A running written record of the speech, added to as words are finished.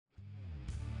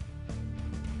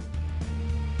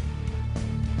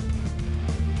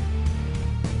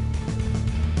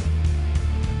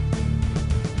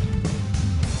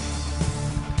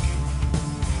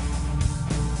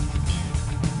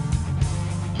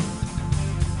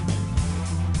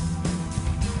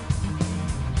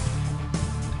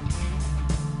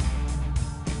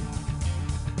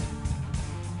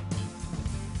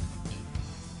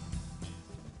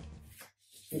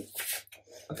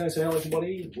Okay, so hello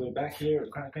everybody, we're back here at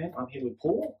Crown of Command. I'm here with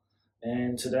Paul,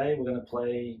 and today we're going to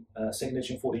play 2nd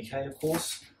edition 40K, of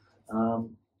course.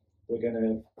 We're going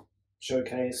to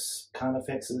showcase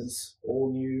Carnifex's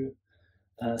all-new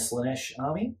Slaanesh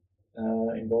army,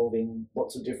 involving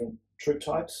lots of different troop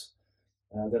types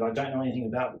that I don't know anything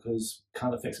about because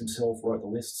Carnifex himself wrote the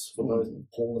lists for both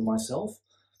Paul and myself,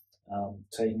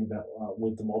 taking about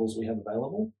with the models we have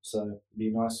available. So it'd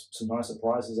be some nice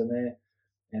surprises in there.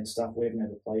 And stuff we've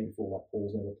never played before, like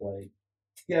Paul's never played.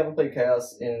 Yeah, I haven't played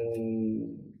Chaos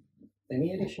in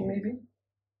any edition, maybe.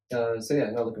 So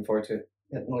yeah, not looking forward to it.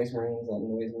 Yeah, Noise Marines on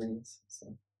Noise Marines.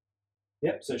 So.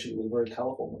 Yep, so it should look very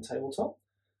colourful on the tabletop.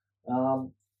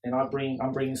 And I'm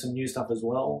bringing some new stuff as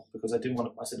well because I said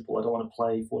to Paul I don't want to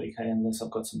play 40K unless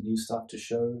I've got some new stuff to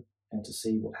show and to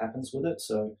see what happens with it.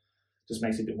 So it just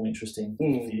makes it a bit more interesting for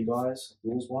you guys,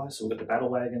 rules-wise. So we've got the battle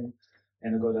wagon,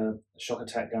 and I've got a shock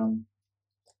attack gun.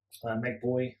 Meg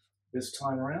Boy this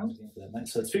time around.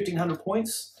 So it's 1,500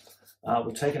 points.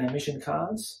 We've taken our mission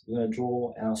cards. We're going to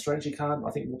draw our strategy card.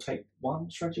 I think we'll take one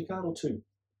strategy card or two.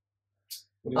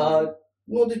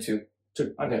 We'll do two.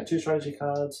 Two. Okay, 2 strategy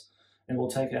cards, and we'll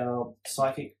take our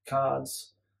psychic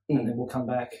cards, and then we'll come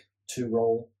back to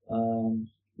roll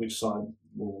which side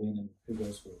will win and who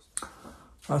goes first.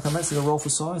 Okay, let's go roll for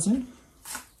size, isn't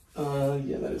it?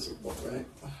 Yeah, that is about right.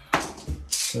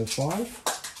 So 5.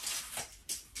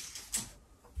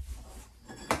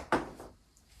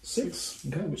 6.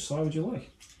 Okay, which side would you like?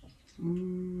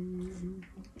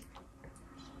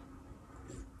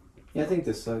 Yeah, I think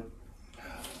this side.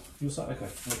 Your side? Okay,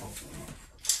 no problem.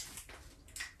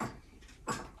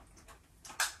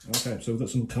 Okay, so we've got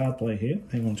some card play here.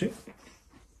 Hang on, Chip.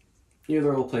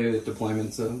 Either will play with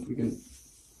deployment, so we can.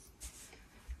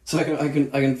 So I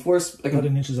can force. I can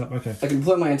 18 inches up. Okay. I can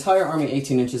deploy my entire army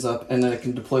 18 inches up, and then I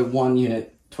can deploy one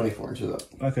unit 24 inches up.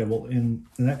 Okay, well in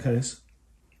that case,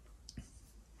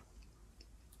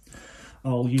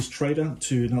 I'll use Trader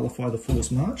to nullify the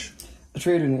forced march. A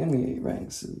trader in the enemy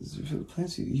ranks is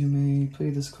plans you may play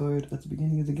this card at the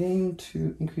beginning of the game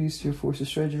to increase your force's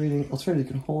strategy rating. Alternatively, you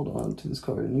can hold on to this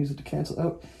card and use it to cancel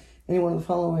out any one of the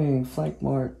following: flank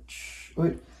march,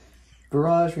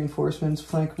 barrage reinforcements,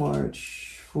 flank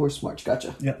march, force march.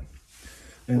 Gotcha. Yep.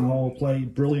 And I'll play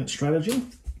Brilliant Strategy.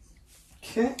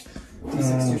 Okay.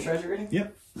 D6 your strategy rating?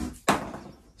 Yep.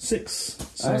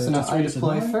 6. Alright, so now I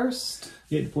deploy first.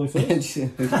 Yeah, deploy first. You're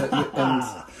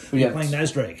playing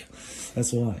Nasdrake.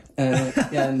 That's why.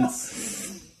 And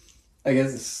I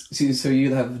guess so.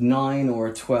 You have 9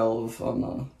 or 12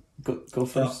 on go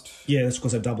first. Yeah, that's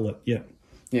because I double it. Yeah.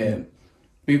 Yeah.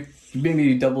 Maybe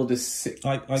you double to 6,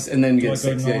 and then you get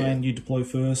 6. I go 9. You deploy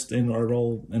first, and I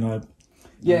roll, and I.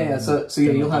 Yeah. So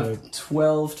yeah, you'll have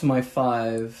 12 to my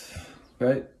 5,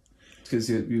 right? Because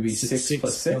you'll be 6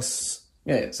 plus 6. Plus...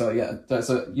 Yeah. So yeah.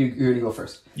 So you're going to go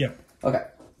first. Yeah. Okay.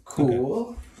 Cool.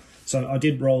 Okay. So I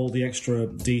did roll the extra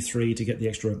D3 to get the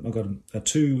extra. I got a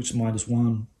 2, which is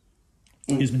 -1.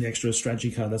 Gives me the extra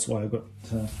strategy card. That's why I got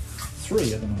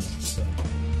 3 at the moment. So.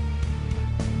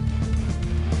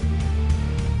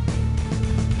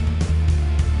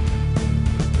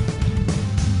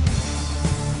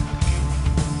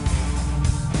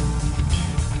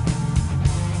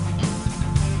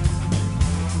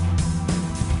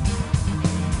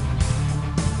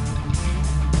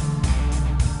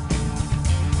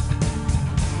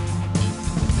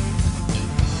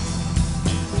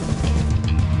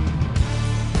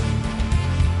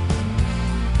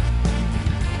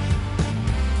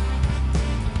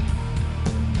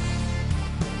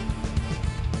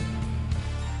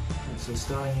 So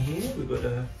starting here, we've got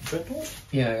a Dreadnought.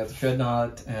 Yeah, I got the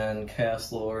Dreadnought and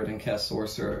Chaos Lord and Chaos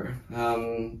Sorcerer.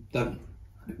 When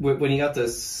you got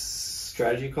this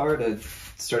strategy card, I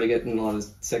started getting a lot of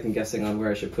second guessing on where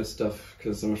I should put stuff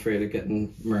because I'm afraid of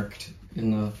getting murked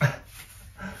in the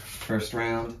first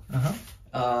round.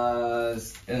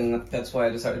 And that's why I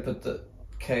decided to put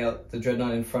the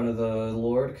Dreadnought in front of the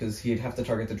Lord because he'd have to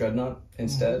target the Dreadnought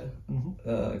instead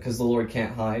because the Lord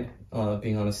can't hide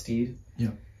being on a steed. Yeah.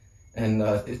 And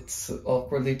it's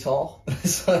awkwardly tall,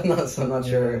 so I'm not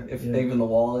sure if even the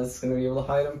wall is going to be able to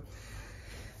hide him.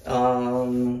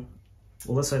 Well,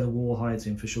 let's say the wall hides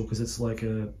him for sure, because it's like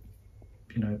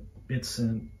it's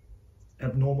an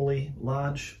abnormally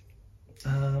large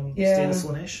stand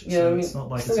Slaanesh. So it's not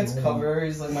like it's cover.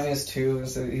 He's like -2,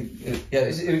 so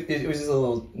it was just a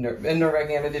little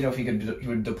nerve-wracking. I didn't know if he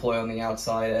would deploy on the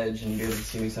outside edge and be able to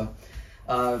see me. So,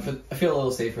 but I feel a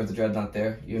little safer with the Dreadnought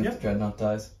there, even if the Dreadnought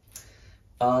dies.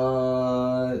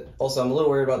 Also, I'm a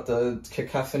little worried about the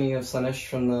cacophony of Slaanesh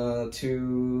from the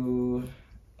 2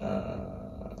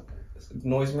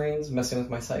 Noise Marines messing with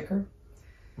my Psyker.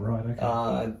 Right,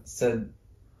 okay. Said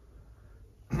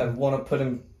I want to put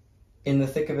him in the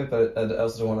thick of it, but I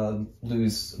also don't want to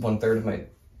lose 1/3 of my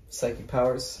psychic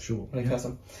powers when I cast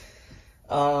him.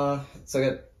 So I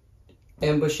got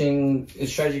ambushing,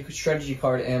 strategy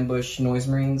card, ambush noise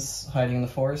marines hiding in the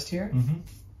forest here.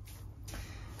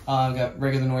 I've got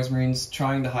regular noise marines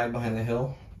trying to hide behind the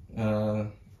hill.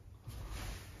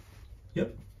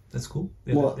 Yep, that's cool.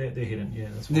 They're hidden, yeah.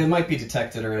 That's they might be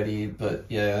detected already, but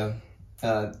yeah.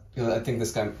 I think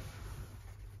this guy...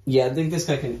 Yeah, I think this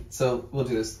guy can... So, we'll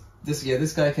do this.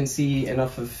 This guy can see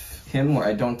enough of him where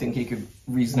I don't think he could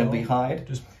reasonably hide.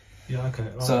 Okay.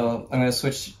 Right. So, I'm going to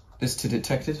switch this to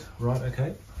detected. Right,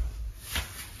 okay.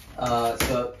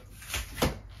 So,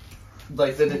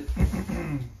 like, the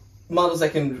models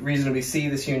that can reasonably see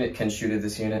this unit can shoot at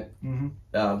this unit. And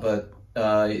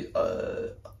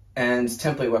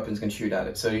template weapons can shoot at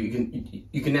it. So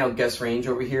you can now guess range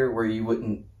over here where you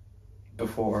wouldn't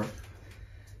before.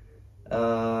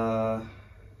 And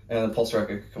the pulse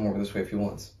rocket could come over this way if he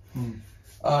wants.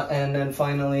 And then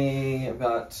finally, I've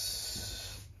got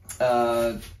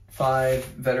 5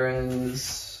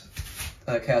 veterans,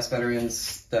 cast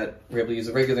veterans that were able to use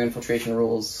the regular infiltration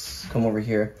rules. Come over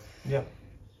here. Yep.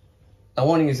 I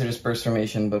want to use their dispersed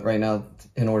formation, but right now,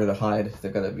 in order to hide,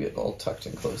 they've got to be all tucked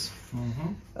in close.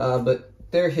 But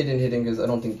they're hidden because I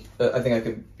don't think... I think I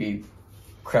could be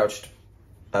crouched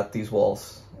at these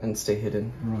walls and stay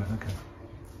hidden. Right, okay.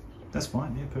 That's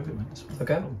fine, yeah, perfect, man. That's fine.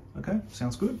 Okay. Okay,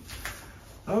 sounds good.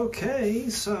 Okay,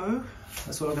 so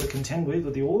that's what I've got to contend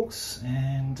with the orcs.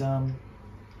 And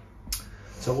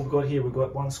so what we've got here, we've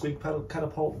got 1 squig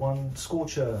catapult, 1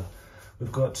 scorcher.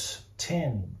 We've got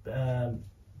 10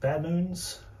 bad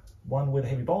moons, 1 with a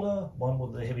heavy bolter, 1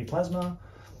 with a heavy plasma,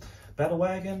 battle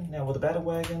wagon. Now with the battle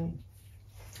wagon,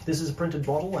 this is a printed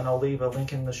model, and I'll leave a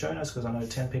link in the show notes because I know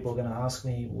 10 people are going to ask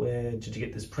me, where did you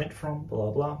get this print from,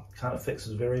 blah, blah. Carnifex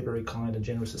is very, very kind and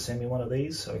generous to send me one of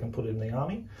these so I can put it in the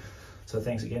army. So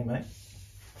thanks again, mate.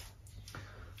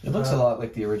 It looks a lot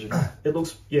like the original. It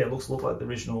looks a lot like the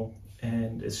original,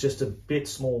 and it's just a bit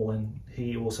small, and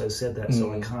he also said that,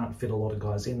 so I can't fit a lot of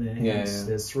guys in there.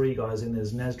 There's 3 guys in there.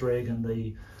 There's Nazdreg and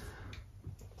the...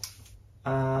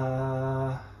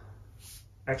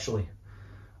 actually,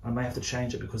 I may have to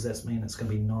change it because that's mean it's going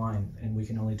to be 9, and we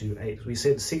can only do 8. We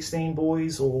said 16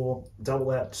 boys or double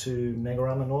out to mega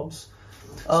armor knobs.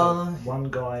 So 1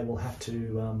 guy will have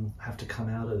to come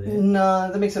out of there. Nah,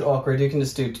 that makes it awkward. You can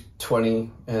just do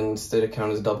 20 and instead of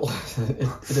count as double.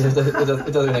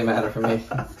 it doesn't really matter for me.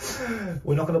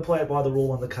 We're not going to play it by the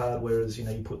rule on the card, whereas you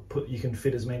can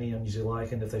fit as many on as you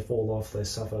like, and if they fall off, they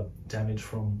suffer damage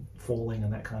from falling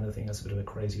and that kind of thing. That's a bit of a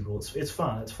crazy rule. It's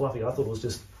fun. It's fluffy. I thought it was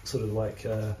just sort of like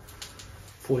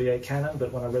 40K cannon,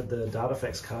 but when I read the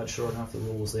Datafacts card, sure enough, the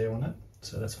rule was there on it.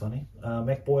 So that's funny.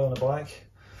 Mech boy on a bike.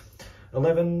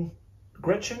 11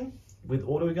 Gretchen with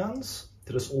auto guns.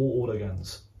 Did us all auto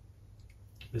guns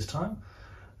this time.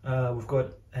 We've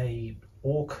got a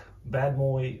orc bad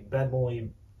boy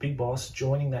big boss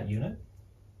joining that unit.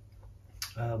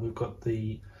 We've got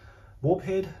the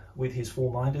Warphead with his 4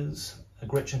 minders, a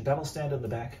Gretchen battle stand in the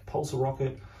back, pulsar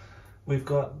rocket. We've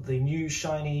got the new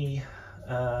shiny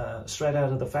straight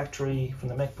out of the factory from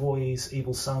the Mech Boys,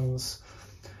 Evil Sons,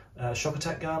 shock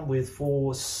attack gun with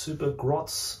 4 super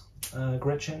grots.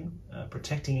 Gretchen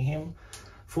protecting him,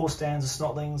 4 stands of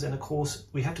snotlings, and of course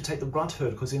we have to take the brunt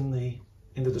herd because in the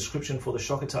description for the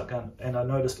shock attack gun, and I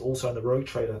noticed also in the Rogue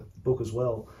Trader book as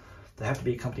well, they have to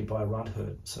be accompanied by a runt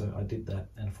herd. So I did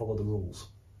that and followed the rules,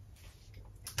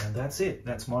 and that's it.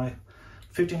 That's my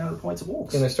 1500 points of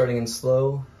orcs. And they're starting in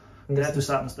slow. They have to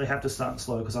start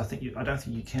slow because I don't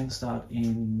think you can start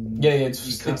in. It's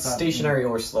stationary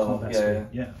or slow. Whatever.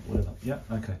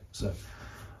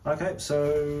 Okay,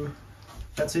 so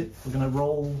that's it. We're going to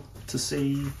roll to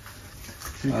see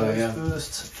who goes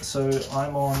first. So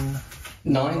I'm on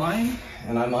 9,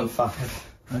 and I'm on 5.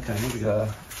 Okay, here we go.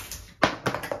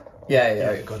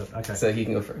 Yeah, got it. Okay. So he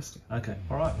can go first. Okay,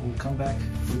 all right. We'll come back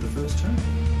with the first turn.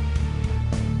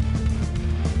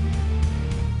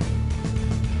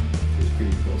 It's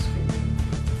pretty cool screen.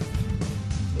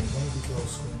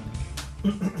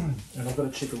 And I've got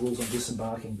to check the rules on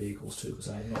disembarking vehicles too, because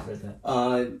I have not read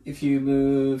that. If you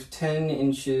move 10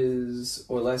 inches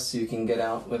or less, you can get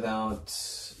out without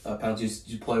penalties.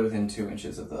 You play within 2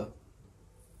 inches of the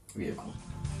vehicle.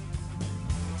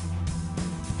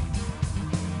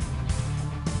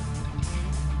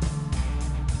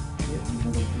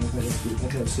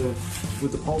 Okay, so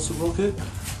with the pulsar rocket,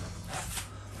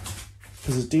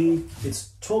 because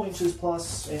it's 12 inches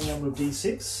plus any number of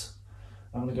D6.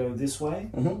 I'm going to go this way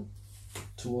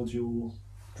towards your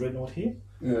dreadnought here.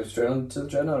 You know, straight on to the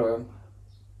dreadnought, or?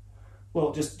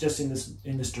 Well, just in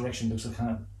this direction, because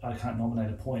I can't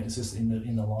nominate a point. It's just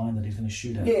in the line that he's going to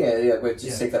shoot at. Yeah. Wait,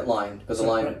 just take that line because the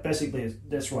line. Basically,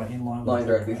 that's right. In line. Line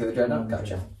directly through the dreadnought.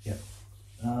 Gotcha. Yeah.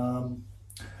 I'm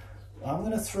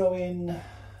going to throw in,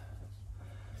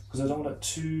 because I don't want it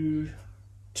too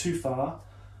far.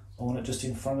 I want it just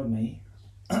in front of me.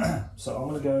 So I'm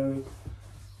going to go.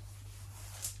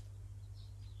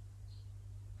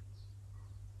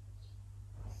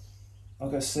 I'll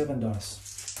go 7 dice.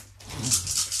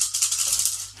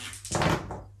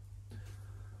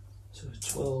 So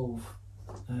 12,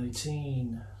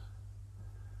 18,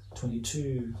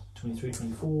 22, 23,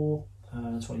 24,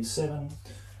 27,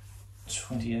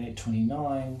 28,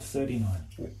 29, 39.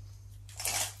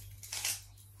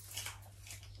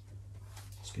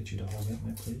 Let's get you to hold that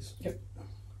there, please. Yep.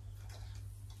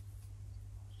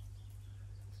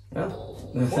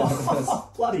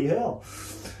 Oh. Bloody hell.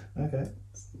 Okay.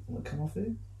 Will it come off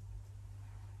there?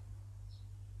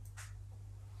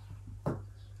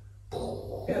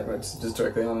 Yeah, right, just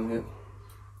directly on him, yeah.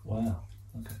 Wow.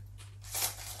 Okay.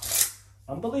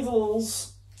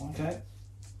 Unbelievables. Okay.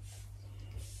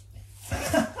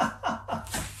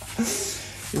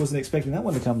 He wasn't expecting that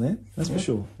one to come there, that's for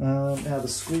sure. Now the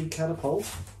Squee Catapult.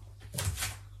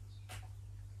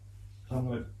 I'm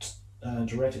going to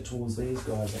direct it towards these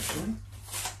guys actually.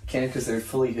 Can't because they're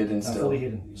fully hidden still. Fully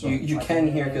hidden. You can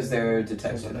hear because they're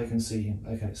detected. So they can see him.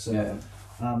 Okay, so yeah.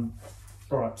 All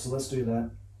right, so let's do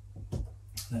that.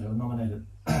 That are nominated.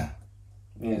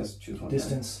 Yes, choose one.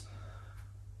 Distance.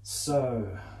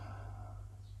 So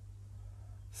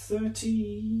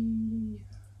 30,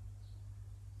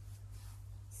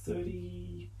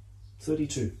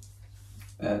 32.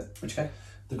 Which guy?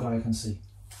 The guy I can see.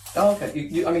 Oh, okay.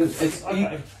 I mean, it's.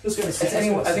 Okay. Let's go to It's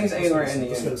anywhere. I think it's anywhere in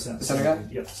the center guy.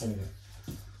 Yep, center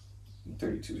guy.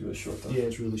 32 is really short though. Yeah,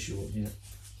 it's really short. Yeah.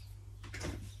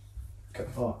 Okay.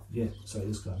 Oh, yeah. Sorry,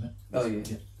 this guy, man. Oh yeah.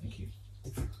 Yeah. Thank you.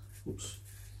 Oops.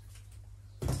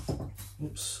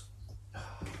 Oops.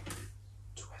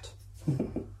 Twat.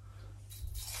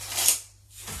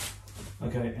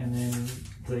 Okay, and then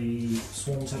the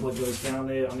swarm tablet goes down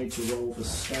there. I need to roll for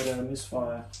scatter,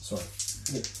 misfire. Sorry.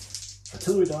 Yep.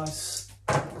 Artillery dice.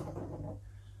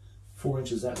 4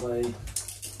 inches that way.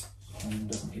 And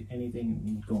doesn't hit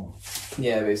anything. Gone.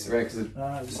 Yeah, basically,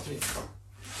 right? Just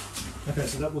okay,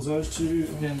 so that was those two.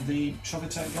 And then the shock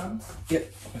attack gun.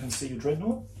 Yep. I can see your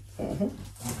dreadnought. I'm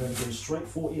going to go straight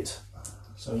for it.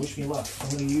 So wish me luck. I'm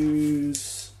going to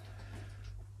use.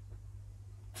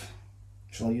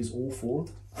 Shall I use all 4 of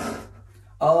them?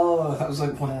 Oh, I was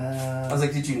like, what? I was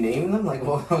like, did you name them? Like,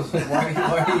 what? I was like, why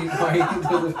are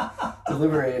you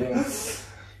deliberating?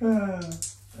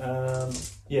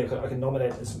 Yeah, I can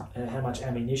nominate how much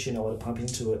ammunition I want to pump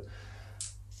into it.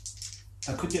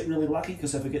 I could get really lucky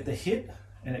because if I get the hit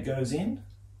and it goes in,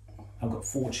 I've got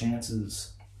 4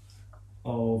 chances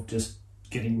of just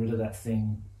getting rid of that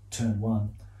thing turn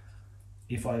 1.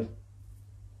 If I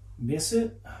miss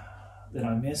it, then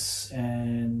I miss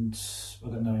and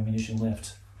I've got no ammunition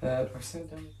left. Kind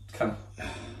of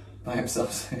by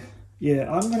himself.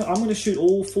 Yeah, I'm gonna shoot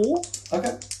all 4.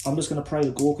 Okay. I'm just gonna pray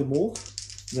to Gork and Mork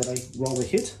that I roll a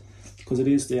hit because it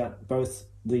is both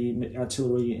the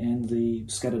artillery and the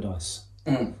scatter dice.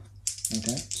 Okay,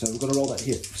 so we've got to roll that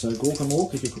hit. So Gork and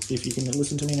Mork, if you can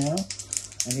listen to me now,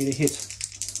 I need a hit.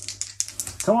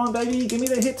 Come on, baby, give me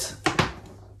the hit.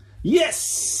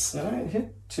 Yes. All right,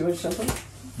 hit 2 inch something.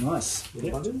 Nice.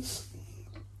 Yep. Buttons.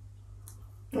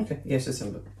 Okay, yes, it's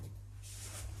in.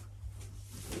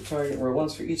 Target roll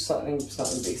once for each slotting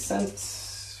base sent.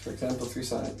 For example, 3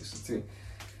 slotting, 3.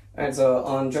 Alright, so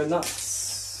on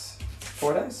dreadnoughts,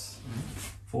 4 dice.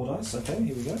 4 dice, okay,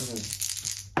 here we go.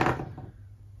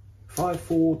 5,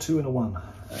 4, 2, and a 1.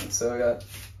 Alright, so I got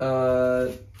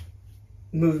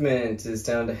movement is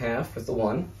down to half with the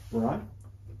 1. Right.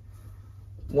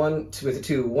 1 with a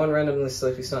 2. 1 randomly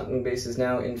selected snotling base is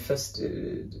now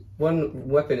infested. 1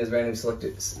 weapon is randomly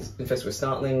selected infested with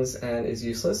snotlings and is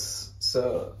useless.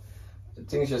 So the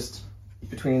thing's just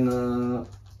between the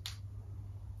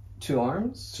 2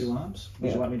 arms. 2 arms.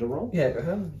 Would you like me to roll? Yeah, go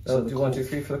ahead. So do 1, 2,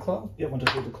 3 for the claw. Yeah, 1, 2,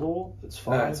 3 for the claw. It's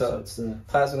 5. Alright, so it's the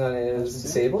plasma gun is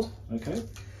disabled. Okay.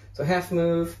 So half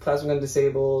move, plasma gun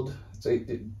disabled. So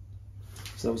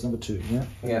that was number 2. Yeah.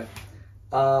 Yeah.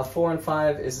 4 and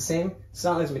 5 is the same.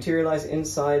 Snotlings materialize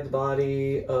inside the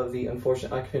body of the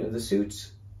unfortunate occupant of the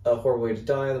suit. A horrible way to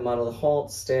die. The model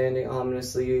halts, standing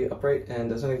ominously upright, and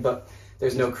does nothing. But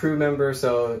there's no crew member,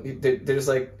 so they just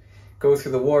like go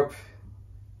through the warp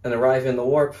and arrive in the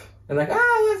warp, and like,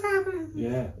 what's happening?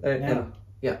 Yeah. And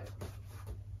yeah.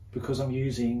 Because I'm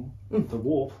using the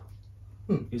warp,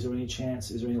 Is there any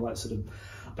chance? Is there any like sort of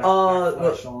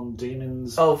backlash on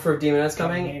demons? Oh, for demon that's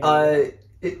coming.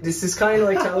 This is kind of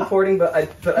like teleporting, but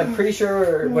I'm pretty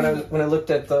sure when I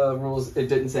looked at the rules, it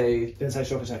didn't say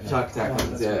shock attack. Shock attack.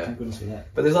 Yeah. Thank goodness for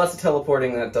that. But there's lots of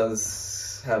teleporting that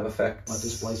does have effects. Like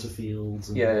displacer fields.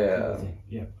 And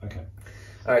Yeah. Okay.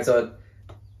 All right. So,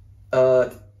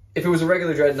 if it was a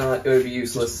regular dreadnought, it would be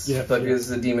useless. But because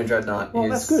the demon dreadnought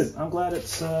that's good. I'm glad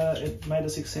it made a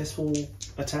successful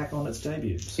attack on its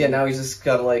debut. So. Yeah, now he's just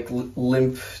got to like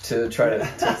limp to try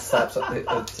to slap something,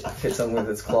 hit something with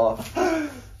its claw.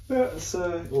 Well, if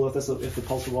the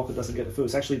pulsar rocket doesn't get the food,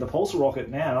 it's actually the pulsar rocket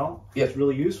now is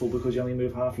really useful because you only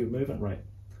move half your movement rate,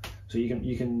 so you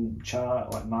can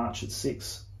march at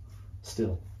 6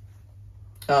 still.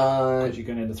 Because you're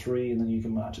going into 3 and then you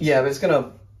can march. At 6. But it's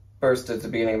gonna burst at the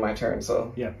beginning of my turn,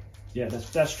 so yeah,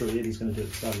 that's true. It is going to do it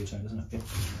at the start of your turn, isn't it? Yeah.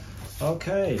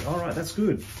 Okay, all right, that's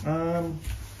good.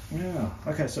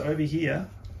 Okay, so over here,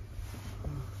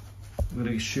 I'm going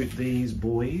to shoot these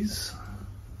boys.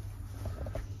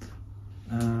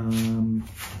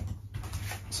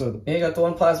 So you got the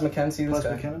one plasma cannon. See this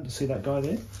plasma guy? cannon. See that guy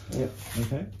there? Yep.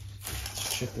 Okay.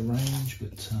 Let's check the range,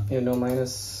 but no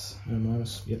minus. No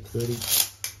minus. Yep, 30.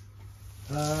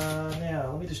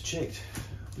 Now let me just check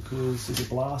because there's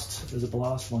a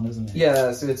blast one, isn't it?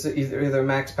 Yeah, so it's either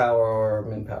max power or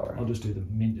min power. I'll just do the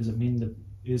min. Is it min?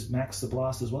 Is max the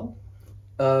blast as well?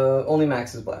 Only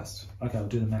max is blast. Okay, I'll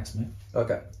do the max, mate.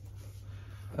 Okay.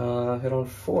 Hit on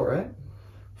 4, right?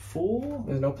 4?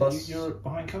 There's no plus. You're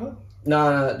behind cover?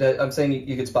 No, I'm saying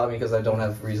you could spot me because I don't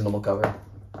have reasonable cover.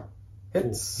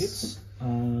 Hits. 4 hits.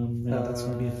 Now that's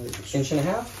going to be an inch and a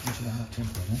half. Inch and a half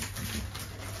tempo,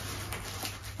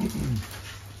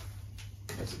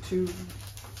 That's a 2.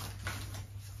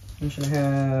 Inch and a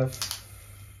half.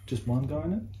 Just one guy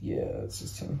in it? Yeah, it's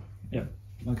just him. Yeah.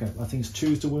 Okay, I think it's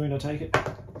 2's to wound, I take it.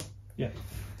 Yeah.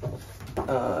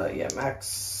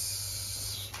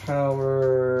 Max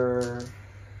power.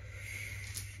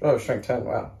 Oh, strength 10,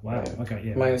 wow. Wow, okay,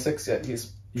 yeah. Minus 6, yeah,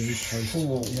 he's toast.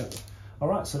 Yeah.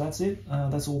 Alright, so that's it.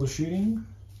 That's all the shooting.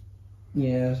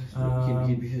 Yeah,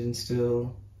 he'd be hidden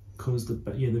still. Because the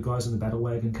guys in the battle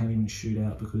wagon can't even shoot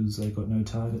out because they've got no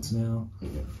targets now.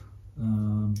 Yeah.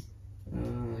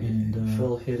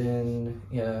 Full hidden,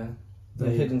 yeah. The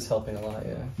hidden's helping a lot,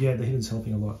 yeah. Yeah, the hidden's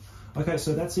helping a lot. Okay,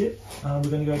 so that's it. We're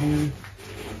going to go to...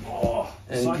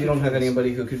 and you don't have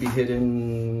anybody who could be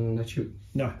hidden that you...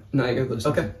 No. No, I got this.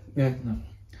 Okay, yeah. No.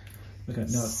 Okay, no.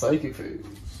 Psychic phase.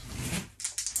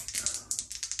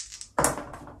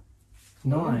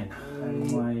 9.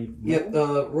 And my... Yep,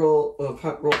 roll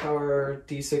power,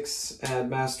 d6, add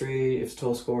mastery, if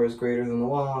total score is greater than the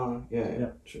law. Yeah.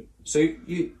 So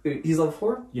he's level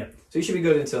 4? Yeah. So you should be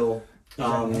good until...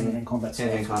 hand combat.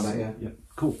 Hand combat, yeah. Yep.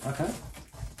 Cool. Okay.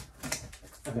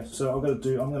 Okay. So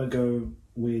I'm gonna go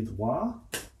with War,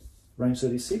 range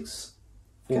 36,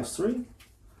 force 3,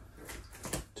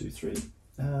 2, 3.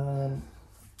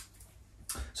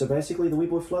 So basically, the wee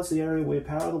boy floods the area where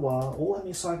power of the War. All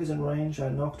enemy psychics in range are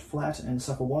knocked flat and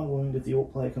suffer 1 wound if the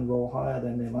orc player can roll higher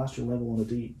than their mastery level on a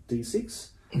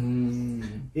D6.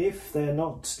 If they're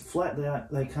not flat,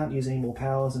 they can't use any more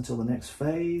powers until the next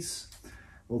phase.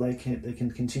 Or they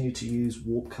can continue to use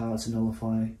warp cards to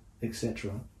nullify,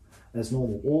 etc. As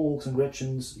normal. All orcs and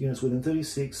Gretchens units within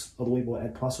 36 of the wee boy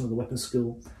add +1 to the weapon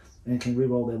skill and can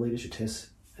reroll their leadership tests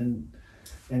and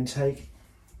take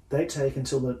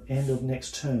until the end of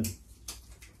next turn.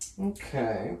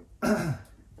 Okay. And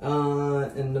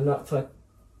I'm not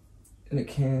and it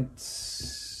can't.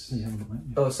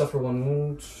 Suffer 1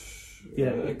 wound.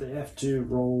 Yeah, they have to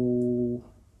roll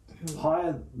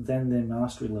higher than their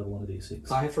mastery level on a D6.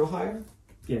 I have to roll higher?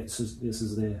 Yeah, this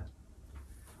is there.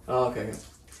 Oh, okay.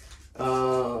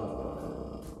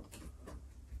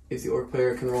 If the orc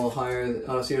player can roll higher,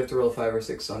 so you have to roll 5 or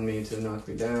 6 on me to knock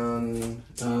me down.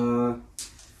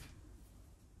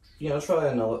 Yeah, I'll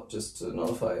try just to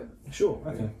nullify it. Sure,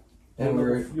 okay. And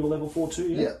you're level 4 too,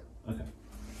 yeah? Yeah. Okay.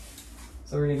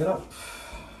 So we're gonna get up.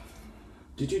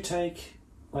 Did you take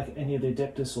like any of the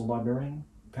Adeptus or Librarian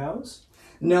powers?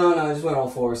 No, I just went all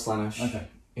 4 Slaanesh. Okay.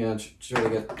 Yeah, try to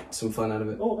get some fun out of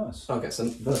it. Oh, nice. Okay, so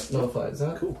that's nullified, is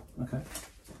that? Cool, okay.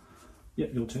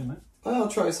 Yep, your turn, mate. I'll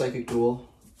try Psychic Duel.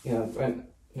 Yeah,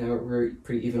 we're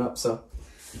pretty even up, so.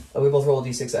 We both roll a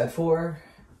d6, add 4,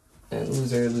 and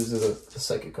loser loses a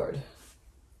Psychic card.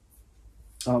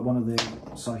 One of their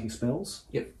psychic spells?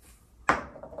 Yep.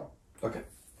 Okay.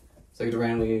 So I get to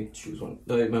randomly choose one.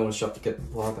 I might want to shove to get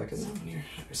the law back in that one here.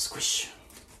 Squish.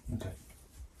 Okay.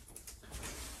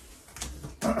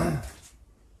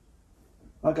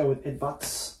 I'll go with Ed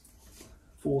Butts,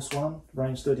 Force 1,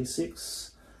 range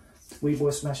 36. Wee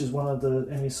Boy smashes one of the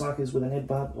enemy psykers with an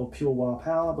headbutt or pure wild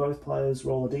power. Both players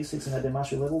roll a d6 and add their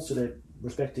mastery levels to their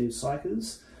respective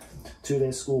psykers to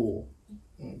their score.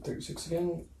 36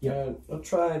 again. Yeah. I'll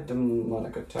try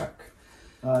demonic attack.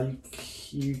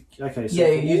 Okay. So Yeah,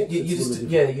 you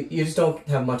just don't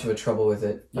have much of a trouble with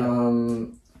it. Yeah.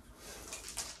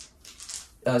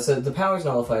 So the power's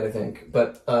nullified, I think,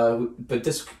 but the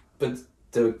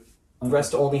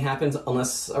rest only happens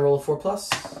unless I roll a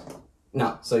 4+.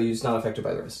 No, so you're not affected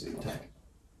by the rest of the attack.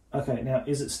 Okay, now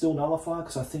is it still nullified?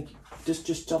 Because I think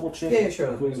just double check. Yeah,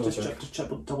 sure. Just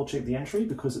double check the entry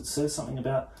because it says something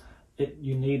about it.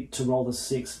 You need to roll the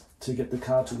 6 to get the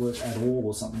card to work at all,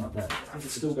 or something like that. I think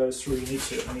it still goes through.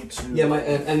 I need to. Yeah,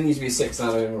 and it needs to be 6,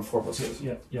 not even a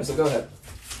 4+6. Yeah. So go ahead.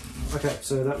 Okay,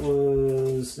 so that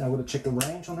was. Now I'm going to check the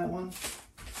range on that one.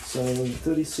 So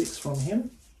 36 from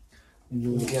him. And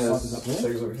your psykers up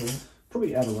there. Over here.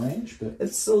 Probably out of range, but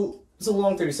It's a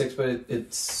long 36, but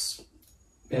it's.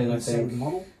 And I think. the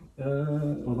model.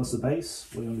 Well, that's the base.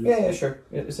 What do you want to do? Yeah, sure.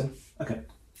 Yeah, it's in. Okay.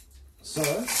 So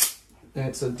And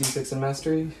it's a d6 and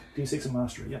mastery. D6 and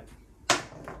mastery. Yep.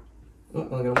 Oh, I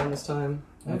only got 1 this time.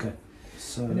 Okay.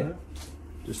 So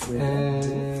just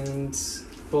And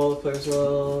ball plays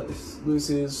well. If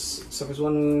loses, suffers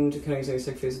 1 wound. Can I use any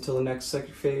psychic phase until the next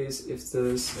psychic phase? If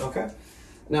this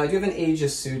Now I do have an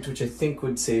Aegis suit, which I think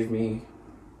would save me.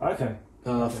 Okay.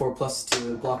 4+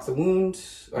 to block the wound.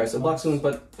 Alright, so blocks the wound,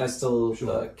 but I still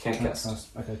can't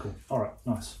cast. Okay, cool. Alright,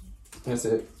 nice. That's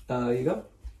it. You go?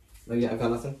 Oh, yeah, I've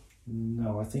got nothing.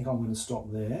 No, I think I'm going to stop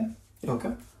there.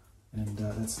 Okay. And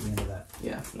that's the end of that.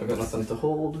 Yeah, I've got nothing to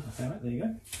hold. Okay, mate, there you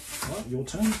go. Alright, your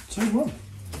turn. Turn 1.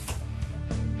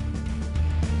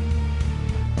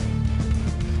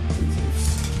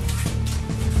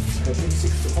 Okay,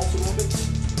 6 to pulsar orbits.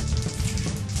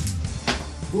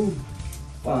 Boom.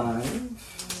 5.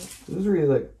 This is really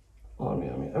like on me.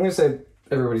 I'm gonna say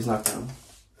everybody's knocked down.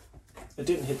 It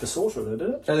didn't hit the sorcerer though, did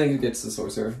it? I think it gets the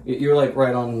sorcerer. You're like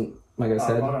right on my guy's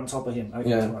head. Right on top of him. Okay,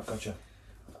 Yeah. right, gotcha.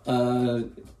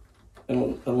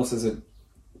 Unless is it.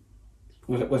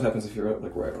 What happens if you're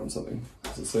like right on something?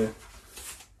 Does it say?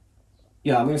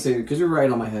 Yeah, I'm gonna say because you're right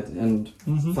on my head, and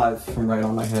 5 from right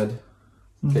on my head,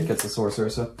 it gets the sorcerer.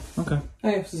 So Okay.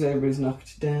 hey, so everybody's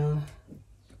knocked down.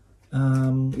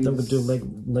 Then we'll do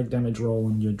leg damage roll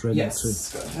on your dreadnought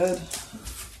Yes, go ahead.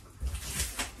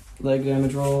 Leg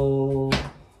damage roll.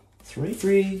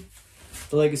 3.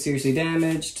 The leg is seriously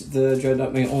damaged. The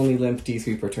dreadnought may only limp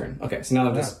D3 per turn. Okay, so now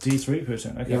I'm just D3 per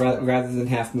turn. Okay. yeah, rather than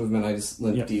half movement, I just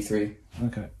limp D3,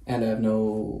 Okay. and I have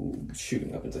no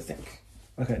shooting weapons. I think.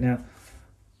 Okay. Now,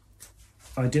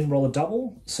 I didn't roll a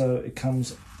double, so it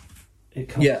comes.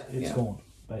 Yeah, It's gone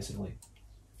basically.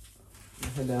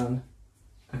 Head down.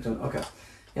 Okay.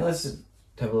 Yeah, let's just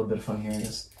have a little bit of fun here, I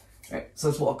guess. Alright, so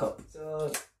let's walk up.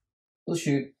 So, we'll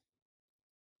shoot.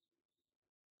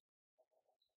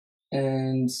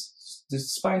 And the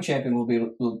Spine Champion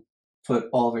will put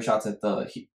all of our shots at the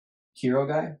hero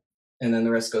guy, and then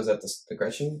the rest goes at the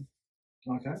Gretchen.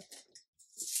 Okay.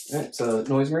 Alright, so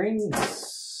Noise Marine,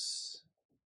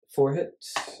 4 hit.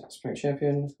 Spine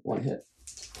Champion, 1 hit.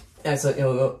 And so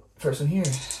it'll go first one here.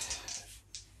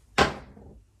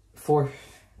 4.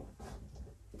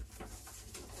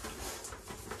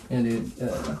 And it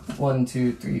 1,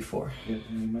 2, 3, 4. Yeah,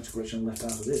 and much Gretchen left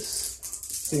out of this. I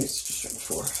think it's just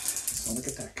 4. Sonic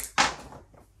attack.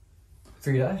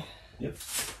 3 die. Yep.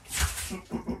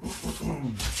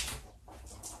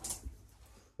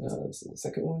 This is the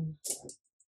second one.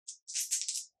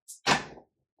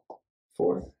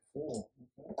 4. 4.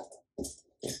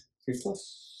 3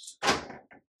 plus.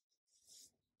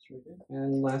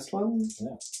 And last one.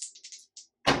 Yeah.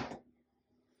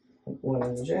 1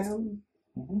 in the jam.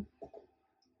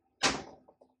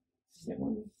 Get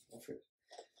 1.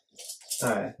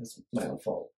 Alright, that's my own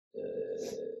fault.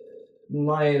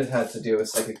 Might have had to do with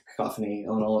psychic cacophony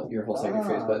on your whole psychic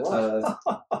phase, but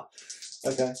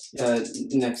okay.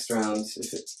 Next round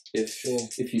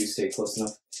if you stay close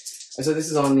enough. And so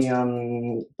this is on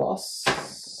the boss.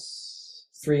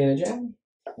 3 in a jam.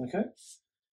 Okay.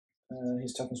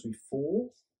 His toughness will be 4.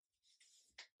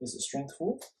 Is it strength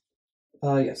 4?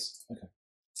 Yes. Okay.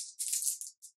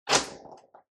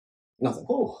 Nothing.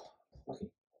 Oh, lucky.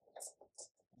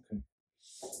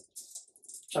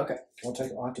 Okay. I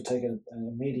have to take an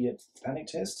immediate panic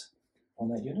test on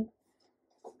that unit.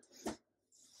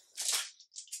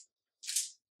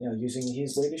 Now, using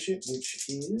his leadership, which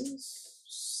is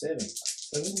 7.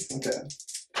 7? Okay.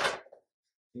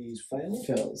 He's failed.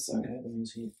 Fails. Okay, that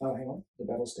means he. Oh, hang on. The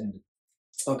battle standard.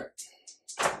 Okay.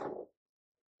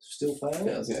 Still failed.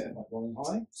 Fails, yeah. Rolling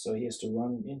high, so he has to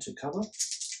run into cover.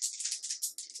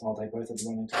 Oh, they both have the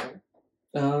running together.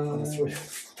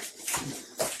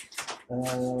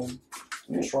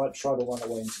 Try to run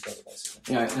away together,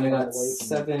 basically. Yeah, and I got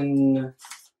 7.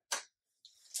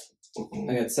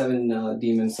 I got 7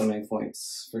 demon summoning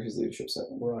points for his leadership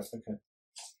 7. Right. Okay.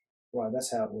 Right.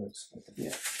 That's how it works. Okay.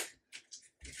 Yeah.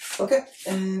 Okay,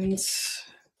 and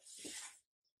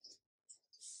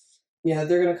yeah,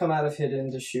 they're gonna come out of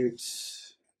hidden to shoot,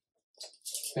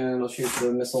 and I'll shoot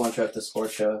the missile launcher at the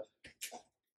Scorcha.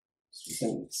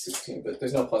 Within 16, but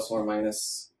there's no plus or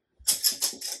minus.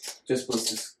 Just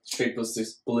straight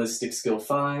ballistic skill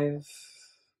 5.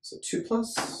 So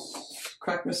 2+.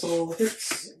 Crack missile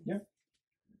hits. Yep.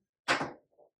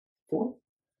 4.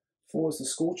 4 is the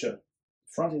Scorcher.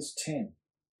 Front is 10.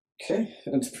 Okay,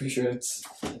 I'm pretty sure it's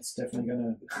definitely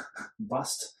going to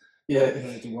bust. Yeah.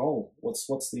 The roll. What's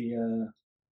the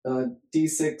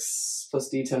D6 plus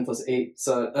D10 plus 8.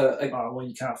 So well,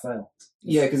 you can't fail.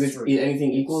 Yeah, because if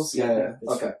anything equals. Yeah.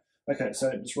 Okay. Okay,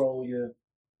 so just roll your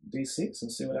D6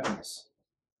 and see what happens.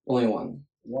 Only 1.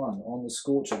 1 on the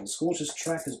Scorcher. The Scorcher's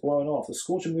track is blown off. The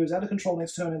Scorcher moves out of control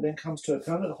next turn and then comes to a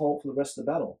permanent halt for the rest of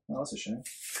the battle. Oh, that's a shame.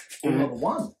 Level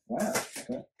 1. Wow.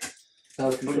 Okay.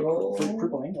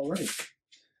 Crippling already.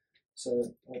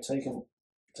 So I'll take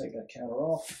that counter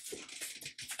off.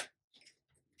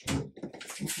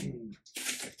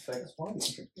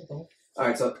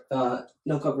 Alright, so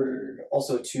no cover,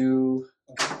 also 2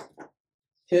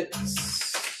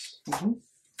 hits.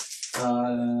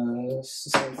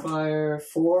 Sustain fire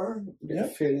 4.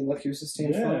 Yep. Fairly lucky with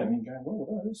sustain fire. Yeah, I mean, going well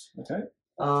with those. Okay.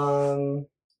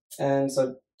 And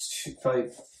so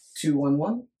 2, 1,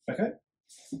 1. Okay.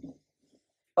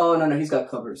 Oh no, he's got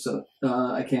cover, so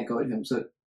I can't go at him. So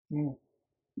 2,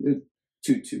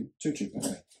 2. 2, 2.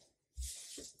 Okay.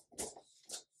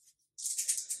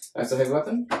 Alright, so heavy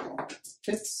weapon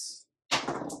hits.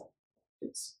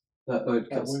 Hits. It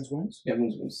kills. Wounds. Yeah,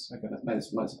 wounds. Okay.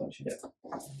 Minus a bunch. Yeah.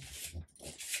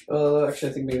 Actually,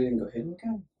 I think maybe I can go hidden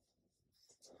again.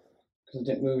 Because it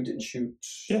didn't move, didn't shoot.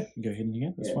 Yeah, you go hidden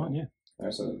again. That's fine. Yeah.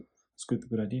 Alright, so it's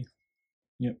good idea.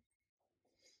 Yep.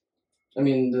 I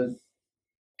mean, the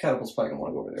catapult's probably gonna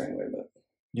want to go over there anyway, but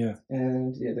yeah.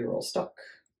 And yeah, they were all stuck.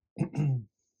 Okay,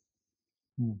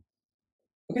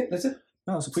 that's it.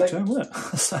 Oh, it's a quick turn, wasn't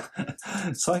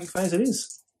it? Psychic phase it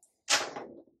is.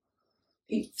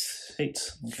 8.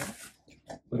 Okay.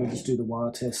 We'll just do the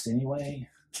wild test anyway.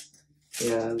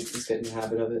 Yeah, I'm just getting the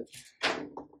habit of it.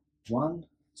 1,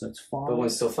 so it's 5. But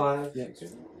 1's still 5. Yeah.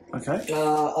 Okay.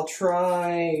 I'll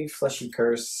try Fleshy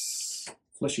Curse.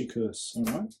 Fleshy Curse,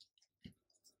 alright.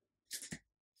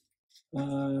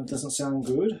 Doesn't sound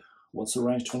good. What's the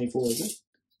range? 24, is it?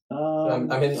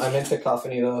 I'm in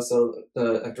Cacophony though, so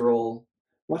I have to roll.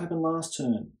 What happened last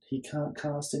turn? He can't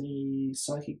cast any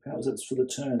psychic powers. It's for the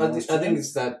turn. I think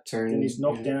it's that turn. And he's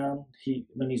knocked down.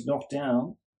 When he's knocked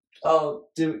down. Oh,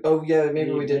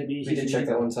 maybe we did. We did check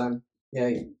that one time. Yeah.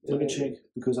 Let me check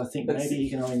because I think maybe he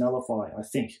can only nullify. I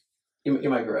think. You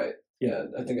might be right. Yeah,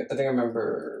 I think I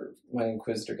remember my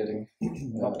Inquisitor getting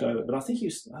knocked over, but I think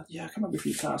he's. I can't remember if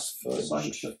he cast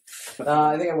psychic.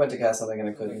 I think I went to cast something and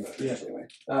I couldn't. But yeah. Anyway,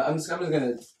 I'm just not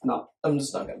gonna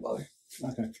bother.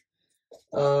 Okay.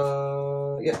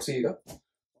 Yeah. So you go.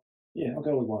 Yeah, I'll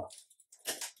go with wild.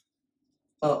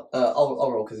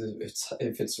 I'll roll because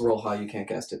if it's roll high, you can't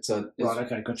cast it. So right.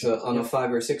 Okay. Gotcha. So on a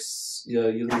 5 or 6,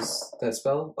 you lose that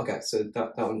spell. Okay. So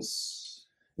that one's.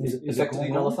 Is effectively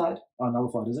nullified? Oh,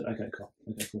 nullified, is it? Okay, cool.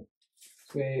 Okay, cool.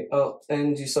 Wait,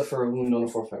 and you suffer a wound on a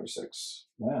 4, 5, or 6.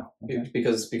 Wow. Okay.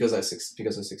 Because I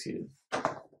succeeded.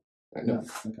 Right, no.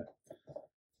 Okay.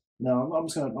 No, I'm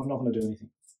not gonna do anything.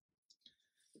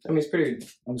 I mean, it's pretty.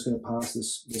 I'm just gonna pass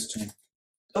this turn.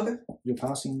 Okay. You're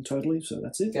passing totally, so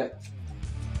that's it. Yeah.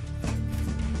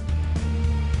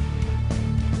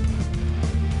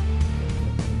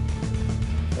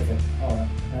 Okay. All right.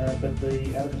 But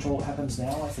the out of control happens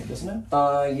now, I think, doesn't it?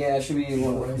 Yeah, it should be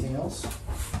or anything else.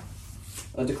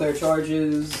 Declare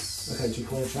charges. Okay,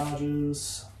 declare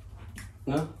charges.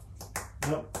 No.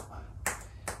 Nope.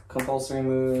 Compulsory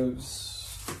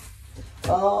moves.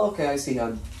 Oh, okay. I see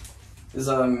how. Is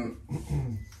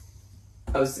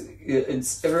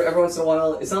It's every once in a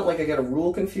while. It's not like I get a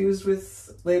rule confused with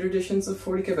later editions of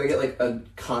 40K, but I get like a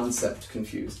concept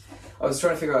confused. I was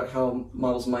trying to figure out how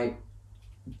models might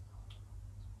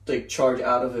like charge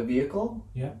out of a vehicle.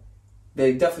 Yeah.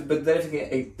 They definitely, but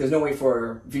then there's no way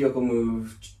for vehicle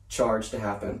move charge to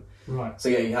happen. Right. So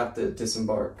yeah, you have to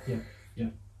disembark. Yeah. Yeah.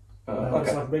 Okay.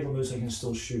 It's like regular moves, so you can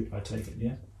still shoot. I take it.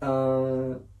 Yeah.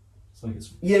 It's like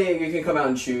it's. Yeah, you can come out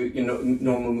and shoot. You know,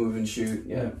 normal move and shoot.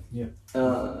 Yeah. Yeah.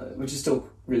 Which is still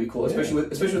really cool, especially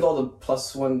with all the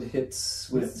 +1 hits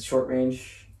with short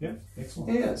range. Yeah,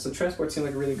 excellent. Yeah, so transport seemed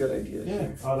like a really good idea. Yeah,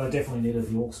 I definitely needed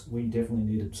the orcs. We definitely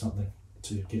needed something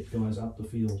to get guys up the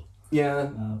field. Yeah,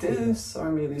 this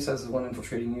army at least has one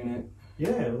infiltrating unit.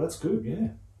 Yeah, well, that's good, yeah.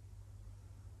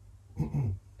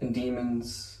 And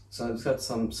demons, so it's got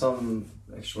some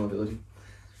extra mobility.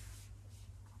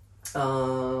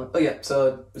 Oh yeah,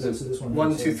 so is it this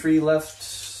 1, 2, 3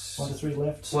 left? 1 to 3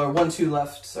 left. Well, 1, 2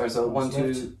 left. Sorry, so 1,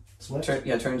 2. Left.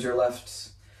 Turns your left,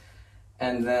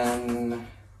 and then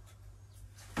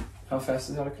how fast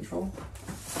is it out of control?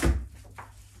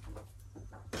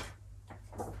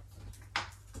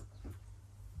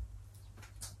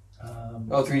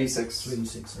 Oh, 3d6.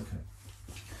 3d6, okay.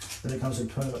 Then it comes to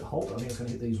tournament halt. I think it's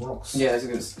going to hit these rocks. Yeah, it's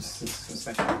going to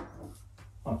smash it.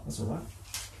 Oh, that's alright.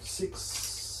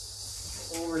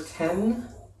 6 over 10.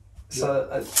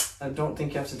 So I don't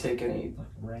think you have to take any like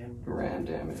ram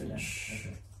damage.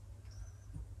 Yeah, okay.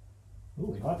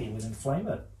 Ooh, you might be within flame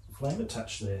it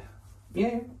touch there.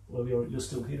 Yeah. Well, you're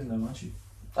still hitting them, aren't you?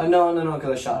 No,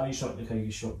 because I shot. Oh, you shot. Okay,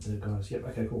 you shot the guys. Yep.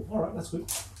 Okay, cool. All right, that's good.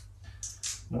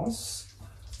 Nice.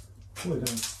 We're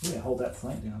gonna hold that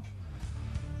flank down.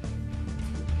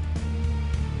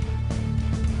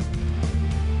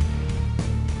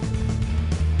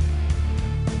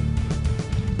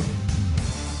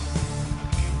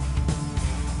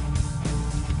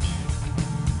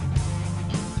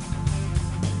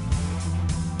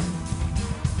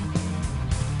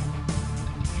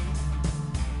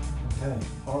 Okay,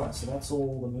 alright, so that's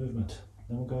all the movement.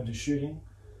 Then we'll go into shooting.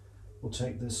 We'll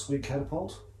take the squid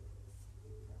catapult.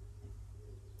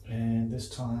 And this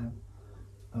time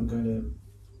I'm going to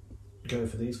go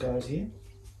for these guys here.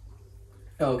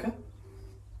 Oh, okay.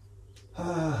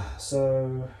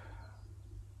 So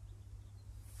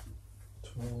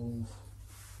 12,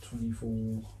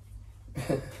 24,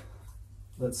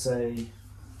 let's say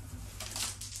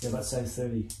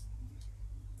 30.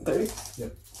 30?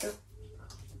 Yep.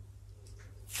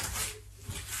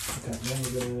 Okay, then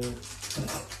we're going to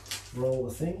roll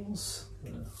the things.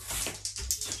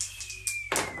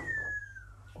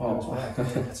 Oh, yeah,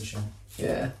 that's a shame.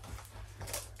 Yeah.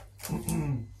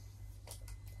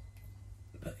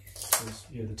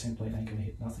 Yeah, the template ain't going to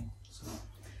hit nothing. So.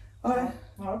 Alright.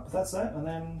 Alright, but that's that. And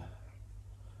then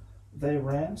they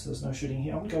ran, so there's no shooting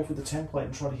here. I'm going to go for the template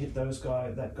and try to hit that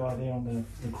guy there on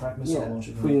the crack missile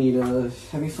launcher. We need a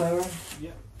heavy flamer.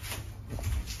 Yep.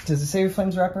 Does it say your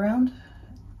flames wrap around?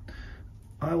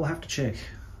 I will have to check.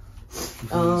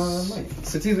 So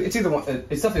it's either one.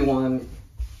 It's definitely one.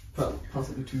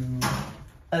 Possibly two.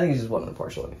 I think it's just one and a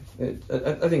partial.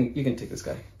 I think you can take this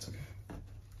guy. It's okay.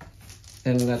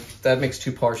 And that makes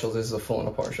two partials. This is a full and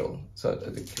a partial. So I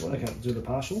think you want to do the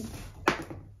partial.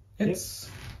 It's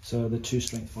so the 2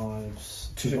 strength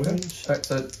 5s. 2 strength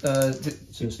 5s. Alright.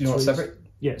 So you want separate?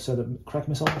 Yeah. So the crack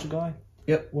missile launcher guy.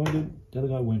 Yep. Wounded. The other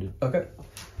guy wounded. Okay.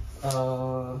 -2.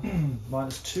 So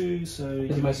minus 2.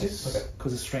 Okay.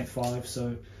 Because it's strength 5.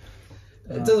 So.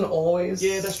 It doesn't always.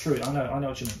 Yeah, that's true. I know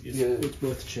what you mean. It's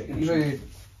worth a check.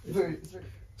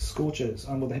 Scorchers.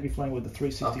 With the heavy flame with the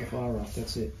 360 fire off.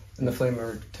 That's it. And the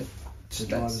flamer the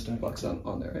drivers don't box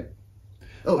on there, right?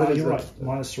 Oh, you're right.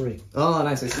 -3. Oh,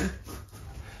 nice. I see.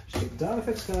 Data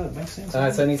effects card makes sense.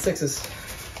 Alright, so I need 6s.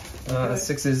 Okay.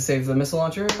 6 is save the missile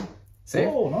launcher. Save.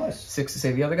 Oh, nice. 6 to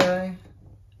save the other guy.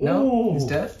 No, he's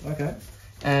dead. Okay.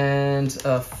 And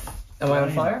am I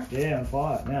on fire? Yeah, on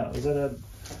fire. Now, is that a?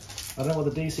 I don't know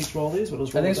what the D6 roll is, but it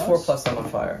was. I think it's 4 plus. I'm on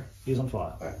fire. He's on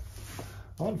fire. Alright.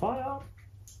 On fire.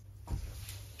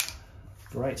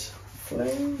 Great.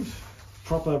 Flames.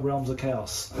 Proper realms of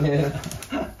chaos. Yeah.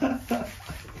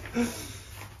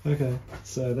 Okay,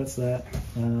 so that's that.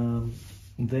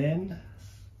 Then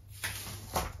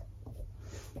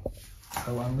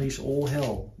I'll unleash all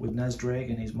hell with Nazdrag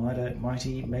and his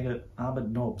mighty mega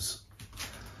armored knobs.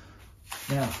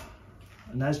 Now,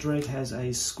 Nazdrag has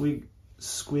a squig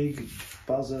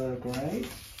buzzer grenade,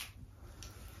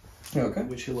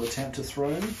 which he'll attempt to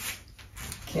throw.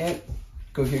 Can't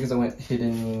go here because I went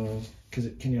hidden.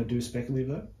 Can you do speculative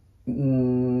though?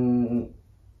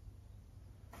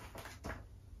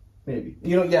 Maybe.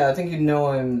 Yeah, I think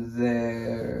I'm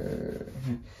there.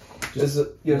 There's a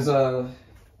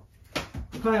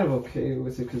kind of okay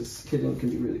with it because hidden can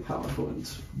be really powerful and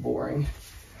boring.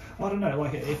 I don't know,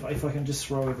 like if I can just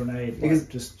throw a grenade,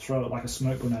 just throw it like a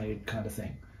smoke grenade kind of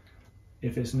thing.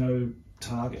 If there's no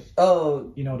target.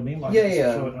 Oh. You know what I mean? Like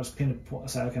yeah. Throw it, just pin it,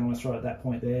 say, okay, I'm going to throw it at that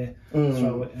point there,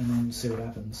 throw it, and then see what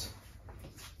happens.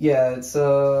 Yeah, it's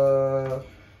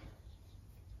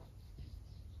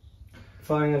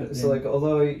firing it, so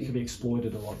although it can be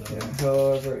exploited a lot though. Yeah.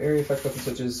 However, area effect weapons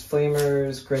such as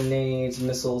flamers, grenades,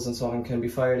 missiles, and so on can be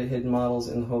fired at hidden models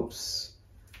in hopes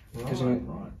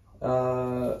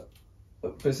Right.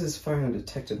 But it says firing on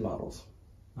detected models.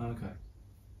 Okay.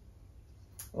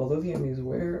 Although the enemy is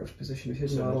aware of the position of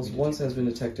hidden models, once it has been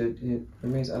detected, it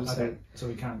remains out of sight. So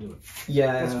we can't do it.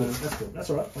 Yeah. That's good. That's good. That's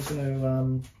all right.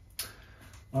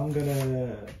 I'm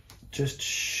gonna just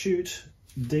shoot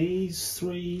these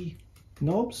 3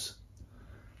 knobs.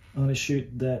 I'm gonna shoot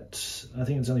that. I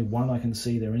think there's only one I can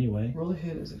see there anyway. Roll a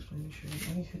hit as explanation.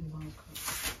 Any hidden models?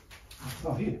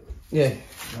 Oh, here. Yeah.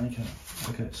 Okay.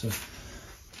 Okay. So.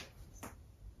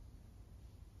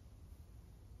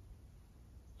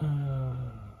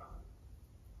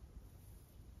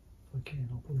 Again,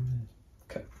 I'll put them there.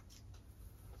 Okay.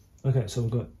 Okay, so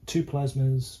we've got 2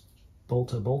 plasmas,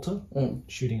 bolter,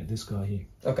 shooting at this guy here.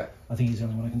 Okay. I think he's the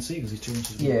only one I can see because he's 2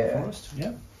 inches from the forest.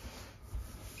 Yeah.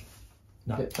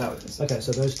 No. Yeah, that was Okay,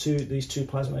 so these two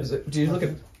plasmas. Do you look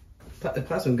at the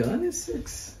plasma gun? Is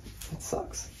 6. That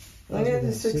sucks. Oh yeah,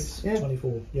 it's 6. Yeah.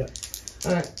 24. Yeah.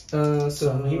 All right.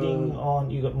 So I'm hitting on.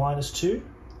 You got -2.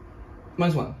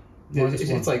 -1. Minus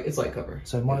It's one. it's light cover.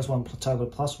 So -1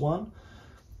 target +1.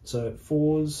 So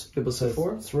 4s. People say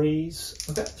 4. 3s.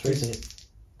 Okay. 3s a hit.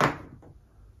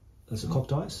 That's a cock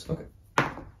dice. Okay.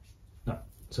 No.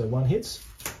 So 1 hits.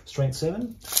 Strength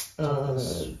 7.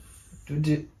 Do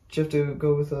you have to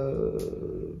go with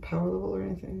a power level or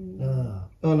anything?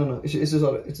 Oh no. It's just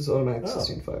automatic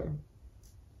sustained fire.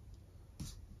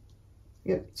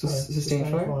 Yep. So sustained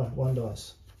fire. 1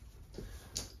 dice.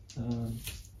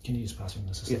 Can you just pass me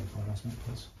the sustained fire dice, mate,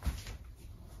 please?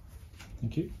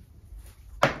 Thank you.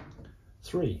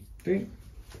 3.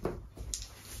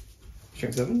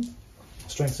 Strength 7.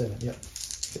 Strength 7. Yep.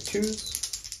 Get 2s.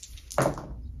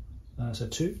 So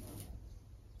 2.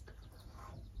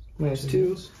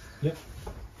 -2. Yep.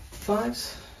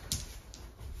 5s.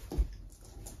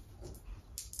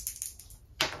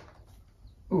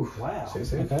 Oof. Wow.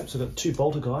 Seriously? Okay, so we've got 2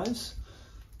 bolter guys.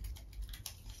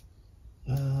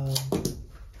 Let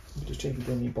me just check if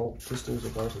there are any bolt pistols or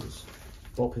bolters.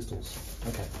 Bolt pistols.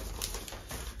 Okay.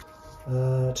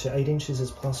 To 8 inches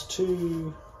is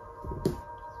 +2.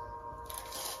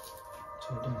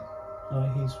 No,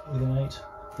 he's within 8.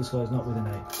 This guy's not within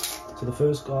 8. So the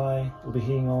first guy will be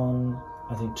hitting on,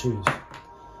 I think, 2s.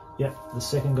 Yep, the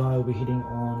second guy will be hitting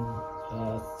on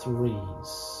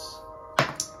 3s.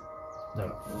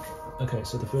 No. Okay,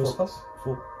 so the first...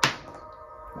 4.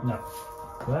 No.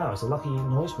 Wow, it's a lucky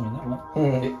noise point, that one.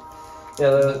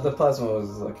 Yeah, the plasma was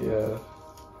lucky,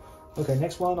 Okay,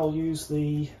 next one, I'll use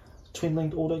the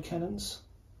twin-linked autocannons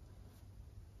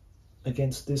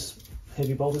against this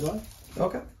heavy bolter guy.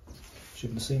 Okay. Should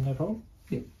be able to see him, no problem.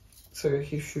 Yeah. So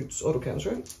he shoots autocannons,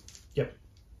 right? Yep.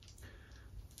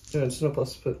 Yeah, it's no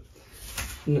plus, but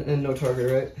and no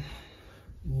target, right?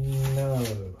 No,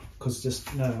 because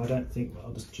I don't think.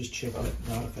 I'll just check that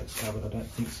the artifacts covered. I don't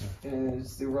think so. And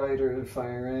it's the rider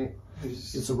fire, right?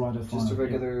 It's a rider fire. Just a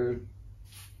regular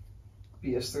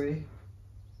BS3.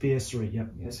 BS3. Yep.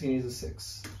 Yes, he needs a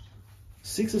 6.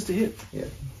 6 is to hit. Yeah.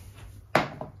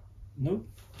 Nope.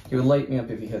 He would light me up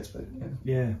if he hits, but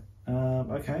yeah. Yeah.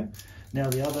 Okay. Now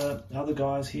the other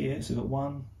guys here. So we've got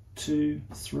 1, 2,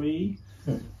 3.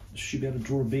 Should be able to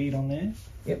draw a bead on there.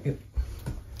 Yep. Yep.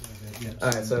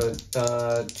 Alright, so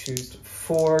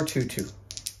 4, 2, 2.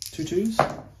 2 2s.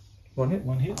 1 hit.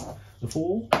 1 hit. The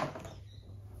 4.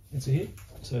 It's a hit.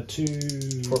 So 2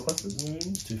 4 pluses.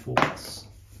 wounds. 2 4 plus.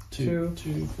 2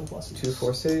 4 pluses. 2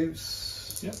 4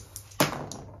 saves. Yep.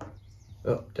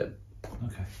 Oh, dead.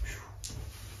 Okay.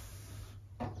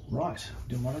 Right.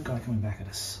 We've got a guy coming back at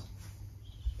us.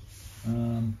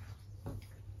 And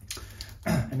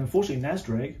unfortunately,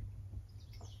 Nazdrag,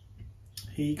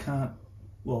 he can't.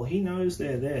 Well, he knows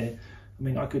they're there. I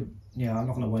mean, I could. Yeah, I'm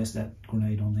not going to waste that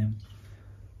grenade on them.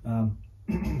 No,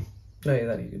 yeah,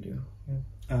 that you could do.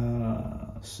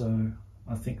 Yeah. So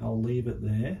I think I'll leave it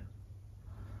there.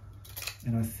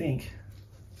 And I think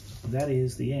that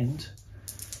is the end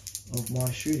of my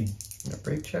shooting. A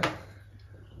break check.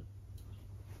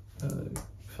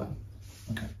 Fine.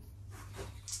 Okay.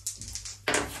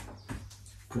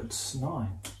 That's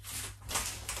 9.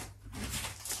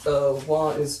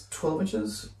 Wall is 12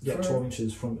 inches? Yeah, 12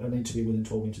 inches from. I need to be within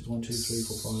 12 inches. 1, 2, 3,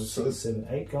 4, 5, 6, 7,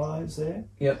 8 guys there.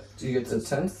 Yep. Do you get to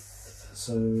 10th?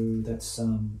 So that's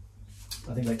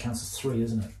I think that counts as 3,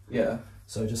 isn't it? Yeah.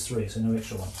 So just 3. So no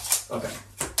extra one. Okay.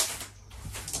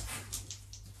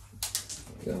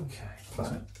 There you go. Okay.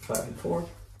 5 and 4.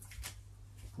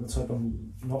 Let's hope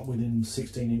I'm not within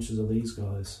 16 inches of these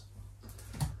guys.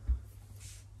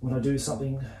 When I do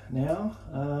something now,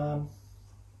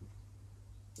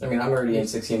 I mean, I'm already in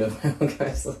 16 of my own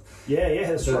guys. So yeah,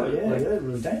 that's So, right. Yeah, like- they're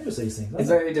really dangerous, these things. it's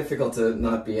very difficult to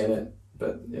not be in it,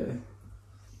 but yeah.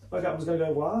 Okay, I'm just going to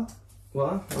go War.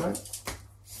 Well, alright.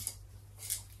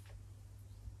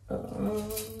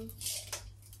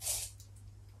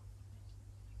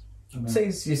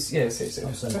 Saves, yeah, saves.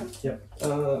 I'm saying, Okay. yep.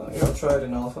 I'll try to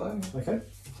nullify. Okay.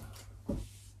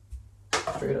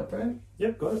 Straight up, right?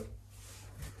 Yep, got it.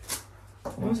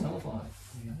 Where's nullify?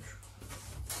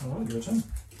 Alright, your turn.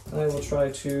 I will try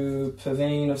to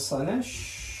Pavane of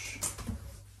Slaanesh.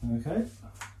 Okay.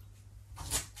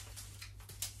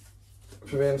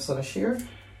 Pavane of Slaanesh here.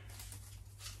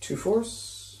 2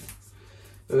 force.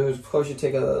 It would cause you to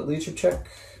take a leadership check.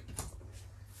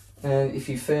 And if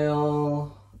you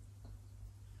fail,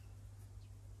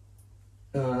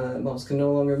 models can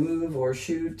no longer move or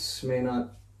shoot, may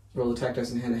not roll attack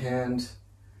dice in hand to hand.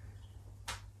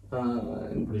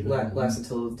 And lasts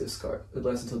until discard. It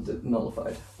lasts until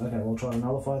nullified. Okay, we'll try to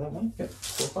nullify that one. Yep,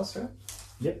 4+, right?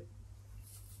 Yep.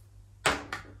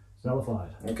 It's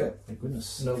nullified. Okay. Thank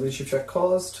goodness. No leadership check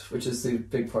caused, which is the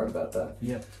big part about that.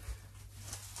 Yep.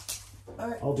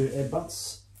 Alright. I'll do Ed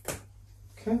Butts.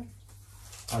 Okay.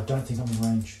 I don't think I'm in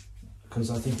range because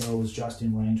I think I was just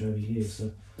in range over here.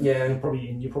 So Yeah. you're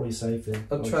probably safe there.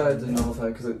 I'll try to nullify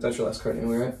because that's your last card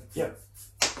anyway, right? Yep.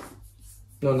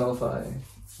 No nullify.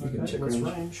 You Okay, can check what's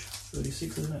range. range?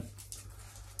 36, isn't it?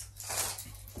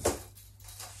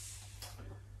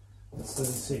 That's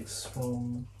 36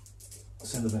 from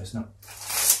center base. No.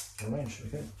 No range.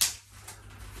 Okay.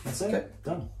 That's it. Okay.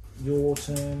 Done. Your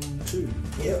turn 2.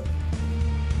 Yep.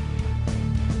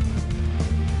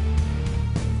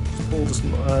 Paul just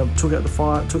took out the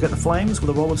fire, took out the flames with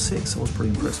a roll of 6. That was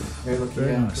pretty impressive. Very lucky,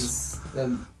 Very yeah. nice.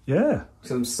 Because Yeah.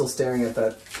 I'm still staring at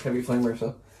that heavy flamer,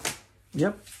 so.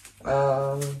 Yep.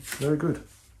 Very good.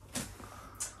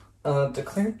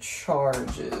 Declare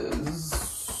charges.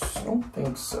 I don't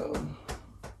think so.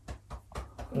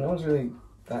 No one's really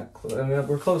that close. I mean,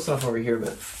 we're close enough over here,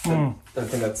 but I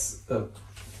think that's a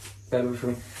bad move for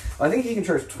me. I think he can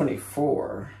charge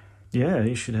 24. Yeah,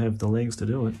 he should have the legs to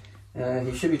do it. And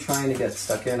he should be trying to get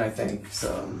stuck in, I think,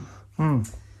 so.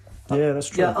 Yeah, that's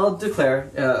true. Yeah, I'll declare.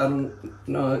 I don't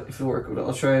know if it'll work, but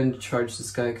I'll try and charge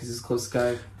this guy because he's the closest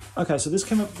guy. Okay, so this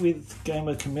came up with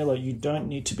Gamer Camilla. You don't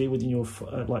need to be within your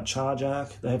like charge arc.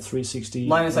 They have 360.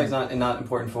 Line of sight's not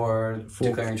important for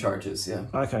declaring charges, yeah.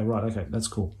 Okay, right, okay, that's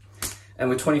cool. And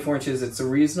with 24 inches, it's a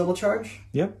reasonable charge,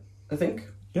 Yep, I think.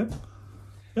 yep.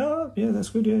 Yeah, that's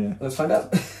good, yeah. Let's find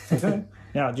out. Okay.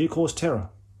 Now, do you cause terror?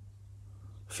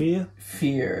 Fear?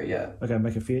 Fear, yeah. Okay,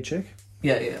 make a fear check.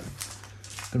 Yeah.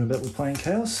 Gonna bet we're playing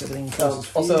chaos. Everything causes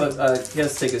fear. Also, he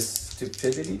has to take a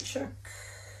stupidity check.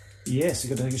 Yes, you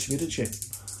got to take a stupidity check.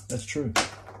 That's true.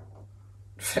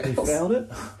 He Fails. failed it.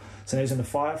 So now he's in the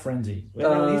fire frenzy.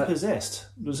 Well, he's possessed.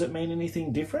 Does it mean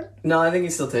anything different? No, I think he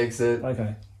still takes it.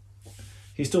 Okay.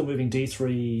 He's still moving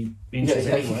D3 inches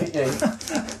anyway.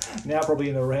 Yeah. Now probably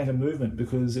in a random movement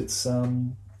because it's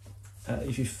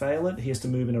if you fail it, he has to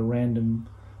move in a random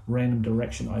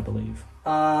direction, I believe.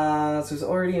 So it's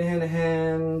already in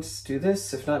hand-to-hand. Do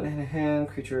this. If not in hand-to-hand,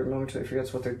 creature momentarily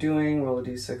forgets what they're doing. Roll a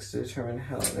d6 to determine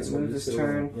how they move this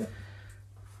turn. Yeah.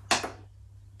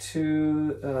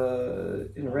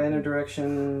 2 in a random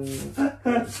direction.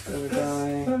 Skyler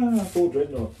die. Full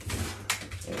dreadnought.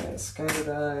 Yeah, Skyler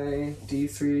die.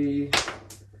 D3.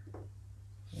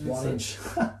 1 inch.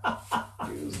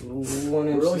 Use 1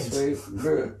 inch this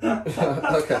way.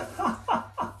 Okay.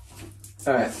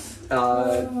 Alright.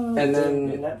 And then.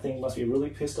 And that thing must be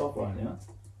really pissed off right now.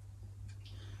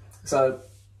 So,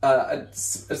 I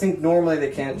think normally they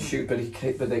can't shoot, but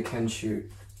they can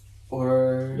shoot.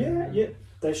 Or. Yeah,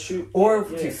 they shoot. Or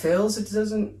if he fails, it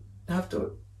doesn't have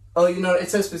to. Oh, it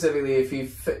says specifically if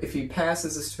he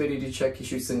passes a stupidity check, he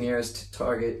shoots the nearest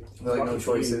target. Like no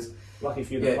choices. Lucky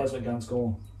for you, the plasma gun's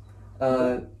gone.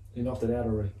 You knocked it out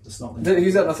already. It's not.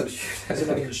 He's got nothing to shoot at. He's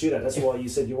got nothing to shoot at. That's why you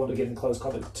said you want to get in close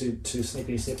combat to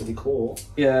snippety claw.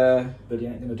 Yeah. But you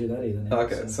ain't going to do that either. Now,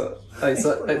 okay, so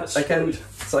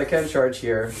I can charge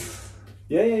here.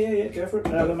 Yeah. Go for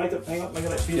it. Make it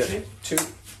that fear check. 2.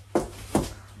 I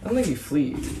don't think he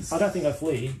flees. I don't think I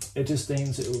flee. It just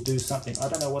means it will do something. I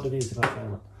don't know what it is if I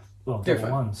fail it. Well, double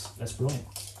ones. That's brilliant.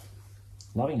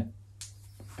 Loving it.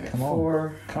 Come on.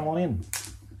 4. Come on in.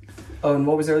 Oh, and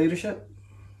what was their leadership?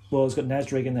 Well, it's got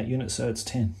Nasdrig in that unit, so it's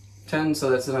 10. 10, so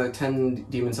that's another 10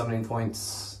 demon summoning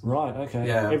points. Right, okay.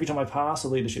 Yeah. Every time I pass a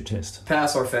leadership test.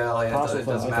 Pass or fail, yeah, Pass or it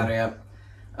fail, doesn't okay. matter,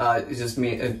 yeah. It's just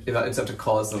me, it's up to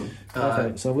cause them.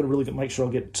 Okay, so I've got to really make sure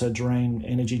I get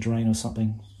energy drain or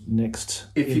something next.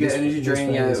 If you get energy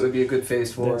drain, yeah, it would be a good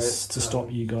phase for it. To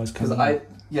stop you guys because coming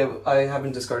I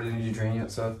haven't discarded energy drain yet,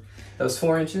 so that was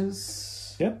 4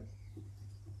 inches. Yep.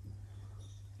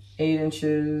 8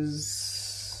 inches.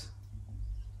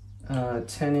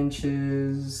 10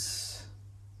 inches,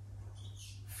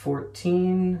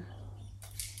 14,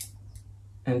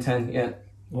 and 10. Yeah.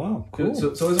 Wow, cool. So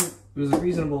it was a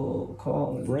reasonable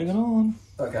call. Bring it on.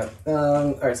 Okay.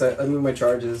 All right. So I move my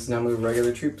charges. Now move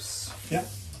regular troops. Yep.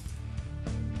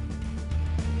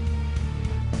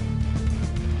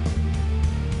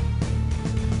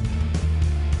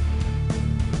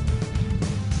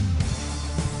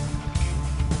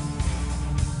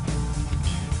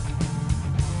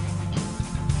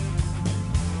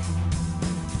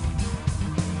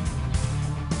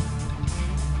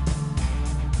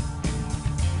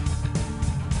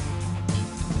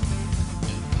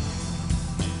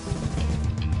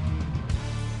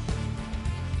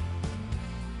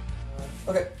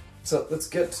 Okay, so let's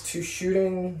get to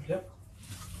shooting. Yep.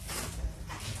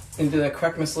 Into the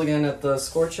crack missile again at the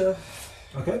Scorcher.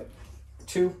 Okay.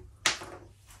 2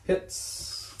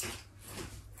 hits.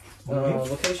 One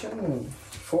hit. Location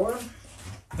 4.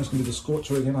 That's going to be the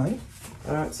Scorcher again, I think.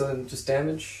 Alright, so then just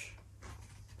damage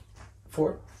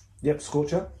 4. Yep,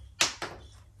 Scorcher.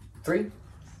 3.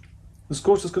 The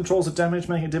Scorcher controls the damage,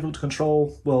 making it difficult to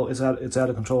control. Well, it's out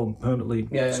of control and permanently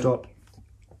stopped.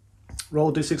 Roll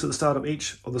a d6 at the start of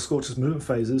each of the Scorcher's movement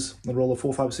phases, and roll a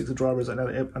 4, 5, 6. The driver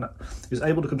is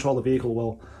able to control the vehicle.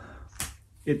 Well,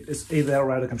 it's either out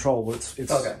or out of control, but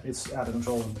it's out of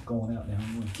control and going out now.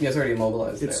 Yeah, it's already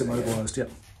immobilized. It's immobilized. Yeah.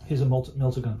 Here's a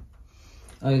melter gun.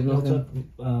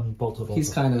 Bolter.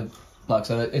 He's kind of blocked,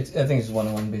 so I think it's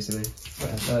 1-on-1 basically.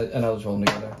 And I'll just roll them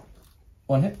together.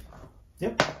 1 hit.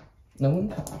 Yep. No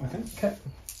wound. Okay.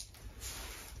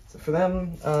 So for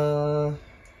them,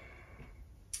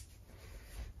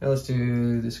 now let's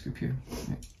do this group here.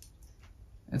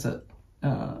 It's a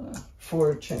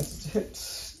 4 chances to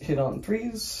hit on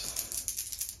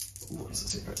 3s. What does it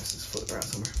say? This is floating around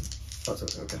somewhere. Oh,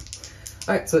 it's okay.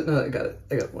 Alright, so no, I got it.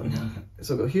 I got 1. Okay.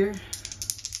 So go here.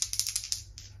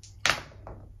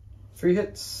 3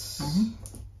 hits.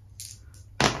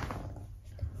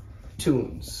 2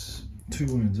 wounds. 2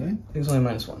 wounds, eh? I think it's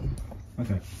only -1.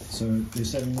 Okay. So they're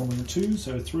 7 more than the 2,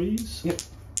 so 3s. Yep.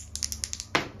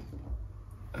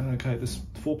 Okay, this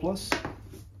 4+.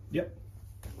 Yep.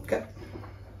 Okay.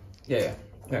 Yeah.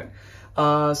 Alright.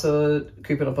 So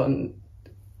creeping up on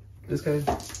this guy.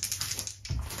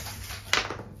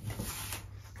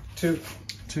 2.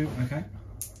 2, okay.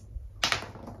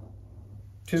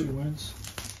 2 wounds.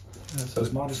 So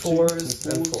it's minus 4s 2,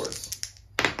 and 4s.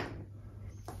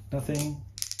 Nothing.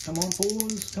 Come on,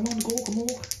 4s. Come on,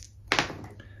 Gorkamork.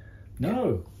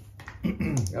 No.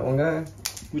 Got 1 guy.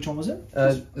 Which one was it?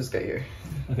 This guy here.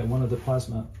 Okay, one of the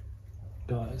plasma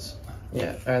guys.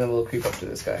 Yeah, and then we'll creep up to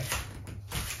this guy.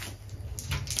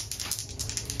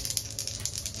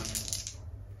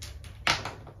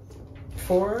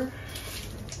 Four.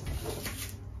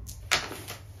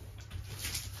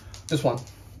 Just 1.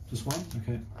 Just 1?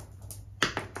 Okay.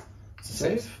 It's a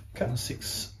save. Okay. And a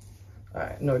 6.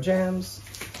 Alright, no jams.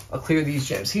 I'll clear these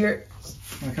jams here.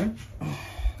 Okay.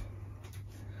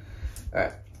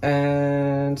 Alright,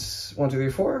 and 1, 2,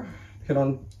 3, 4. Hit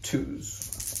on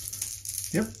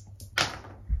 2s. Yep.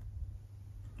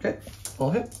 Okay, all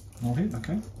hit. All hit,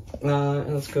 okay.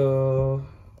 And let's go.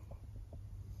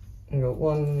 And go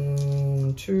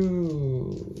 1,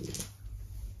 2.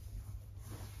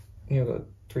 You go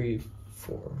 3,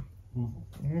 4.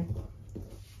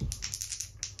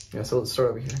 Yeah, so let's start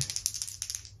over here.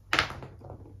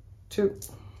 2.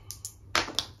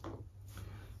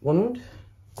 1 wound.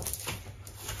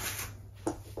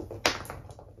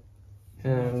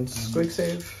 And squig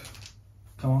save.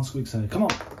 Come on, squig save. Come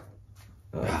on.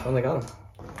 Finally got him.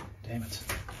 Damn it.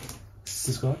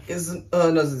 This guy?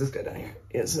 No, this guy down here.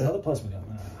 It's another plasma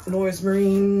gun. Noise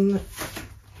Marine.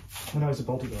 Oh no, it's a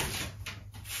bolter gun.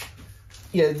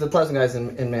 Yeah, the plasma guy's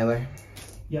in melee.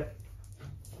 Yep.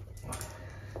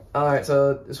 Alright,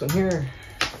 so this one here.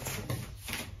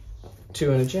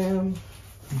 2 and a jam.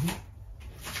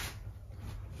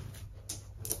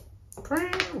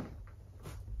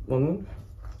 1 move.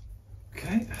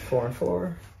 Okay. 4 and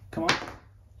 4. Come on.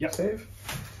 Yep. Save.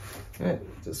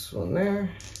 Alright, this one there.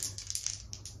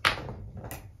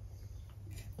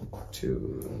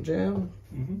 2 and jam.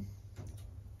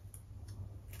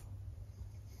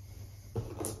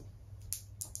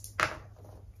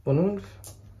 1 wound.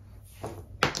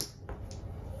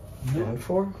 And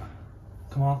 4.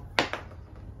 Come on.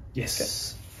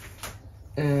 Yes.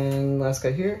 Okay. And last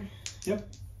guy here. Yep.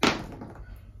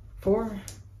 4.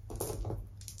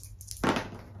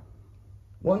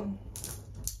 1.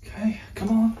 Okay, come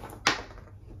on.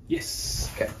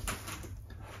 Yes. Okay.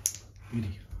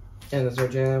 Beauty. And there's our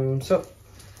jam. So,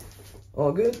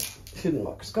 all good. Hidden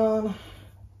marker's gone.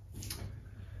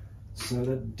 So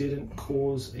that didn't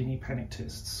cause any panic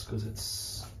tests because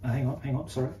it's. Hang on,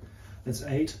 sorry. That's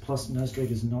 8 plus Nosdrag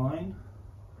is 9.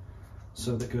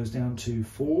 So that goes down to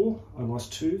 4. I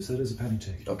lost 2, so that is a panic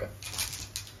check. Okay.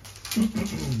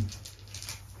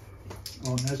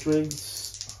 On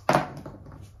Nosdrags.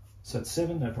 So it's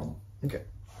 7, no problem. Okay.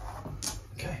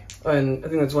 Okay. And I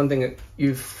think that's one thing that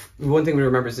one thing we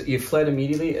remember is that you fled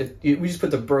immediately. We just put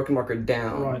the broken marker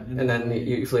down, Right, and then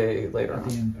you flee later At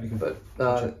the end, okay.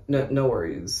 But no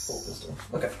worries. Bolt pistol.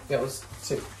 Okay, yeah, let's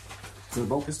take. The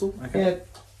bolt pistol? Okay. Yeah,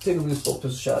 take a loose bolt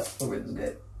pistol shot over this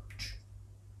guy.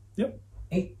 Yep.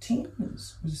 18?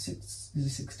 Was it 6? Is it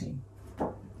 16?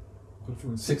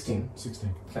 16.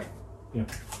 16. Okay. Yeah.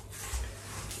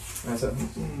 Alright, so I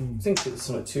think it's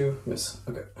on a 2. Miss.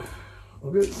 Okay. All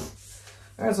good.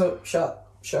 Alright, so shot.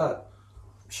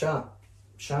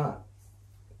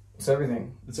 It's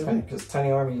everything. It's everything. Because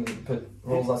tiny army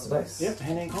rolls lots of dice. Yep,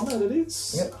 hand-hand combat it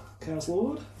is. Yep. Chaos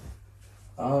Lord.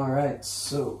 Alright,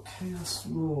 so Chaos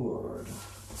Lord.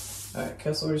 Alright,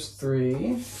 Chaos Lord is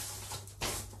 3.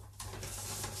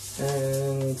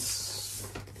 And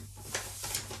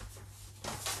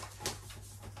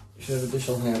you should have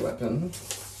additional hand weapon.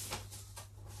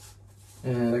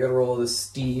 And I gotta roll the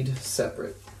steed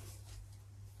separate.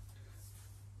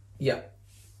 Yeah.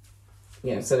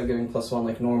 Yeah, instead of giving +1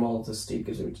 like normal, the steed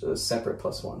gives you a separate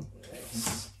 +1.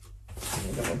 Nice.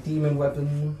 I got my demon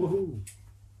weapon. Woohoo.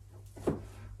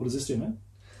 What does this do, man?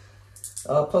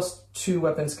 +2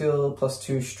 weapon skill,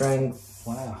 +2 strength.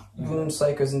 Wow. Wound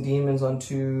psychos and demons on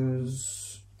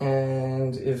 2s.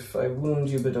 And if I wound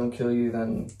you but don't kill you,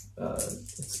 then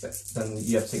then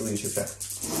you have to take a leadership check.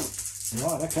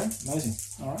 Right, okay. Amazing.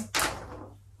 Alright.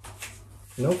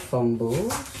 No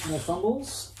fumbles. No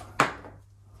fumbles.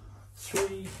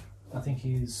 3. I think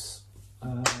he's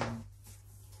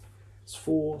it's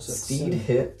 4, so it's Steed 7.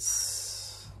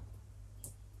 hits.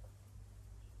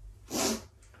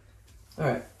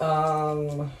 Alright,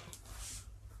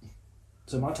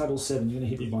 So my total's 7, you're gonna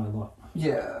hit me by a lot.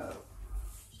 yeah.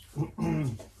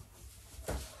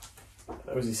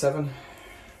 Was he 7?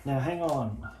 Now hang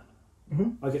on.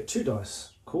 I get 2 dice.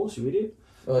 Of course, you idiot.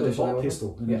 Oh, With a additional bolt weapon?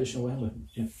 pistol, an Yeah. additional weapon.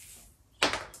 Yeah.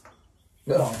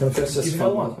 No, that's just Give me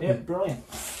another fun. one. Yeah, brilliant.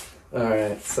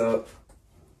 Alright, so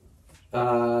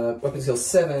weapon skill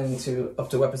 7 to up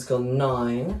to weapon skill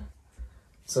 9.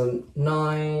 So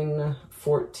 9,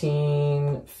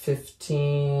 14,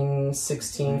 15,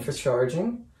 16 for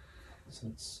charging. So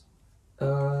it's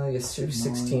Yes, should be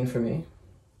 16 for me.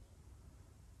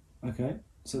 okay.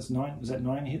 So it's 9. Is that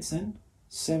 9 hits then?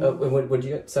 7. Oh, what did you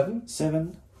get? 7?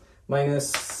 7.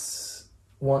 Minus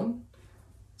 1.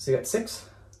 So you got 6?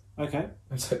 Okay.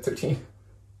 I'm sorry, 13.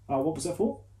 What was that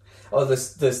for? Oh, the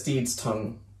steed's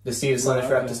tongue. The steed is Slaanesh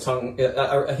wrapped his tongue.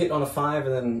 I hit on a 5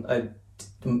 and then I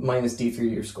minus D3 to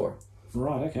your score.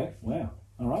 Right, okay. Wow.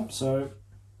 Alright, so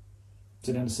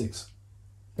down to 6.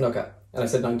 Okay. And I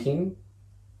said 19?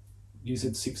 You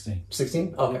said 16.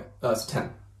 16? Okay. It's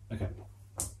 10. Okay.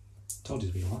 Told you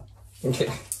to be alright. Okay.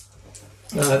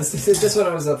 This is just what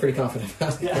I was pretty confident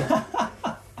about. Yeah.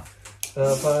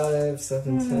 5,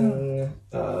 7, 10.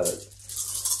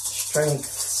 Strength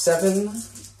 7.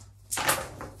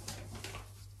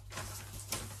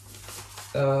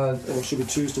 Or should we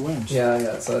choose to wound?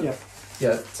 Yeah. So Yeah.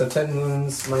 yeah. So 10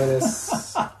 wounds minus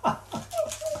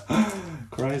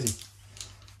Crazy.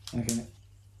 Okay.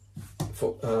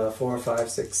 4, 5,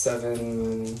 6,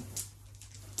 7.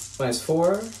 Minus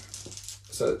 4.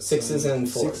 So 6s and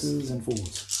 4s. 6s and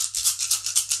 4s.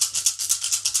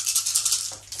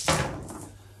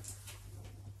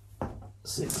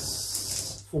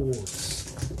 6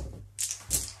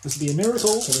 4s. This would be a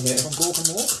miracle from Gork and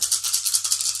Walk.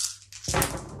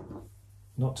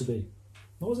 Not to be.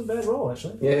 That was a bad roll,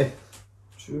 actually. Yeah.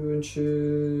 2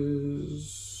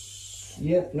 inches.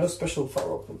 Yeah, no special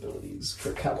follow-up abilities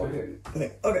for cavalry.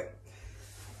 Okay. Okay.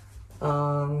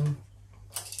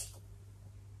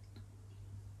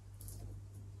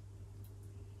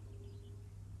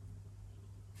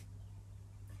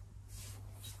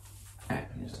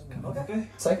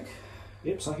 Psychic.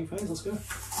 Yep, psychic phase, let's go.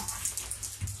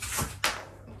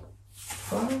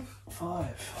 5. 5. I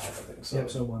think so. Yep,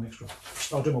 so 1 extra.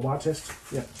 I'll do my white test.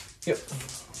 Yep. Yep.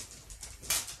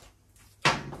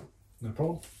 No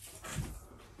problem.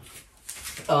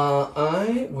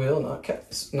 I will not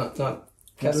cast. Not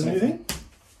cast Do anything?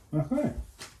 Okay.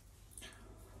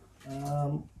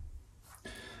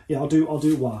 Yeah, I'll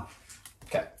do Wa.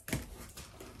 Okay.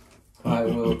 I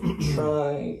will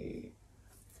try.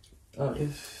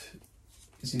 If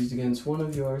it's used against one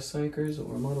of your psychers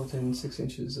or model 10 6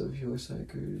 inches of your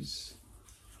psychers.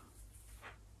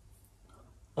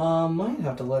 Might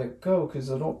have to let it go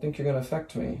because I don't think you're gonna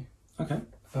affect me. Okay.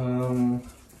 Finally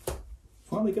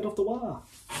get off the wire.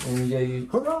 And yeah, you.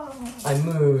 Hurrah! I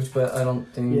moved, but I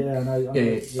don't think. Yeah, no.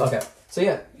 Yeah. Okay. So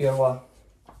yeah, you got a while.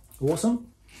 Awesome.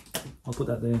 I'll put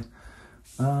that there.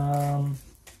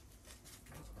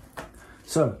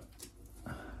 So,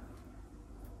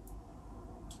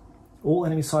 all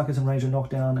enemy psychics and rangers are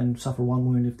knocked down and suffer 1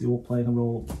 wound if the orc player can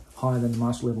roll higher than the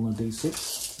master level on a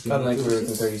d6. I don't think we're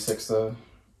within 36 though.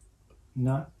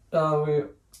 No?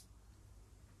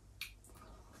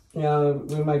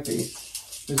 We might be.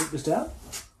 Is it just out?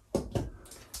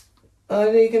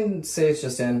 You can say it's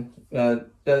just in.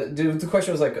 The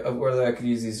question was like whether I could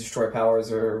use these destroy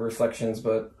powers or reflections,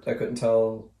 but I couldn't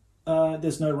tell.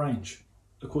 There's no range.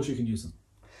 Of course you can use them.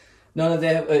 No,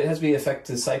 they have, it has to be effect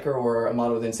to Psyker or a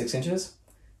model within 6 inches.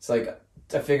 It's like,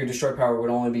 I figured destroy power would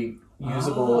only be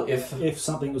usable if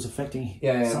something was affecting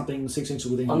something 6 inches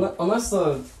within. Unless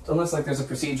like there's a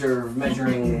procedure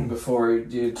measuring before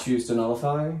you choose to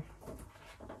nullify.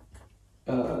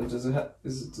 Does it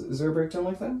is there a breakdown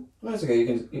like that? No, it's okay. You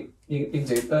can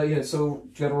take yeah. So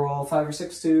you gotta roll 5 or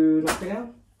 6 to knock me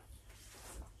down.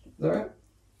 Is that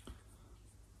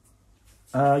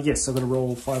right? Yes, I've got to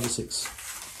roll 5 or 6.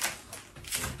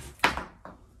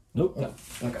 Nope. No.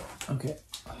 Okay. Okay.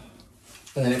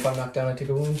 And then if I'm knocked down, I take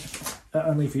a wound.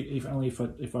 Only if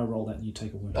I roll that, you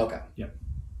take a wound. Okay. Yep.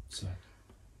 So.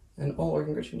 And all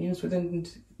organ Gretchen units within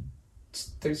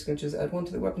 36 inches add 1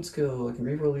 to the weapon skill. I can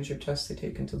reroll each test they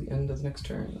take until the end of the next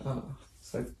turn.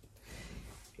 So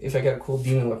if I get a cool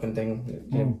demon weapon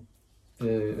thing,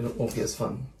 it won't be as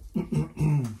fun.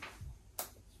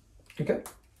 Okay.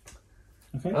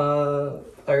 Okay. I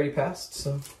already passed,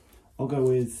 so I'll go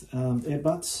with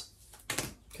earbuds.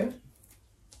 okay.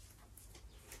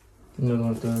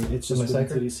 No, it's just within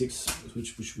 36,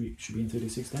 which should be in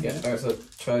 36 then. Yeah. Alright, so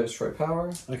try to destroy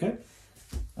power. Okay.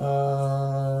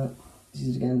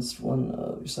 Used against one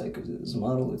of your psychers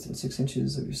model within 6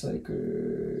 inches of your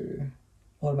psyker.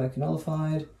 Automatically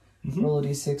nullified. Roll a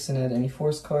d6 and add any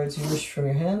force cards you wish from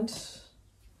your hand.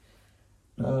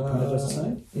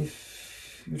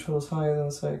 If your total is higher than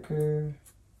the psyker,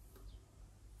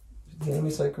 the enemy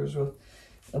psychers will.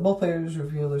 Both players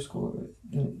reveal their score.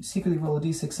 Secretly roll a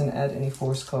d6 and add any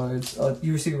force cards.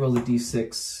 You secretly roll a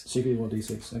d6. Secretly roll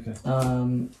d6. Okay.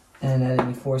 And add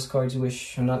any force cards you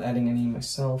wish. I'm not adding any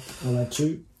myself. I'll add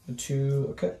 2. 2.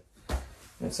 Okay.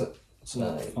 That's it.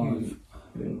 So 5.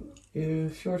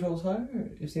 If your total is higher,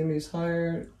 if the enemy is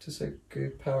higher, to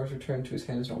psychic powers return to his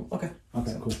hand as normal. Okay.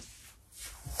 Okay. Cool.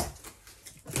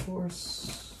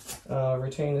 Force.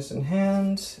 Retain this in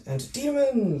hand, and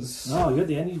demons! Oh, you got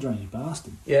the energy drain, you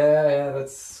bastard. Yeah,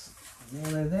 that's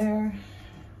melee there.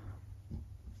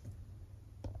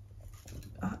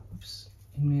 Oops.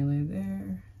 Melee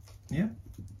there. Yeah.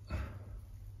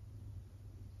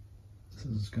 This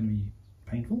is going to be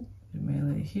painful.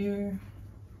 Melee here.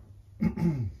 I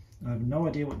have no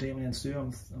idea what demon ants do.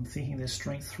 I'm thinking there's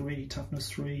strength 3, toughness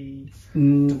 3,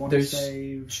 There's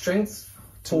save. strength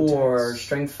 2 4, attacks.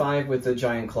 strength 5 with the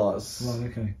giant claws. Right,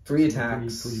 okay. 3 So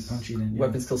attacks. Pretty punchy then. Yeah.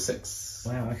 Weapon skill 6.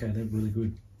 Wow, okay, they're really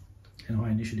good. And high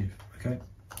initiative. Okay.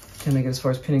 Can I get as far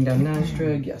as pinning down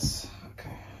Nashdreg? Yes.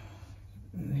 Okay.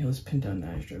 And let's pin down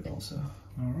Nashdreg also.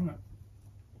 Alright.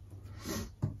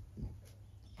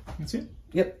 That's it?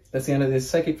 Yep, that's the end of the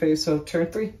psychic phase, so turn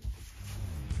 3. Okay,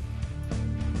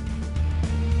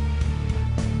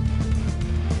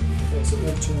 so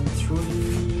we'll turn 3.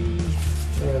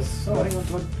 Yes. Oh, hang on,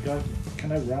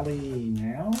 can I rally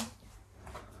now?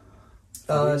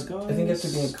 I think you have to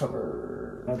be in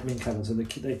cover. I have to be in cover,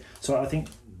 so I think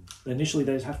initially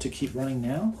they have to keep running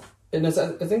now. And I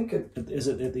think Is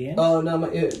it at the end? Oh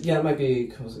no, yeah, it might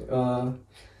be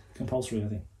Compulsory, I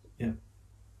think. Yeah.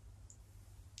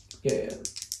 Yeah.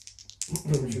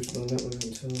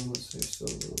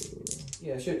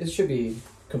 Yeah, it should be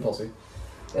compulsory.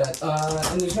 Yeah,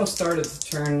 and there's no start at the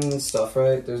turn stuff,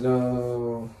 right? There's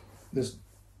no. Do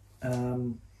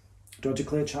I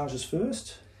declare charges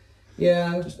first?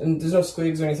 Yeah, and there's no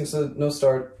squigs or anything, so no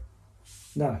start.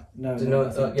 No.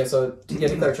 Yeah, so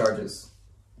declare charges.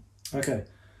 Okay.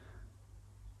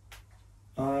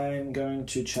 I'm going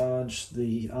to charge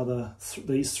the other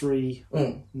these 3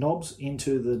 knobs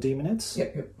into the demonettes.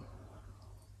 Yep.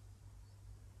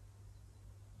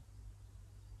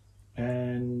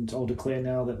 And I'll declare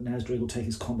now that Nasdreg will take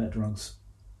his combat drugs.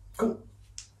 Cool.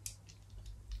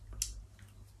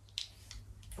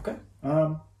 Okay.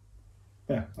 Yeah,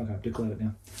 okay, I've declared it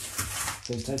now.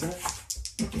 Please take that.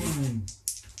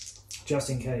 Just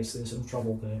in case there's some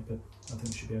trouble there, but I think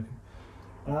it should be okay.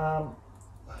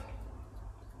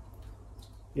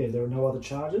 Yeah, there are no other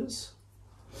charges.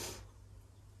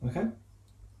 Okay.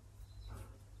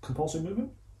 Compulsory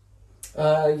movement?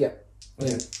 Yeah.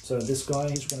 Yeah. So this guy,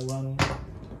 he's going to run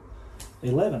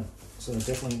 11. So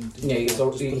definitely... Yeah,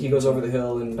 he goes over the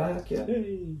hill and back, yeah.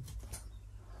 Hey.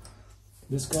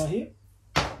 This guy here,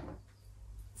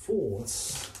 4. I'm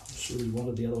sure we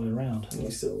wanted the other way around. And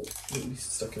he's still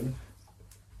stuck in.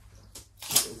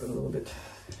 Open a little bit.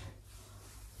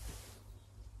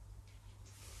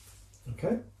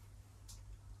 Okay.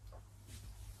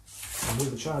 I'll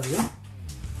move the charges in.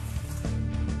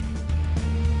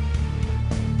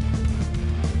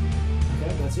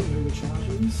 Okay, that's it. Move the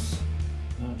charges.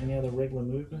 Any other regular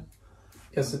movement?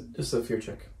 Yes, just a fear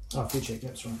check. Oh, fear check.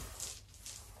 That's right.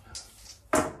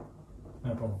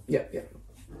 No problem. Yeah, yeah.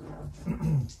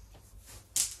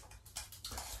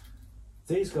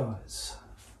 These guys.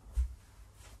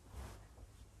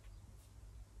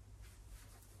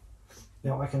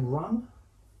 Now I can run,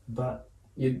 but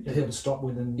You'd you've got hit, to stop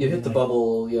within. you'd hit the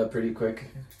bubble, yeah, pretty quick.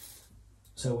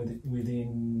 So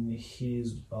within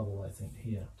his bubble, I think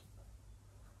here.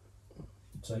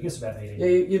 So I guess about 18.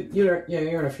 Yeah,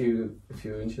 you're in a few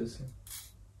inches.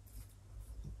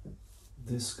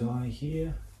 This guy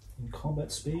here in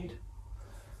combat speed.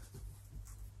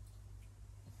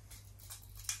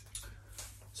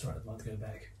 Sorry, I'd like to go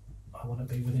back. I want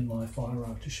to be within my fire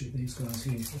arc to shoot these guys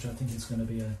here, which I think is going to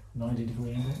be a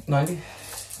 90-degree angle. 90.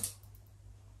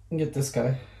 Get this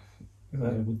guy.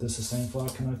 Okay, with this the same fire,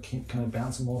 can I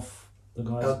bounce them off the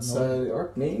guys? Outside the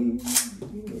arc, maybe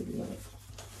not.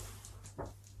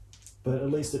 But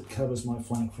at least it covers my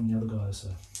flank from the other guys. So.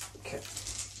 Okay.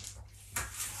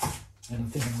 And I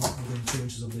think I'm not within 2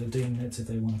 inches of their DN nets if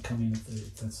they want to come in,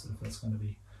 if that's going to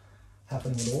be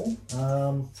happening at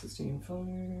all. 16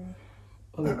 fire.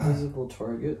 Other visible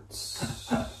targets.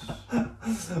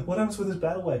 What happens with this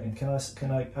battle wagon? Can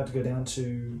I have to go down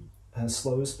to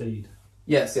slower speed?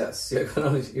 Yes. You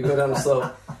go down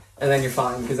slow, and then you're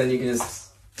fine because then you can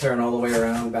just turn all the way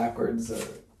around backwards.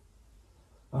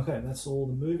 Okay, that's all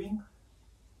the moving.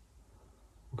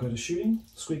 We'll go to shooting.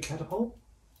 Squid catapult.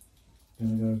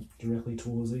 Going to go directly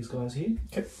towards these guys here.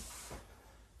 Okay.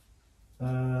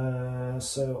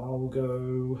 So I'll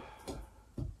go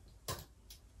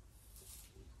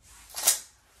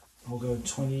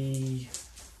 20,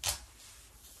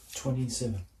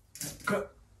 27. Okay.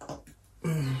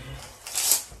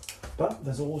 But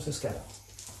there's always a scatter.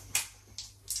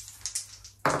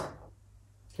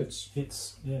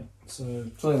 Hits, yeah. So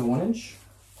It's only 1 inch.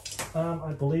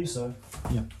 I believe so.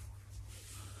 Yeah.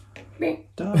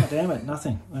 Oh, damn it,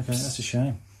 nothing. Okay, that's a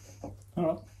shame.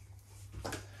 Alright.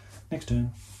 Next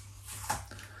turn.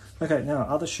 Okay, now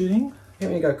other shooting. Yeah,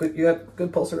 you got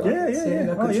good pulse around.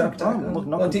 Yeah. Good shock attack. Look,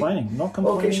 not complaining. Not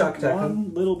complaining. Okay, shock attack.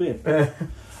 One little bit.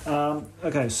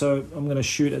 Okay, so I'm going to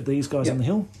shoot at these guys on the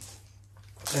hill.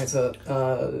 It's a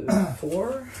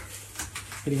 4.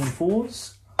 Hitting on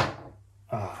 4s.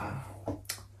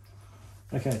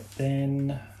 Okay,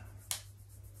 then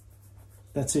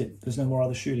that's it. There's no more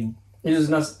other shooting. It's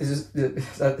just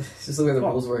the way the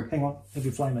rules work. Hang on, have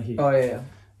your flamer here. Oh yeah.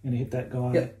 I'm going to hit that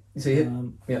guy. Yeah. So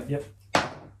you hit. Yep.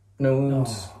 No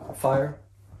wounds. Fire.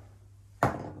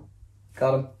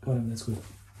 Got him. Got him, that's good.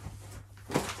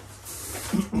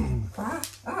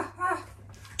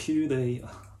 Cue the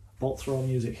bolt thrower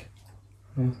music.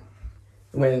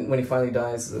 When he finally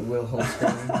dies, Will Holmes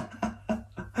screaming.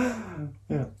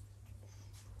 Yeah.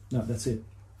 No, that's it.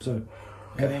 So,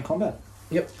 heavy in combat.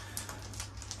 Yep.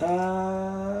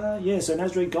 Yeah, so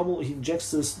Nazri Gobble, he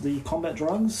injects the combat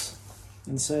drugs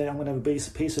and say, I'm going to have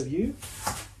a piece of you.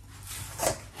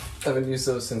 I haven't used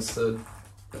those since the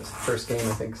first game,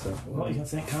 I think, so. Well, you can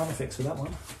thank Carnifex for that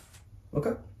one.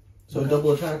 Okay. So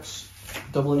double attacks,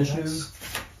 double initiative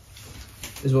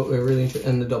is what we're really interested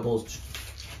in, and the doubles,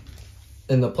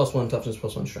 and the +1 toughness,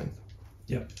 +1 strength.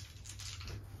 Yep.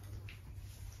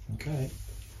 Okay.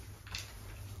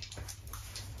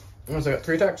 So I got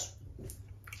 3 attacks.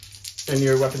 And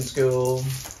your weapon skill?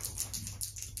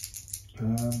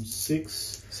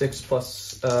 6. 6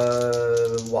 plus,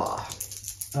 wah.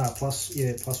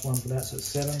 +1 for that, so it's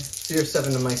 7. So you're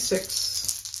 7 to my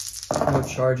 6. No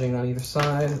charging on either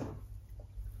side.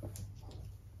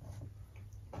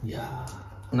 Yeah.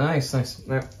 Nice.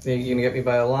 You're gonna get me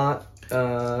by a lot.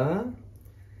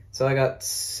 So I got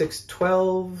 6,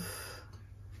 12.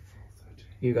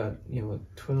 You got,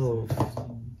 12,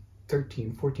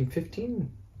 13, 14,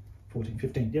 15. 14,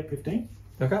 15. Yep, 15.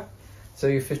 Okay. So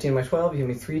you're 15 by 12. You hit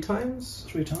me 3 times.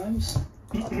 3 times.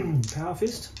 Power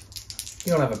fist.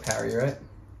 You don't have a parry, right?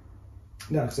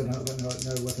 No, because I don't have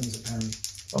no weapons at parry.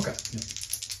 Okay.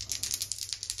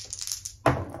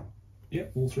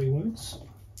 Yep, all 3 wounds.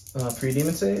 3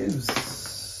 demon saves.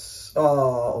 Oh,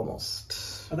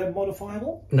 almost. Are they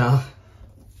modifiable? No.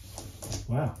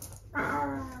 Wow.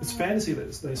 It's fantasy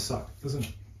that they suck, isn't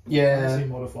it? Yeah. Fantasy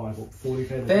modifiable.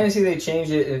 40k. Fantasy, they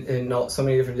changed it in not so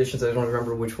many different editions. I don't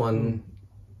remember which one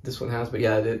this one has, but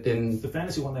yeah, in the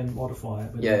fantasy one they modify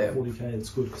it, but yeah, in 40k it's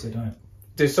good because they don't.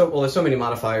 There's so many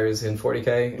modifiers in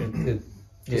 40k.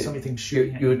 There's so many things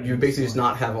shooting. You basically just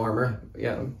not have armor.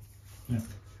 Yeah. Yeah.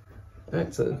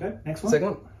 Alright, so okay, next one. Second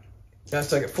one. Yeah,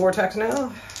 so I get 4 attacks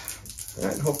now.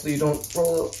 Alright, hopefully you don't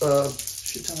roll a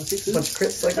shit ton of sixes. Bunch of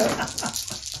crits like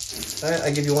that. Alright,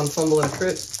 I give you 1 fumble and a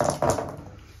crit.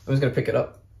 I'm just gonna pick it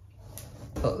up.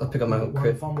 I'll pick up my own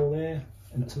crit. 1 fumble there,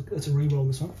 and it's a reroll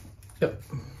this one. Yep.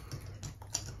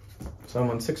 So I'm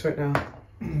on 6 right now.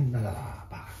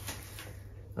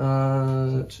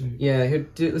 Yeah, here,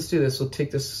 let's do this. We'll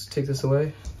take this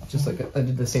away. Just like I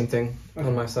did the same thing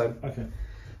on my side. Okay.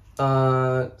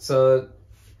 So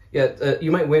yeah,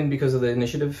 you might win because of the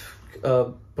initiative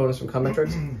bonus from combat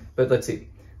tricks, but let's see.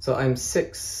 So I'm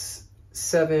 6,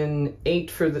 7,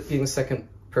 8 for being the second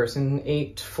person.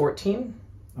 8, 14.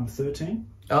 I'm 13.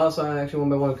 Oh, so I actually won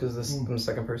by 1 because I'm the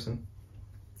second person.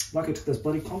 Lucky took those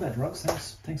bloody combat drugs.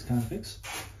 Thanks, Carnifex.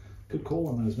 Good call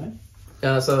on those, mate.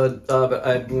 But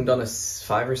I wound on a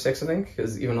 5 or 6, I think,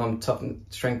 because even though I'm tough and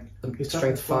strength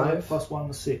 5 plus 1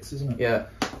 was 6, isn't it? Yeah.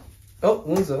 Oh,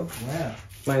 wounds though. Wow.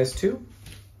 -2.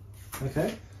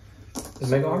 Okay. Is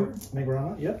Mega Armor? Mega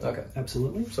Armor, yep. Okay.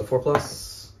 Absolutely. So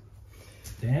 4+.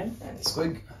 Dan. And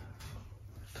squig.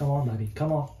 Come on, baby.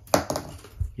 Come on.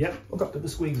 Yep. Okay. Got the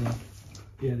squig now.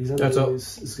 Yeah, these other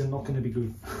boys is not going to be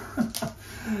good.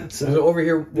 So over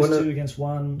here, this 2 against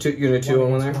 1. You're gonna 2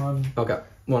 on 1 there? One. Okay.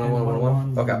 1 on 1, 1 on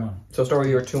 1. Okay. 1. So start with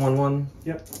your 2 on 1.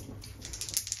 Yep.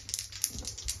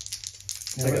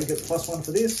 Now we're going to get +1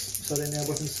 for this, so then now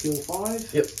weapon skill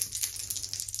 5. Yep.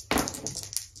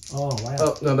 Oh, wow.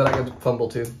 Oh, no, but I got fumble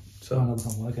too. So another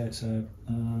fumble. Okay, so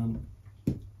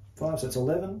 5, so that's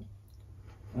 11.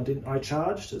 I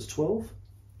charged, it's 12.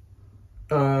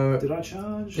 Did I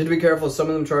charge? You have to be careful, some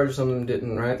of them charged, some of them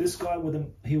didn't, right? This guy with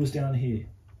him, he was down here.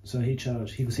 So he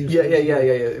charged. He was Yeah.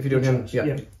 If you're doing him, charged.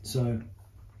 Yeah. So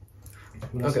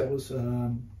okay. That was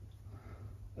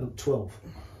 12.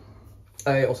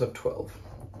 I also have 12.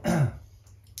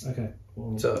 Okay.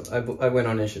 Well, So I went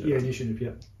on initiative. yeah, initiative.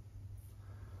 Yeah.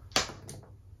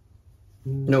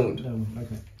 No wound. No wound.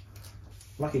 Okay.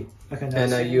 Lucky. Okay. Now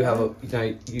And you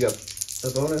got a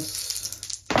bonus.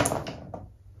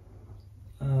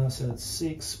 So it's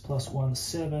 6 plus 1,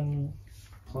 7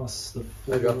 plus the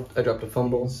 4. I dropped a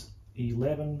fumble.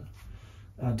 11.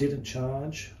 Didn't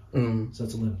charge. So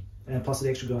that's 11. And plus the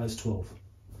extra guy is 12.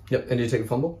 Yep. And did you take a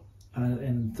fumble?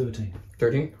 And 13.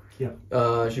 13? Yep.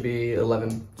 Should be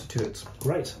 11. So 2 hits.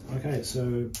 Great. Okay,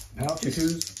 so power 2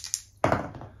 twos.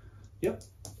 Yep.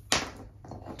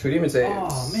 2 demon saves.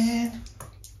 Oh, man.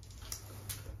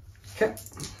 Okay.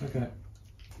 Okay.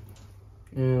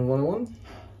 And 1 on 1.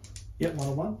 Yep, 1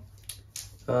 on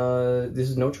 1. This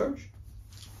is no charge?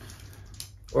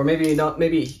 Or maybe not,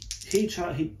 maybe...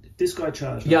 This guy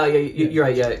charged. Yeah, you're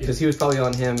right, yeah, because he was probably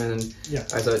on him, and yeah.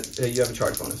 I thought you have a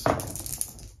charge bonus.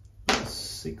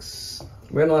 6.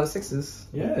 We had a lot of 6s.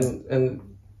 Yeah. And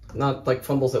not like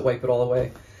fumbles that wipe it all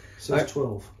away. So it's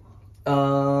 12.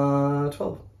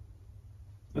 12.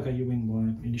 Okay, you win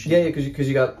by initiative. Yeah, because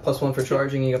you got +1 for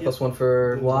charging, you got +1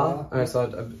 for Wa. Alright,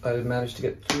 so I managed to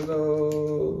get 2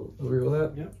 though. I'll reroll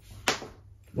that. Yep.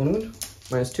 1 wound.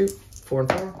 -2. 4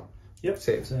 and 4. Yep.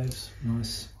 Saves.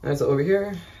 Nice. Alright, so over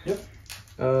here. Yep.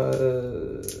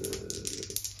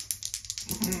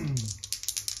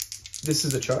 This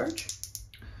is a charge?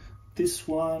 This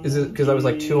one is it because I was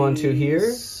like 2 on 2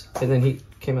 here, and then he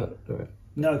came out? Right.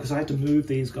 No, because I had to move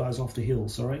these guys off the hill.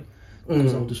 Sorry,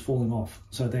 because they were just falling off,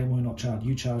 so they were not charged.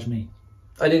 You charged me.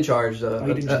 I didn't charge. You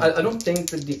didn't charge. I don't think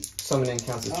the summoning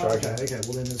counts as charge. Okay.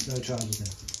 Well, then there's no charges then.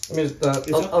 I mean,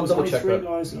 I'll double check that.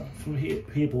 Guys from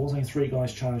here balls. Only 3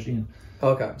 guys charged in.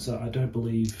 Okay. So I don't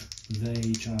believe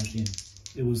they charged in.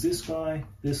 It was this guy,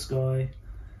 this guy.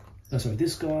 Oh, sorry,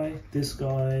 this guy,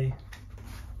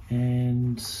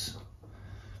 and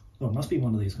oh, it must be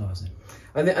one of these guys then.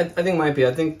 I think it might be.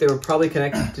 I think they were probably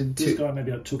connected to this guy.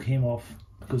 Maybe I took him off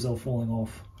because they were falling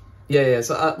off. Yeah.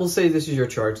 So we'll say this is your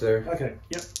charge there. Okay.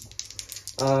 Yep.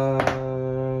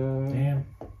 Damn.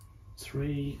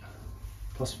 3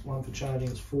 plus 1 for charging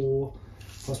is 4.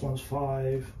 Plus 1's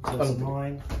 5. So that's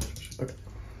 9. Okay.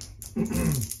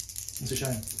 It's a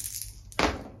shame.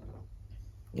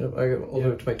 Yep. I got all the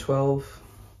way to my 12.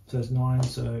 So it's 9.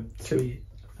 So 3.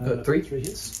 3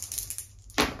 hits.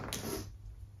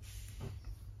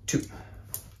 2.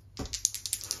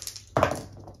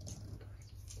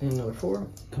 And another 4.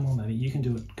 Come on, baby, you can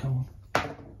do it. Come on.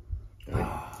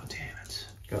 Ah, damn it.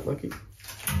 Got lucky.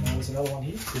 There's another one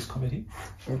here. There's comment here.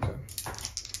 Okay.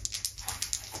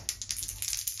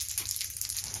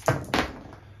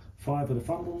 5 with a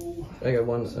fumble. I got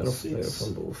 1 and a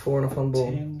fumble. 4 and a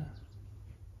fumble. 10.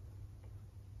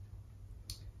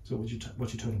 So what's your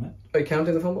total, Matt? Are you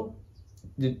counting the fumble?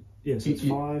 Yeah, so it's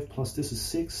 5 plus this is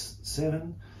 6,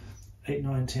 7, 8,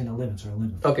 9, 10, 11. Sorry,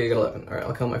 11. Okay, you got 11. All right,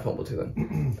 I'll count my fumble too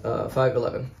then. 5,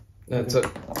 11. That's it.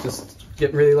 Just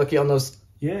get really lucky on those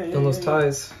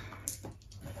ties.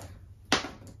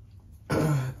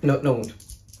 No wound.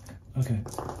 Okay.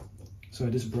 So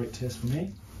it is a break test for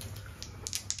me.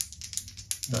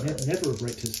 Never a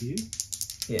break test for you.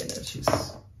 Yeah, no, she's...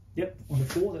 Yep, on the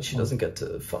 4. That's she doesn't get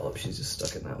to follow up. She's just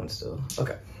stuck in that one still.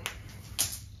 Okay.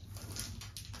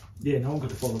 Yeah, no one got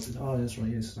to follow up. Oh, that's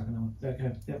right. Yes, stuck in that one.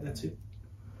 Okay. Yep, that's it.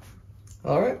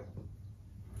 All right.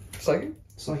 Psychic?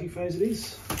 Psychic phase it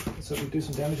is. Let's hope we do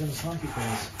some damage on the psychic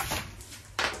phase.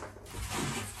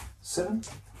 7.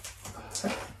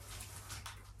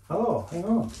 Oh, hang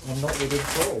on. I'm not within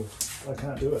 12. I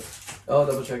can't do it. Oh,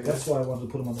 double check. That's why I wanted to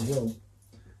put him on the hill.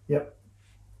 Yep.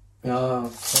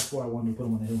 That's why I wanted to put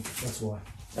him on the hill. That's why.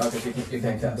 Okay, you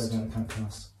can't cast. I can't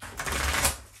cast.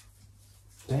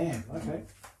 Damn, okay.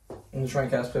 I'm going to try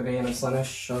and cast Pavilion and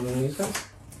Slaanesh on these guys.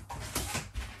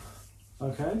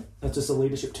 Okay. That's just a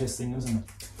leadership test thing, isn't it?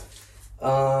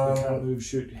 Can't move,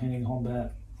 shoot, hanging,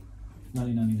 combat.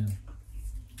 90.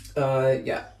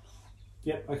 Yeah.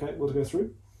 Yep, okay, we'll go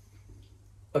through.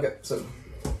 Okay, so...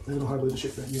 A little high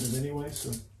leadership unit anyway,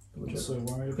 so I'm not so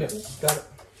worried about it. Got it.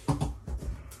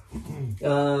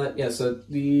 Yeah, so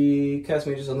the cast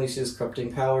mages unleashes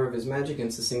corrupting power of his magic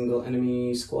against a single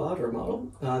enemy squad or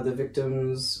model. The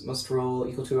victims must roll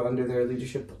equal to or under their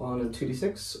leadership on a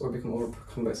 2d6 or become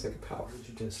overcome by psychic power.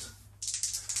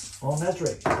 On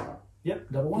Nazric. Yep,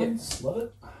 double ones. Yep. Love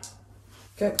it.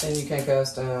 Okay, and you can't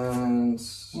cast, and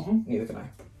neither can I.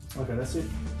 Okay, that's it.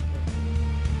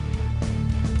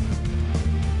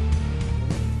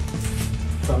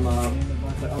 From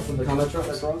the combat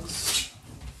drops.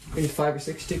 Maybe 5 or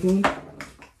 6 taking.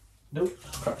 Nope.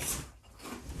 Okay.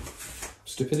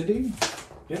 Stupidity.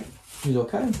 Yeah. He's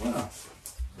okay. Wow.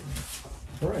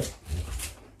 Alright.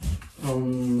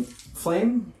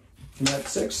 Flame. Combat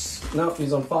 6. No,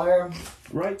 he's on fire.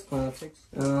 Right. 6.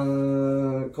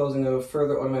 Causing a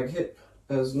further automatic hit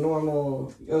as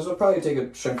normal. So we'll probably take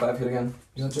a strength 5 hit again.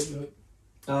 You want to take it?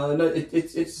 No,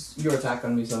 it's your attack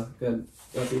on me, so good.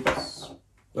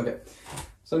 Okay.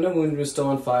 So no wound, we're still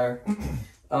on fire.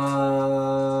 Does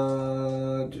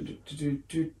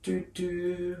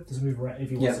it move right if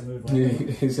he wants to move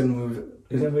randomly? He's gonna move.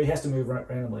 He has to move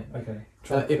randomly. Okay.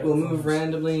 It will move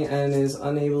randomly and is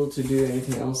unable to do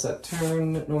anything else that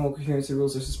turn. Normal coherency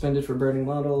rules are suspended for burning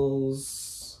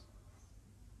models.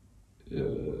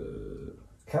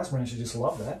 Castman should just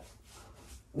love that.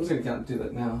 I'm just gonna do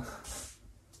that now.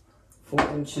 4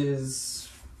 inches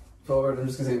forward. I'm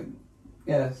just gonna say,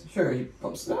 yeah, sure. He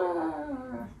bumps.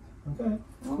 Okay.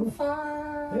 On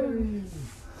fire.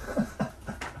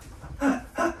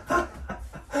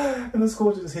 And the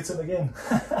scorcher just hits him again.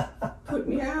 Put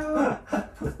me out.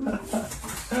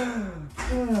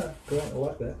 Great, I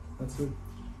like that. That's good.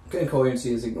 And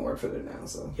coherency is ignored for it now,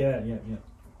 so. Yeah.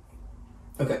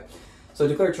 Okay. So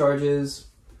declare charges.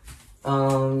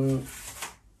 I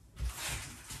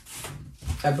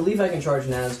believe I can charge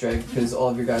Nazdrag because all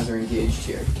of your guys are engaged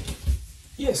here.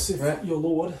 Yes, if your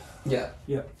lord. Yeah.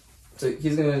 Yeah. So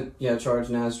he's gonna charge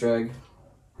Nazdrag.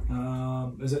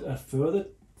 Is it a further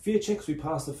fear check? Because we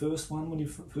passed the first one when you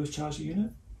first charged a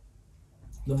unit.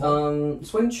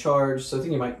 It's when charged, so I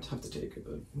think you might have to take it,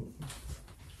 but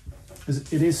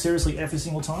it is seriously every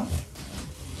single time?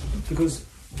 Because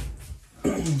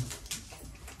okay,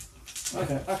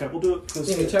 we'll do it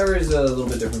because terror is a little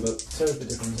bit different, but terror's a bit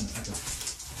different, isn't it?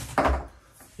 Okay.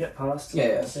 Yep, passed.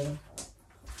 Yeah.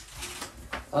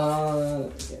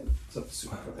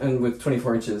 And with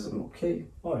 24 inches, I'm okay.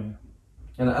 Oh yeah.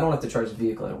 And I don't have to charge the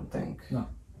vehicle, I don't think. No.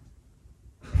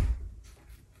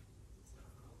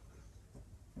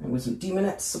 And with some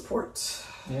demonette support.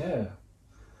 Yeah.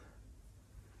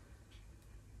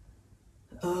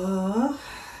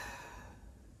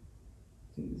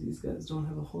 These guys don't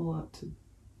have a whole lot to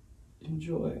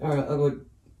enjoy. Alright, I'll go with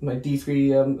my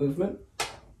D3 movement.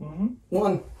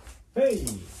 1. Hey!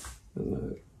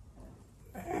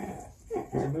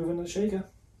 He's moving the shaker.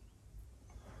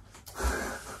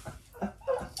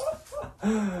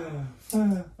 I'm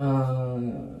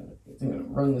gonna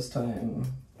run this time.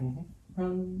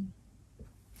 Run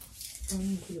to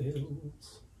the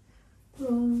hills.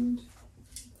 Run.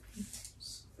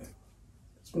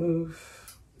 Let's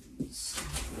move. It's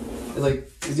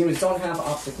like these demons don't have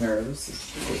optic nerves.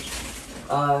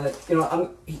 You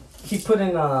know, he put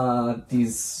in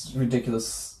these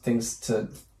ridiculous things to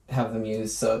have them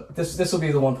use. So this will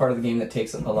be the one part of the game that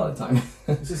takes a lot of time.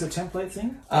 Is this a template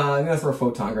thing? I'm gonna throw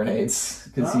photon grenades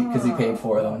because he paid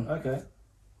for them. Okay.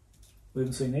 We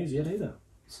haven't seen these yet either.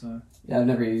 So yeah, I've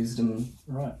never used them.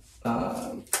 Right.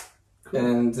 Cool.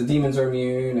 And the demons are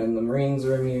immune, and the marines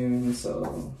are immune.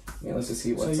 So yeah, let's just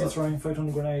see what's up. So you're throwing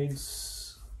photon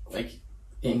grenades like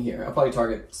in here. I'll probably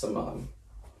target some.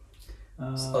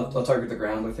 I'll target the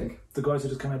ground. I think the guys that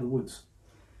just come out of the woods.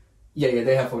 Yeah,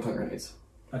 they have photon grenades.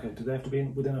 Okay, do they have to be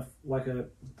within a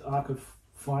arc of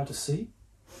fire to see?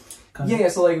 Yeah,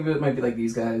 so like it might be like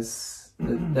these guys.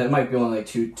 that might be only like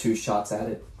two shots at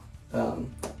it.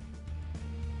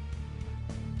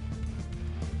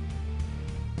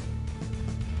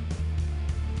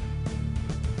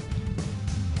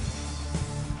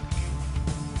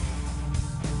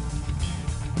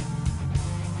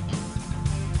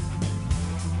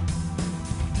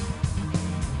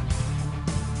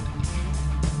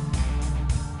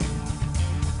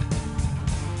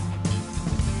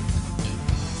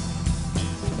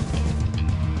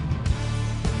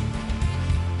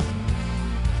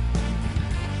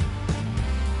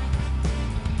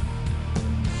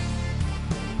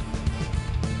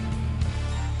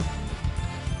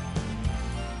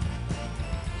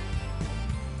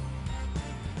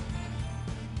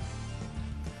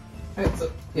 Alright,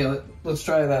 so yeah, let's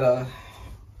try that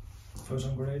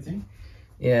photon grenade thing?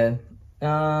 Yeah.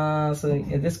 So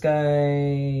yeah, this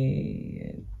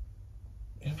guy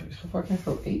so far can I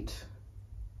throw 8?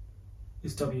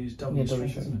 It's W W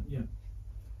strength, isn't it? Yeah.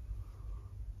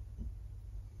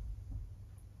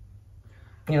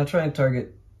 Yeah, I'll try and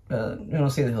target I'll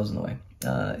see the hills in the way.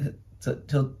 So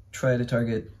he'll try to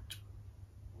target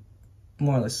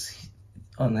more or less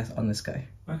on this guy.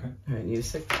 Okay. Alright, need a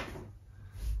 6.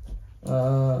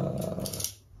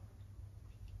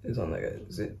 Is on that guy.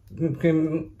 Is it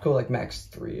can go like max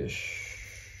 3-ish?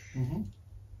 Mm-hmm.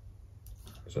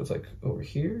 So it's like over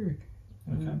here.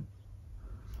 Okay.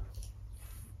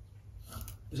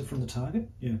 Is it from the target?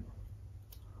 Yeah.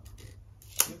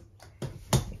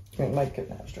 It might get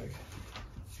an abstract.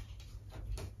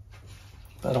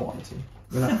 I don't want it to.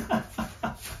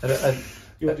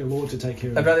 You want your lord to take care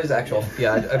of it. I'd rather it's actual.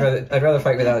 Yeah, I'd rather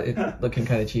fight without it looking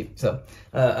kind of cheap. So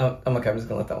I'm okay. I'm just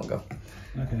gonna let that one go.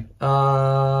 Okay.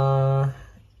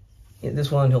 Yeah,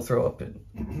 this one he'll throw up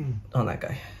on that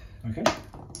guy. Okay.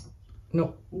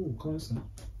 Nope. Ooh, close then.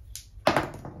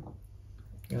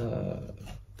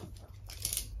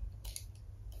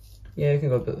 Yeah, you can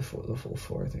go up to the full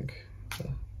 4, I think.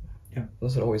 So, yeah.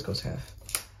 Unless it always goes half.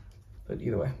 But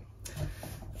either way.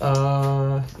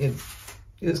 Yeah,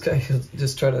 this guy, he'll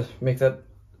just try to make that.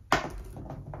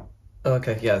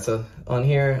 Okay, yeah, so on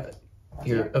here,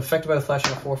 you're affected by the flash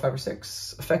of a 4, 5, or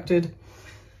 6. Affected.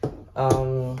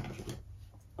 And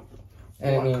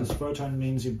it means. Because photon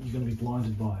means you're going to be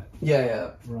blinded by it.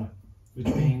 Yeah. Right. Which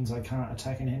means I can't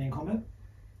attack in hand in combat?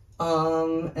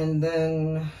 And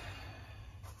then.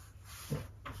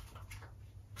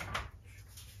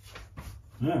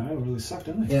 No, that really sucked,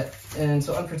 didn't it? Yeah, and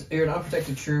so you're an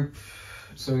unprotected troop,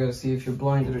 so we gotta see if you're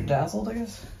blinded or dazzled, I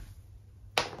guess.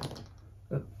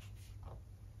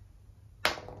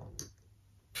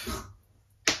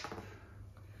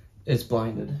 It's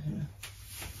blinded.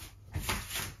 Yeah.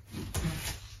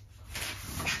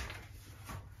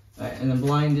 Alright, and the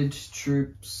blinded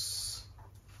troops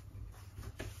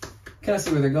kind of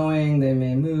see where they're going. They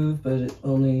may move, but it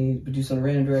only do so in a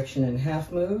random direction and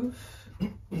half move.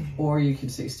 Or you can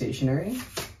stay stationary.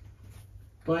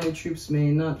 Blinded troops may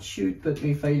not shoot, but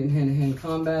may fight in hand-to-hand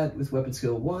combat with weapon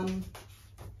skill 1.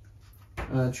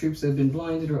 Troops that have been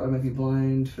blinded or automatically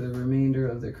blind for the remainder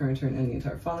of their current turn and the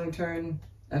entire following turn.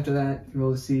 After that,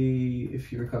 roll to see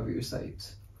if you recover your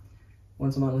sight.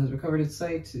 Once a model has recovered its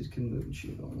sight, it can move and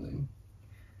shoot normally.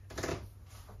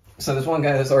 So this one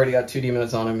guy that's already got 2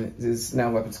 demons on him is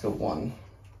now weapon skill 1.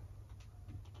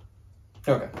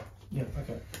 Okay. Yeah,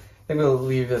 okay. I think we'll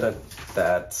leave it at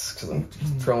that because I'm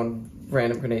throwing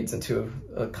random grenades into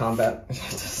a combat.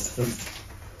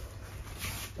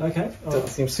 Okay. Doesn't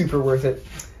seem super worth it.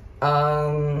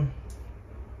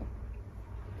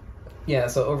 Yeah,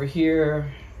 so over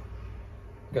here,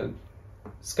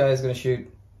 this guy's gonna shoot.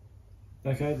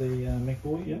 Okay, the mech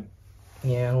boy, yeah.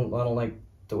 Yeah, I don't like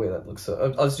the way that looks.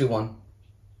 So I'll just do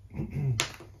 1.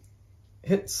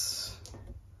 Hits.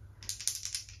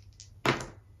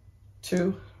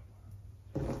 2.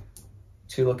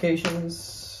 2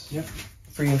 locations. Yep.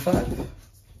 3 and 5.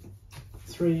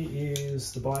 3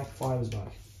 is the bike, 5 is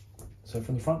bike. So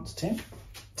from the front, it's 10.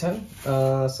 10.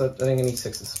 So I think I need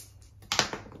 6s.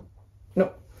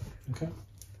 Nope. Okay.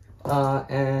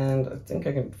 And I think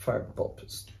I can fire bolt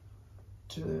pistols.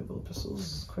 Do they have bolt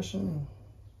pistols? Question.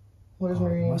 What is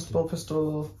Marine's bolt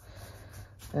pistol?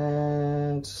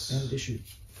 And issue.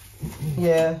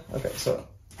 yeah. Okay, so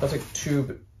I'll take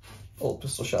 2 bolt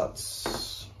pistol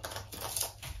shots.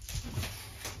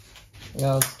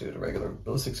 Now let's do the regular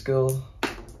ballistic skill.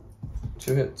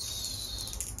 2 hits.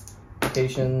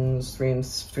 Locations 3 and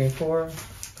 4.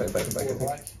 Back, I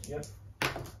think. Yep.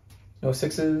 No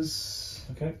 6s.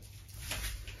 Okay.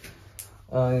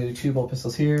 I do 2 bolt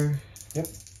pistols here. Yep.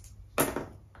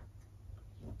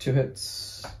 2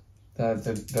 hits. They're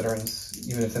veterans,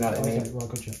 even if they're not innate. Okay, well,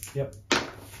 gotcha. Yep.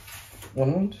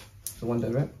 1 wound. So 1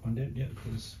 dead, right? 1 dead, yeah,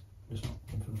 because there's not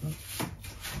one for the front.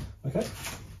 Okay.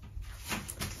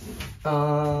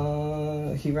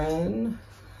 He ran,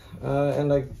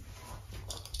 and I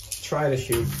try to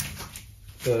shoot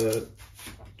the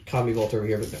combi bolt over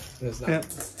here, but there's not. Yep.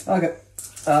 Okay.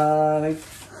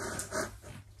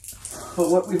 But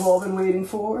what we've all been waiting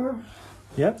for.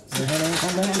 Yep. So hand-to-hand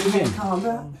combat to begin.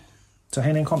 Combat. So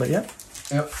hand-to-hand combat, yeah?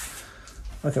 Yep.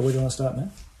 Okay, where do you want to start,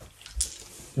 man?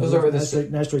 Goes over this.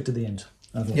 Now straight to the end.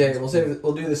 Okay. Yeah,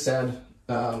 we'll do the sad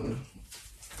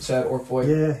orc boy.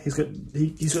 Yeah, he's got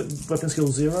weapon skill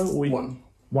 0 or 1.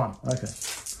 1. Okay.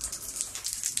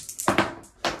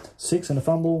 6 and a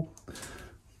fumble.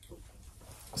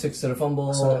 6 and a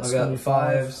fumble. So I got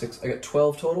 5, 6. I got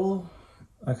 12 total.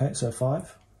 Okay, so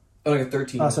 5. Oh, I got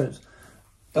 13. Ah, so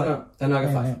no, and I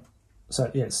got 5. So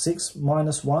yeah, 6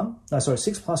 minus 1. No, sorry,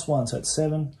 6 plus 1. So it's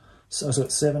 7. So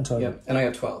it's 7 total. Yep, and I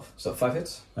got 12. So 5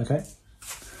 hits. Okay.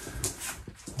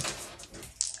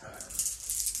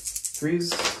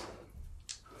 3s.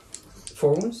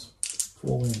 4 wounds.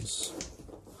 4 wounds.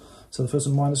 So the first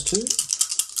one minus 2.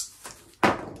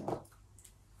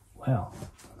 Wow.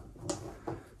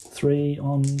 3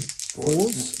 on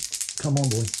 4s. Come on,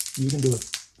 boy. You can do it.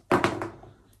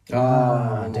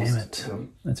 Ah, damn it.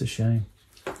 That's a shame.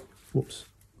 Whoops.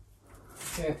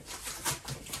 Yeah.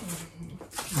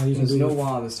 Well, you can There's do no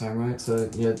wah this time, right? So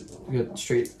you got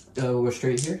straight. We'll go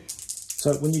straight here.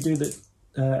 So when you do the,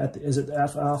 is it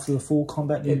after the full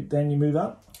combat? Then you move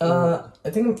up. I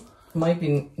think it might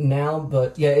be now,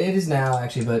 but yeah, it is now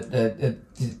actually. But they're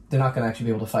not going to actually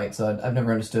be able to fight. So I've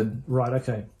never understood. Right.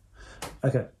 Okay.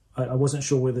 Okay. I wasn't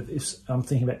sure whether if I'm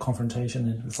thinking about confrontation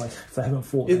and it's like if they haven't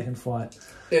fought, they can fight.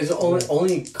 There's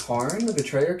only Karn, the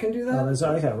betrayer, can do that. Oh,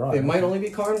 okay, right. It might only be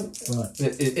Karn. Right.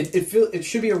 It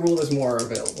should be a rule that's more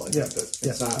available. Yeah. But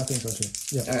it's not. I think so too.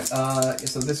 Yeah. All right.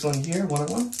 So this one here,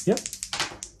 1-on-1. Yep.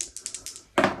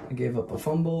 I gave up a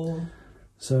fumble.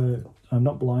 So I'm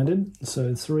not blinded.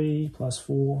 So 3 plus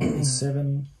 4 is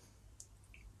 7.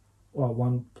 Well,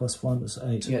 1 plus 1 is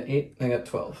 8. You got 8. I got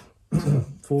 12. So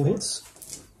 4 hits.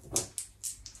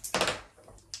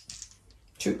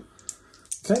 Shoot.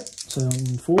 Okay, so on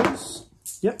 4s.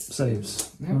 Yep,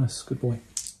 saves. Yep. Nice, good boy.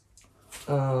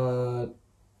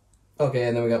 Okay,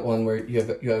 and then we got one where you have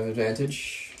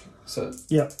advantage. So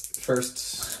yep.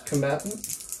 First combatant.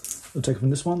 We'll take it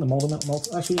from this one, the multi.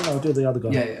 Actually, no, I'll do the other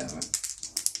guy. Yeah. Right.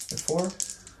 4.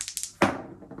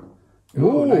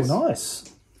 Ooh, nice.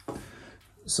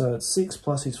 So it's 6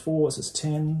 plus his 4, so it's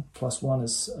 10 plus 1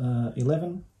 is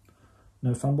 11.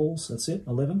 No fumbles. That's it.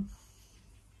 11.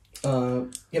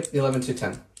 Yep, 11 to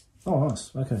 10. Oh,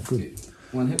 nice. Okay, good.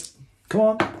 1 hit. Come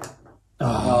on.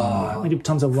 How many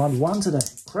times I've run 1 today?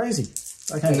 Crazy.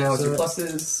 Okay. And now with your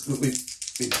pluses,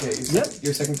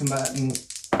 your second combatant.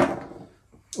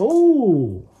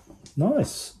 Oh,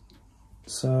 nice.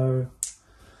 So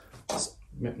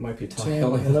it might be 10,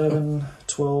 11,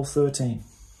 12, 13.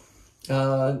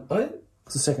 What?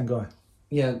 It's the second guy.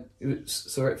 Yeah.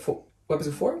 So right, 4. What was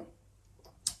it, 4?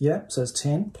 Yeah. So it's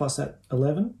 10 plus that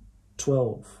 11,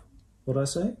 12. What did I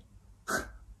say? I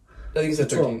think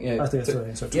it's 13. Yeah, I think it's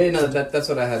 13. So yeah, no, that's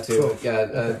what I had too. 12. Yeah,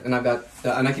 Okay. And I've got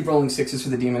and I keep rolling 6s for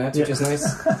the demonettes, which is nice.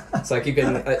 So I keep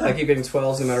getting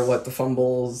 12s no matter what the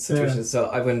fumble situation. Yeah. So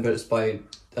I win just by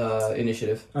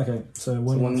initiative. Okay, so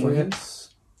 1 more hits.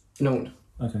 No wound.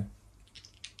 Okay.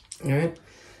 All right.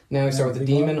 Now we start with the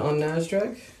demon on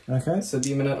Nazdrag. Okay. So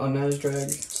demonette on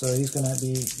Nazdrag. So he's going to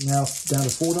be now down to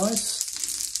 4 dice.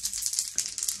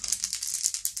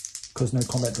 Because no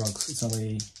combat drugs. It's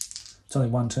only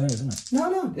 1 turn, isn't it?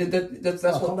 No.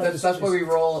 That's why we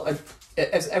roll.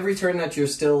 As every turn that you're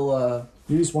still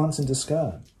use once and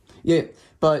discard. Yeah,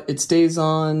 but it stays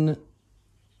on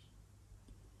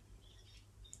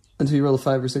until you roll a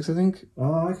 5 or 6, I think.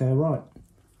 Oh, okay, right.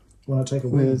 When I take a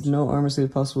wound. With no armor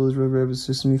save possible, is Rogue Rabbit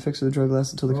system. The effects of the drug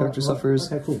last until the character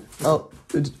suffers. Okay, cool. Oh,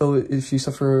 if you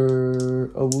suffer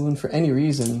a wound for any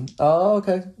reason. Oh,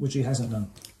 okay. Which he hasn't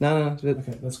done. No.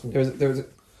 Okay, that's cool. Okay,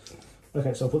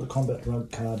 so I'll put the combat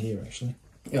drug card here, actually.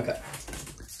 Okay.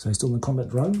 So he's still in the combat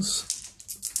drugs.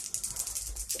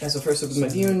 Yeah, so first up is my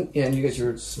Dune. Yeah, and you get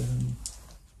your... 7.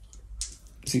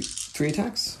 See, 3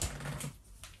 attacks?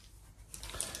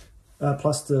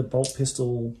 Plus the bolt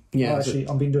pistol. Yeah. Actually,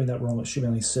 I've been doing that wrong. It should be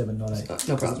only 7, not 8.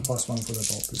 No problem. It's +1 for the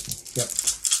bolt pistol. Yep.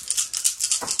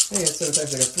 Hey, so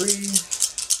attacks, I got 3.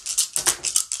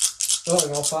 Oh,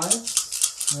 and all 5.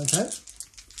 Okay.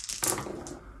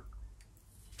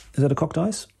 Is that a cock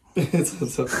dice?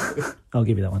 I'll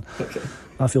give you that one. Okay.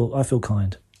 I feel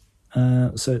kind.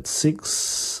 So it's 6.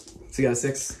 So you got a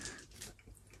 6?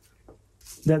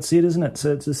 That's it, isn't it?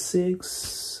 So it's a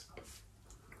 6.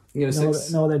 You get a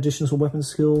 6? No other additions for weapon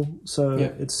skill. So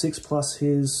it's 6 plus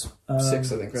his... 6, I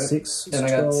think, right? 6. And I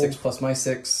got 6 plus my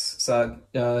 6. So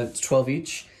it's 12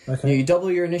 each. Okay. You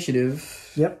double your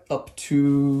initiative. Yep. Up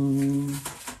to...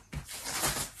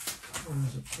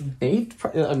 8?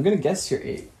 I'm going to guess you're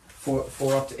 8.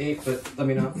 4 up to 8, but let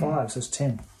me know. 5, so it's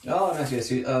 10. Oh, nice. Yes.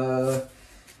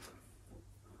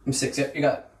 I'm 6. Yep, you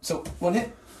got... So, 1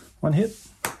 hit? 1 hit.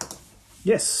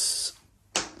 Yes.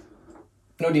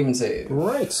 No demon save.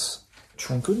 Great.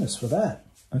 Thank goodness for that.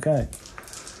 Okay.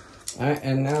 Alright,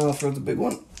 and now for the big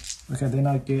one. Okay, then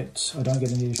I don't get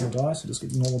any additional dice. I just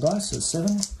get normal dice. So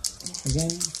 7 again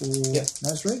for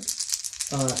nose rig.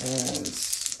 And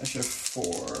I should have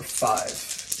 4,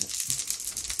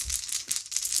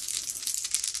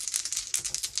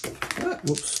 5.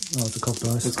 Whoops. Oh, it's a cock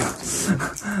dice.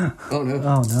 Oh no.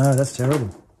 Oh no, that's terrible.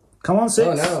 Come on, 6.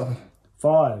 Oh no.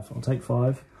 5. I'll take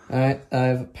 5. Alright,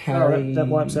 I've parry. Alright, that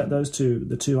wipes out those 2.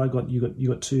 The 2 I got, you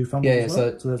got 2 fumbles. Yeah, as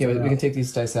well? so we can take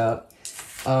these dice out.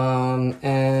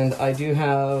 And I do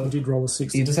have... You did roll a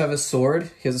 6. He does have a sword.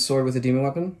 He has a sword with a demon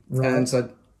weapon. Right. And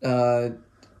so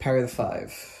parry the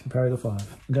 5. Parry the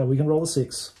 5. Okay, we can roll a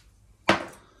 6.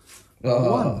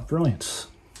 1. Brilliant.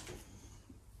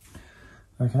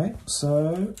 Okay,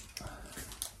 so...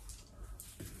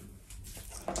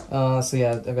 So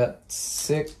yeah, I've got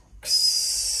 6,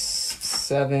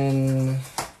 7,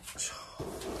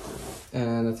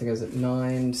 and I think I was at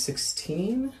 9,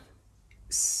 16,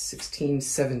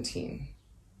 17.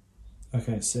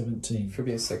 Okay, 17. For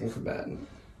being second combatant.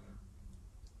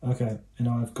 Okay, and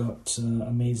I've got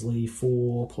a measly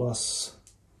 4 plus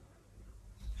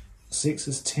 6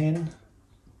 is 10.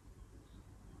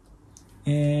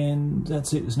 And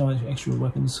that's it. There's no extra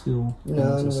weapon skill.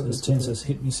 No, it's 10, so it's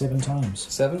hit me 7 times.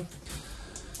 7?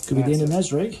 Could be the end of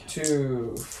Nazrig.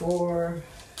 2, 4,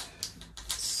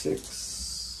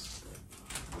 6,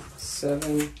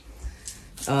 7.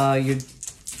 I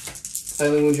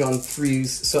only wound you on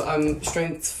 3s. So I'm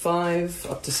strength 5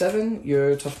 up to 7.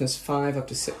 Your toughness 5 up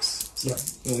to 6. So I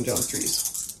wound you on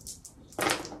 3s.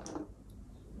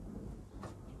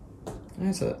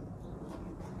 Alright, so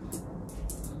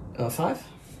 5.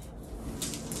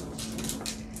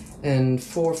 And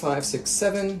 4, 5, 6,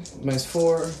 7 minus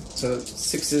 4, so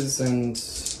 6s and.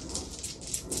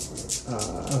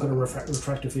 I've got a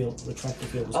retractor field.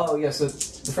 Oh yeah, so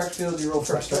refractor field you roll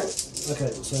first, right?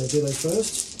 Okay, so do those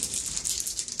first.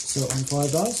 So on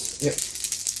 5 dice. Yep.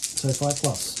 So 5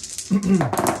 plus.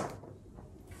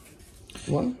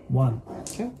 1. 1.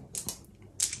 Okay.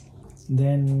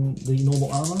 Then the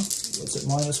normal armor. What's it?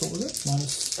 Minus what was it?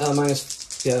 Minus.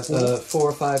 Yeah,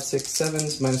 4, 5, 6,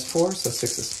 7s minus 4, so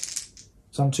 6s.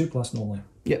 So I'm 2 plus normally.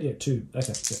 Yep. Yeah, 2.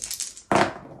 Okay. Yeah.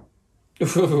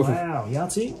 Wow. Wow,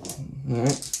 Yahtzee.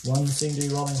 Alright. One seemed to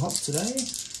be rolling hot today.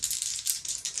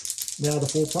 Now the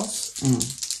 4 plus.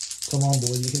 Come on,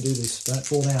 boy, you can do this. Don't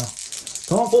fall now.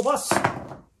 Come on, 4 plus.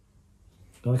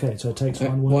 Okay, so it takes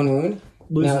 1 wound. 1 wound.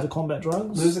 Loses now, the combat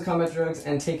drugs. Lose the combat drugs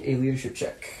and take a leadership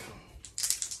check.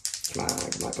 Come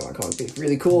on. Be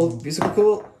really cool. Be super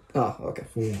cool. Oh, okay.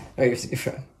 4. Oh, you're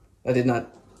fine. I did not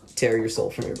tear your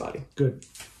soul from your body. Good.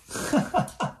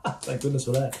 Thank goodness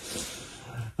for that.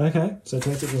 Okay, so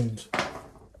take the wound.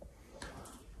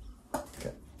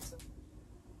 Okay.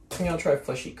 I think I'll try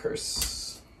Fleshy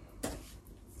Curse.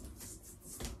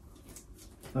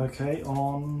 Okay,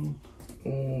 on...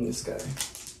 This guy.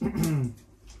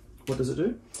 What does it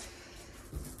do?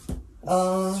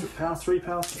 3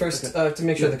 power. First, to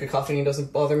make sure the cacophony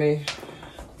doesn't bother me.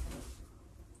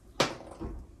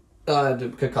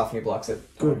 The cacophony blocks it.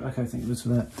 Good, okay, thank you for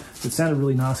that. It sounded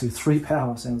really nasty. 3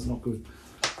 power sounds not good.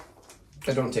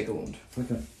 I don't take a wound.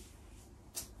 Okay.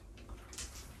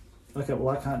 Okay,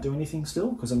 well I can't do anything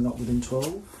still because I'm not within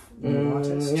 12.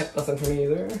 Yep, nothing for me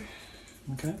either.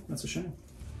 Okay, that's a shame.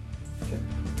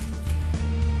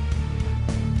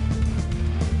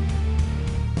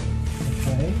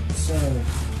 Okay, so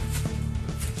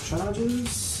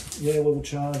charges. Yeah, we'll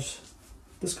charge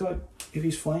this guy. If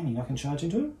he's flaming, I can charge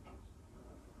into him.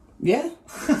 Yeah.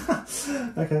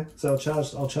 Okay, so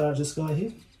I'll charge this guy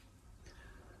here.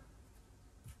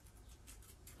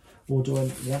 Or do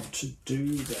I want to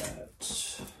do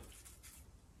that?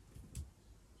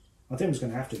 I think I'm just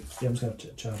going to have to. Yeah, I'm just going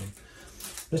to charge him.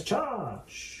 Let's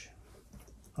charge!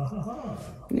 Ha ha ha!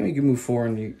 You know, you can move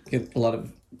forward and you get a lot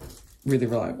of really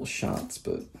reliable shots,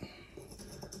 but...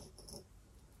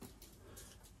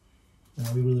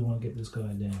 Now we really want to get this guy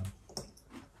down.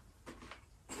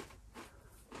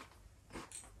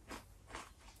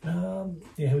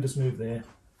 Yeah, he'll just move there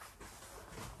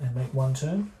and make one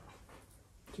turn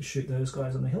to shoot those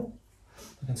guys on the hill.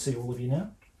 I can see all of you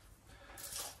now.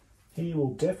 He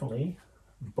will definitely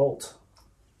bolt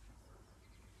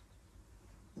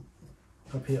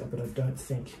up here, but I don't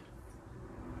think.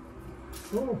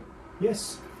 Oh,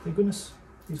 yes! Thank goodness,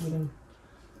 he's within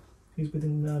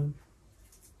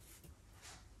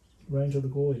range of the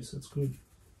goys. That's good.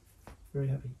 Very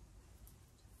happy.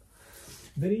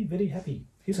 Very, very happy.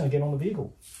 He's going to get on the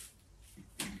vehicle.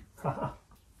 Haha.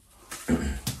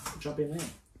 Jump in there.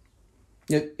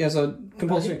 Yeah, so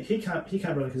compulsory. He can't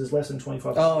really because it's less than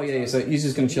 25. Oh yeah, so he's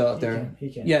just going to chill out there. He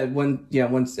can. Yeah,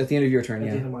 once at the end of your turn. At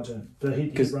Yeah. the end of my turn, but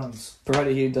he runs.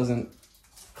 Provided he doesn't.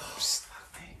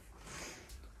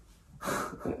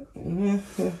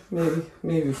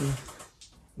 Maybe.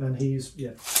 And he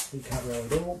can't roll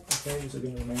at all. Okay, these are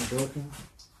going to remain broken.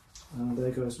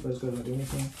 Those guys don't do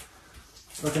anything.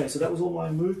 Okay, so that was all my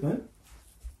movement.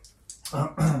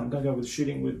 I'm going to go with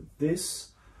shooting with this.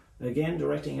 Again,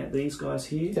 directing at these guys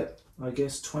here. Yep. I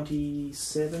guess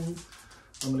 27.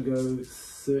 I'm going to go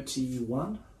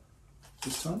 31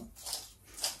 this time.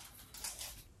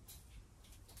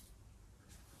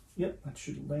 Yep, that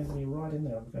should land me right in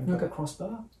there. I'm going to go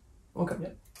crossbar. Okay.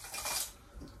 Yep.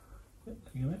 Yep,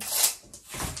 there you go, mate.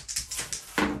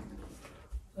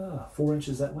 4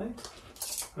 inches that way.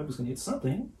 Hope it's going to hit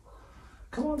something.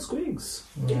 Come on, Squigs.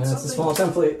 Yeah, it's a small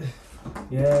template.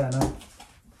 Yeah, no.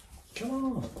 Come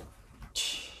on.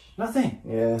 Nothing.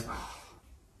 Yeah.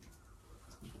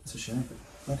 It's a shame.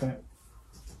 Okay.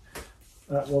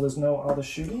 Well, there's no other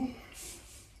shooting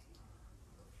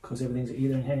because everything's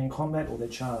either in hand-to-hand combat or they're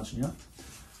charged now.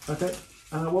 Okay.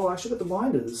 Well, I actually got the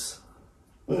binders.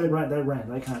 They ran.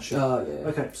 They can't shoot. Oh yeah.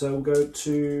 Okay, so we'll go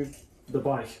to the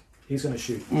bike. He's going to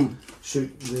shoot.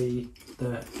 Shoot the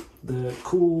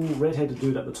cool red-headed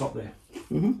dude at the top there.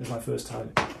 As my first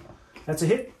target. That's a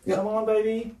hit. Yep. Come on,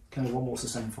 baby. Can I have one more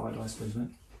sustained fire dice, please, mate?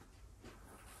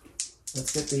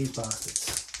 Let's get these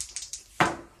bastards.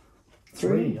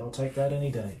 3. I'll take that any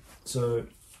day. So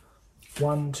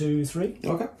 1, 2, 3.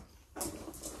 Okay.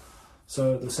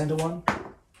 So the center one,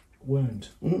 wound.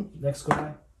 Next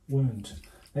guy, wound.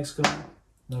 Next guy,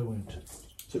 no wound.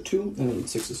 So 2 and then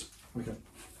 6s. Okay.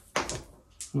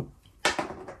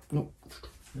 Nope.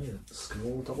 Yeah,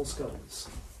 skull, double skulls.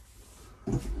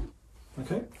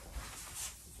 Okay.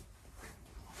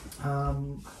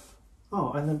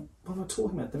 Oh, and then what am I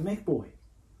talking about? The mech boy.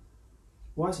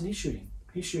 Why isn't he shooting?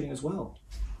 He's shooting as well.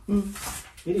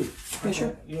 Idiot. Yeah,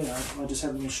 sure. Yeah, I just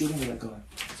haven't been shooting with that guy.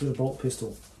 It's with a bolt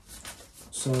pistol.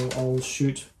 So I'll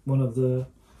shoot one of the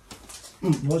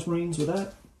Noise Marines with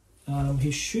that.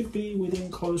 He should be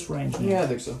within close range now. Yeah, I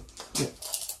think so. Yeah.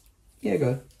 Yeah, go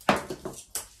ahead.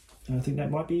 And I think that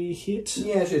might be a hit.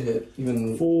 Yeah, it should hit.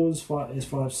 Even 4 is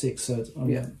 5, 6. So it's,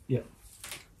 yeah.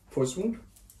 4's wound.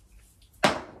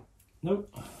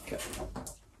 Nope. Okay.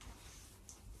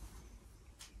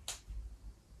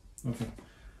 Okay.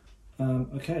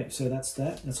 Okay, so that's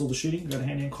that. That's all the shooting. Go to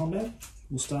hand-to-hand combat.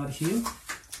 We'll start here.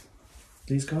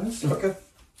 These guys. Okay.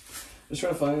 Just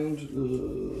trying to find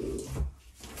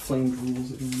flamed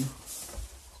rules again.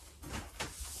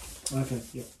 Okay,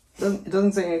 yeah. It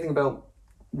doesn't say anything about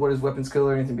what his weapon skill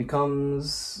or anything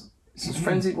becomes. It says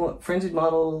frenzied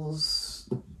models,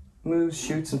 moves,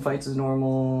 shoots, and fights as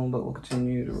normal, but will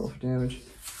continue to roll for damage.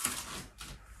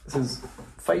 It says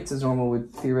fights as normal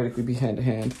would theoretically be hand to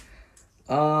hand.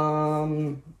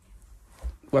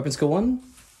 Weapon skill 1?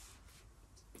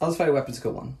 I'll just fight weapon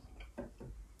skill 1.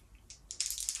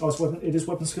 Oh, it is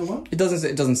weapon skill 1? It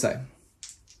doesn't say.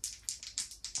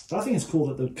 But I think it's cool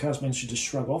that the chaosmen should just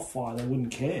shrug off fire. They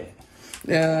wouldn't care.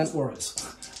 Yeah. That's warriors.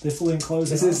 They're fully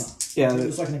enclosed in armor. Yeah. If it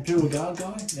was like an Imperial Guard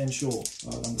guy, then sure,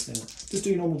 I would understand it. Just do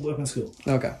your normal weapon skill.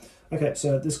 Okay. Okay,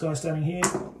 so this guy standing here.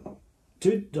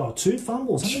 2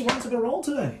 fumbles. How many ones have I rolled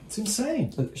today? It's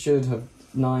insane. It should have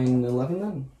 9, 11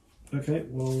 then. Okay,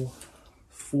 well,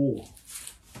 4.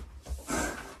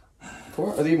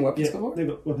 4? Are they even weapon Yeah, skill 4? they've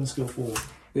got weapon skill 4.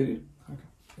 They do? Okay.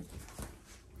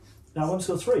 No, weapon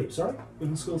skill 3, sorry.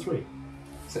 Weapon skill 3.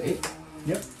 So 8?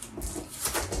 Yep.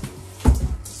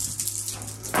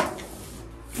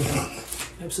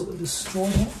 Absolutely destroy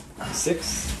him.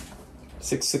 6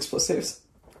 plus saves.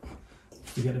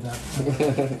 Forget about it.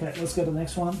 Okay, let's go to the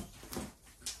next one.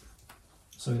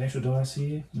 So an extra dice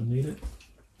here, you'll need it.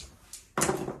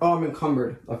 Oh, I'm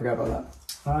encumbered. I forgot about that.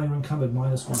 Ah, you're encumbered,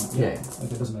 -1. Yeah.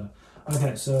 Okay, doesn't matter.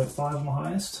 Okay, so 5 on the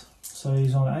highest. So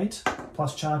he's on 8,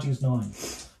 plus charging is 9.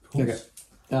 Of course. Okay.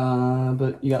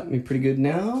 But you got me pretty good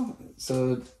now.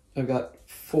 So I've got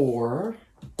 4.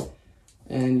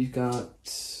 And you've got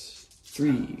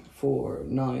 3, 4,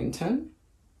 9, 10.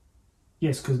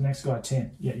 Yes, because next guy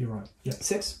 10. Yeah, you're right. Yeah.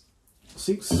 6.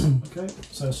 6. Okay,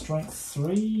 so strength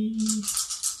 3.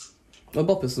 Oh,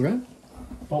 ball pistol, right?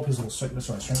 Bolt pistol, that's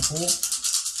right, strength 4.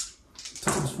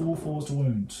 Toughness 4, 4's to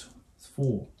wound. It's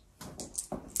 4.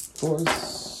 4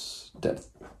 is dead.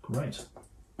 Great.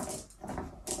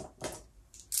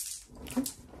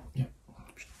 Yeah.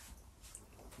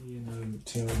 No,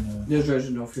 Terry, no. There's Reggie,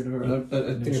 no fear. I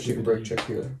think I take a break check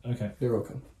here. Okay. They're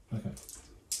okay. Okay.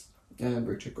 And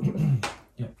break check over there.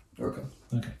 Yeah. They're okay.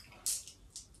 Okay.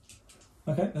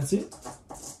 Okay, that's it.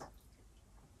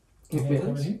 Yeah,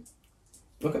 Over here.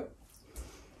 Okay.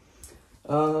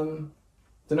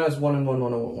 Then I was 1 and 1,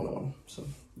 1 and 1, 1 and 1. So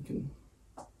you can.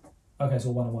 Okay, so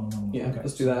 1 and 1 and 1 and 1. Yeah, Okay.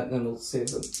 let's do that and then we'll save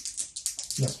the.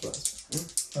 Yep.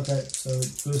 Okay, so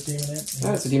first demonette.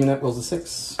 Alright, so demonette rolls a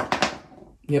 6.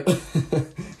 Yep.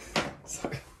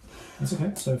 Sorry. That's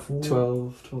okay. So 4.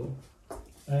 12, 12.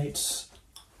 8.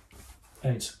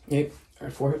 8. 8.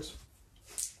 Alright, 4 hits.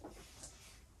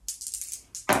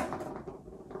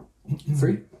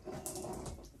 3.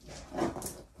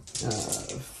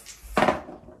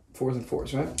 4s and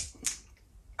 4s, right?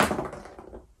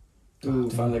 Ooh,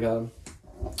 finally got him.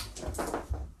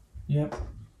 Yep.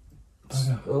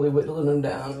 Okay. Slowly whittling him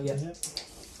down. Yeah. Yep.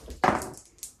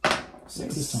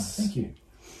 6 this time. Thank you.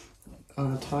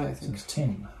 Tie, I So think. it's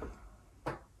 10.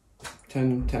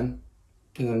 10, 10.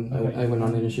 And then Okay, I went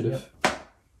on initiative. Yep.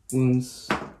 Wounds.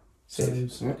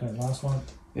 Saves. Save. Okay, last one.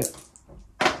 Yep.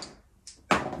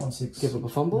 1, 6. Give up a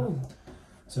fumble.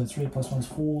 So 3 plus 1 is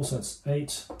 4, so it's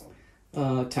 8.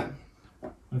 10.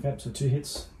 Okay, so 2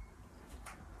 hits.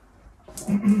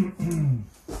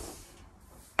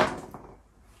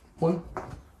 1.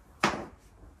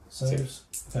 Saves.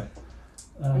 Okay.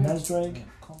 Nazdrake.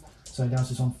 So now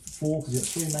it's on 4 because you have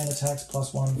 3 main attacks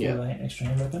plus 1 for Yeah. the extra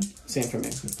hand weapon. Same for me.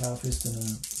 It's got Power Fist and a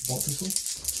Bolt Pistol.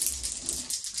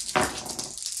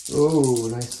 Oh,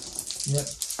 nice. Yep.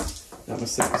 That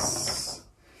was 6.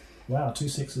 Wow, 2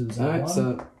 6s. Alright, 1.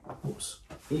 so Oops.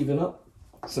 even up.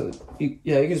 So, you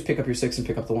can just pick up your 6 and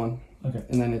pick up the 1. Okay.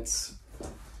 And then it's.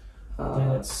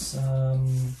 Then it's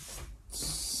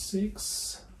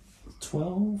 6,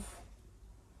 12,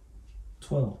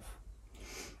 12.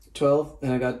 12,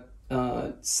 and I got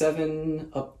 7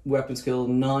 up weapon skill,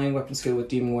 9 weapon skill with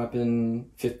demon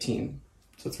weapon, 15.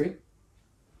 So 3?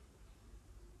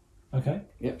 Okay.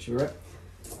 Yep, should be right.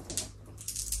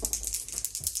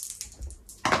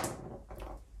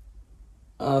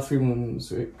 Three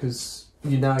wounds, right? Because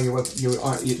you're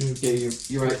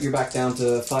back down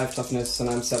to 5 toughness, and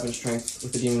I'm 7 strength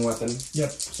with the demon weapon.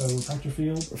 Yep. So Refractor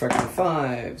Field. Refraction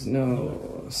 5s,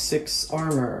 no. 6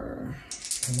 armor.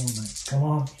 Come on, mate. Come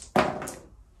on.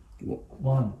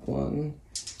 1. 1.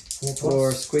 4 plus.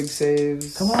 4 squig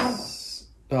saves. Come on.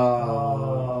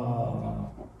 I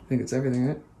think it's everything,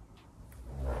 right?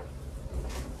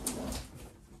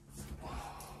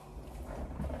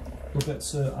 Look at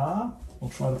Sir R. We'll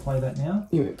try to play that now.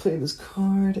 You may play this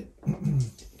card.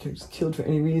 Character's killed for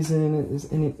any reason. Is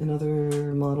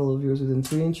another model of yours within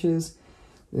 3 inches.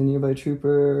 The nearby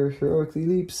trooper heroically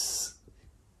leaps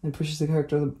and pushes the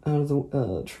character out of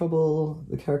the trouble.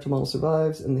 The character model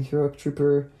survives, and the heroic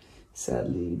trooper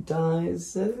sadly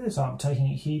dies. So I'm taking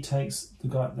it. He takes the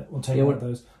guy that will take one of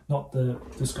those. Not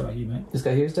this guy here, mate. This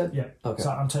guy here is dead? Yeah. Okay. So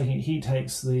I'm taking it. He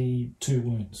takes the 2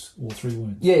 wounds or 3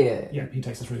 wounds. Yeah. Yeah, he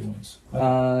takes the 3 wounds.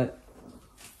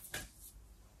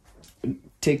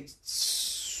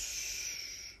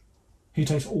 He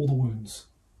takes all the wounds.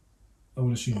 I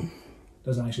would assume.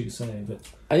 Doesn't actually say, but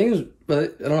I think it was,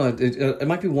 but I don't know. It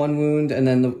might be 1 wound, and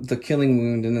then the killing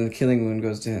wound, and then the killing wound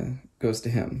goes to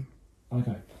him.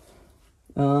 okay.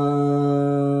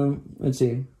 Let's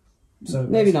see. So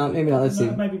maybe not. Let's see.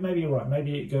 Maybe you're right.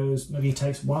 Maybe it goes. Maybe he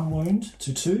takes 1 wound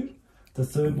to 2, The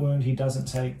third wound he doesn't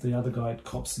take, the other guy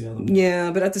cops the other one.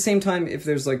 Yeah, but at the same time, if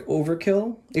there's like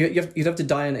overkill, you'd have to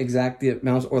die in exact the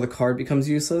amount or the card becomes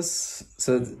useless.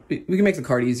 So we can make the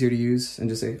card easier to use and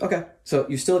just say, okay, so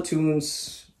you're still at 2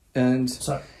 wounds and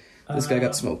So, this guy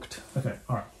got smoked. Okay,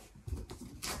 alright.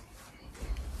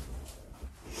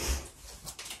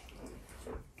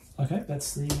 Okay,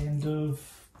 that's the end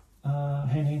of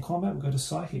hand-to-hand combat. We'll go to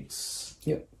Psychics.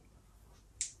 Yep.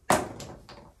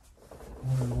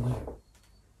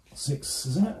 6,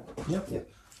 isn't it? Yep.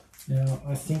 Now,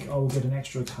 I think I will get an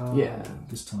extra card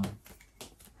this time.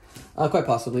 Quite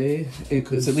possibly.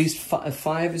 It's at least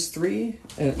 5 is 3.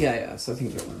 Yeah, so I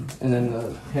think you're one. And then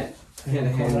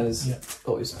hand-to-hand is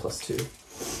always +2.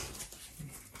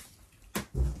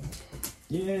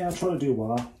 Yeah, I'll try to do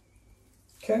War.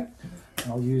 Okay.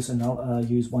 I'll use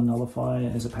use 1 Nullify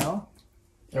as a power.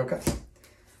 Okay.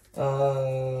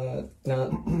 Now...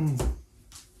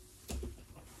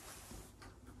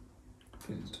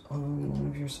 on one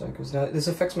of your psychers. Now, this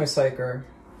affects my psyker.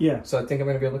 Yeah. So I think I'm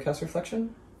going to be able to cast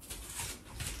Reflection.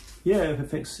 Yeah, if it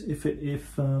affects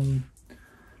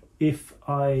if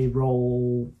I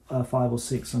roll 5 or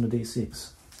 6 on a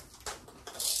d6,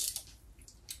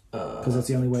 because that's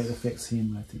the only way it affects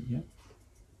him. I think. Yeah.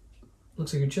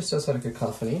 Looks like you're just outside of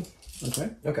Cacophony.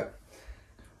 Okay. Okay.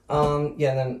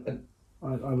 Yeah. Then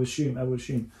I would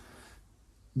assume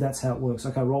that's how it works.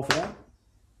 Okay, roll for that.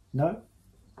 No,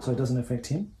 so it doesn't affect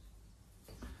him.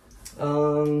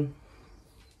 That'd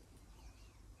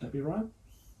be right.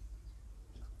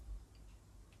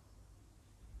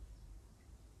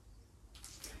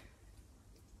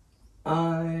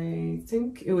 I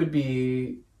think it would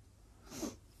be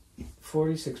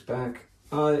 46 back.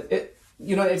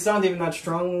 It's not even that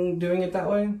strong doing it that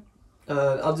way.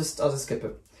 I'll just skip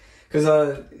it because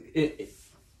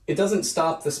it doesn't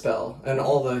stop the spell, and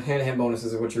all the hand-to-hand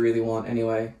bonuses are what you really want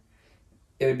anyway.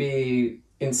 It would be,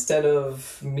 instead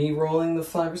of me rolling the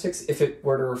 5 or 6, if it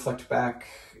were to reflect back,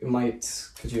 it might.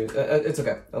 Could you? It's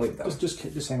okay. I'll leave it that way.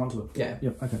 Just hang on to it. Yeah.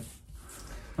 Yep. Okay.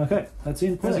 Okay, that's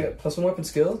in play. +1 weapon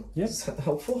skill. Yep. Is that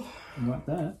helpful? Like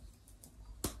that.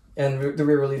 And the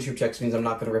rear leadership checks means I'm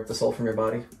not going to rip the soul from your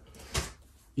body.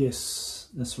 Yes,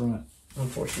 that's right.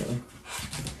 Unfortunately.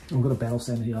 I've got a battle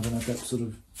standard here. I don't know if that sort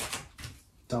of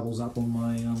doubles up on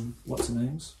my what's the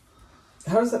names.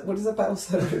 What is that battle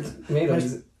standard made of?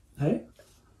 Is it, Hey?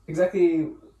 exactly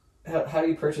how do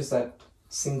you purchase that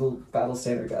single battle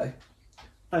standard guy?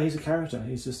 Oh, he's a character.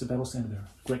 He's just a battle standard bearer.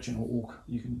 Gretchen or Orc.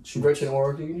 You can shoot. Gretchen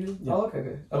or you can use? Yeah. Oh,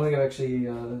 okay. I don't think I've actually...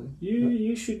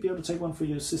 You should be able to take one for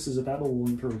your Sisters of Battle and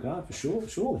Imperial Guard for sure.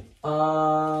 Surely.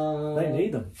 They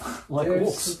need them. Like there's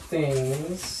Orcs.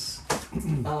 things...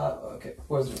 okay.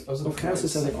 Well, Chaos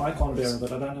has an icon bearer,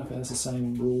 but I don't know if it has the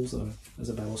same rules though as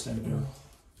a battle standard bearer.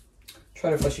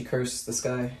 Try to fleshy curse this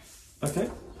guy. Okay.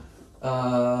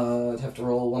 I'd have to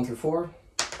roll 1 through 4.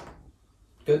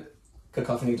 Good.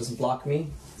 Cacophony doesn't block me,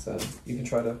 so you can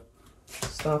try to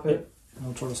stop it. Yep.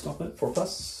 I'll try to stop it.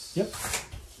 4+. Yep.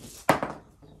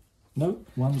 Nope.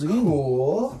 1s again.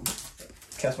 Cool.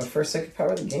 Cast my first psychic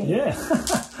power of the game. Yeah.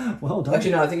 Well done.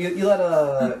 Actually, no. I think you let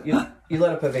a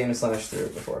Pavane and Slaanesh through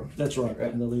before. That's right.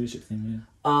 And the leadership thing.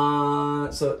 Yeah.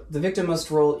 So the victim must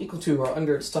roll equal to or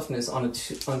under its toughness on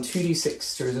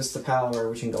 2d6 to resist the power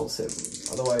which engulfs him.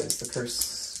 Otherwise, the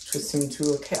curse twists him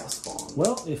to a chaos bomb.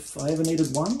 Well, if I ever needed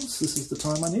 1s, this is the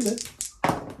time I need it.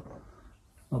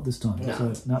 Not this time.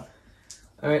 No. So, no.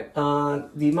 Alright,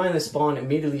 the mindless spawn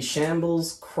immediately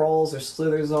shambles, crawls, or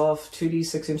slithers off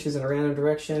 2d6 inches in a random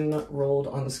direction, rolled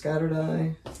on the scatter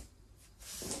die.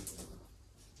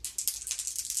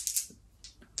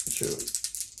 Sure,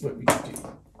 what we can do.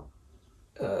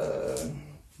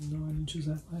 9 inches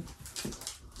that way.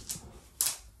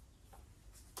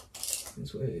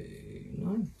 This way,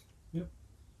 9. Yep.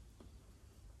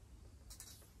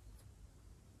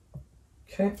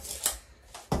 Okay.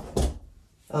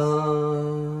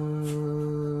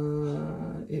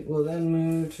 It will then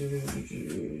move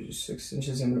to 6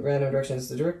 inches in random directions.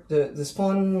 The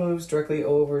spawn moves directly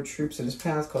over troops in its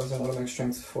path, causing automatic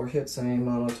strength 4 hits and any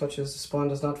mono touches. The spawn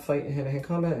does not fight in hand-to-hand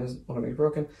combat and is automatically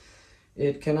broken.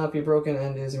 It cannot be broken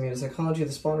and is immune to psychology.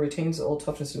 The spawn retains all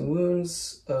toughness and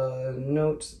wounds.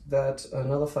 Note that a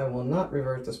nullify will not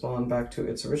revert the spawn back to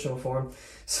its original form.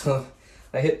 So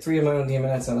I hit 3 of my own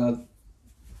demonettes and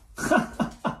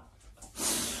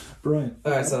Brilliant.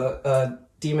 Alright, so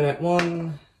Demonette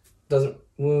 1 doesn't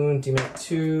wound, Demonette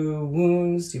 2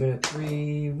 wounds, Demonette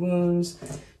 3 wounds,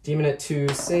 Demonette 2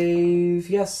 save,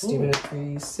 yes, Demonette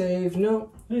 3 save,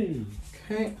 no. Hey.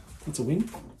 Okay. That's a win.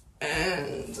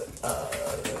 And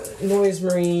Noise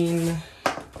Marine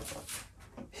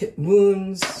Hit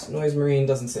wounds. Noise Marine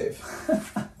doesn't save.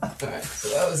 Alright, so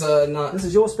that was not... This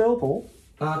is your spell, Paul.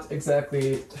 Not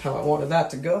exactly how I wanted that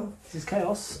to go. This is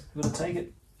chaos. I'm going to take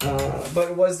it.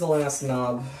 But it was the last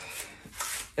knob.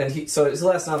 And so it's the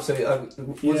last knob, so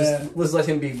let's let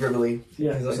him be gribbly.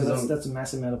 Yeah, so that's a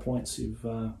massive amount of points you've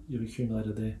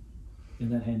accumulated there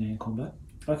in that hand-to-hand combat.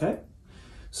 Okay.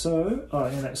 So,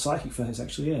 and that psychic phase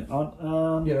actually, yeah. You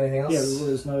have anything else? Yeah, well,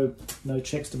 there's no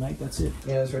checks to make. That's it.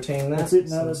 Yeah, let's retain that. That's it.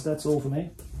 No, that's all for me.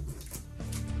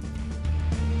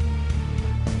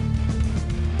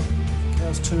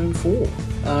 Chaos turn 4. All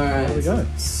right. There we go.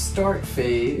 Start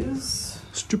phase.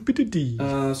 Stupidity.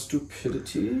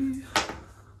 Stupidity.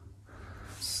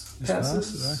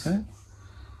 Passes. Okay.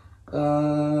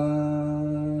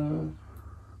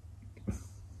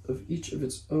 Of each of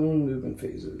its own movement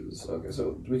phases. Okay,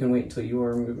 so we can wait until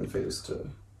your movement phase to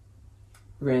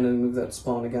randomly move that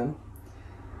spawn again.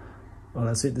 Oh,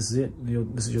 that's it. This is it.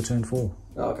 This is your turn 4.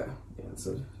 Oh, okay. Yeah,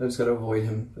 so I just gotta avoid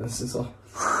him. This is all.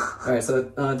 Alright,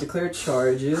 so declare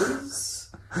charges.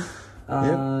 Yep.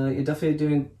 You're definitely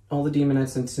doing all the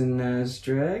demonites into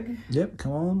Nazdrag. Yep,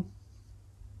 come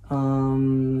on.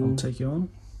 I'll take you on.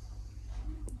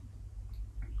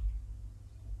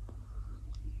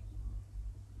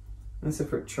 That's it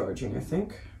for charging, I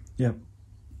think. Yep.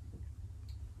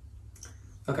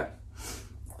 Okay.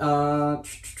 Alright,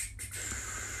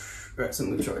 so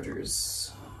move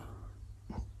chargers.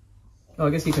 Oh, I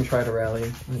guess you can try to rally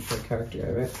for a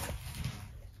character, right?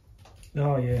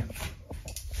 Oh, yeah.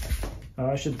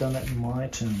 I should have done that in my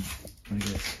turn, I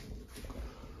guess.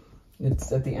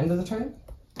 It's at the end of the turn?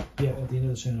 Yeah, at the end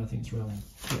of the turn, I think it's rolling.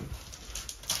 Yeah.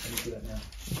 Let me do that now.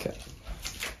 Okay.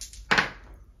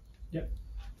 Yep.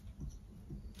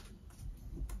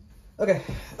 Okay,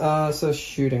 so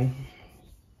shooting.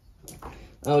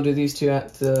 I'll do these two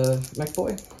at the mech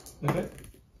boy. Okay.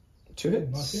 2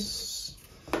 hits. Nice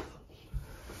hit.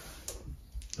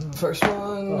 First one.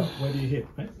 Oh, where do you hit,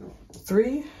 mate?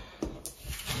 3.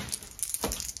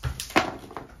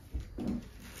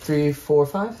 3, 4,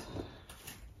 5.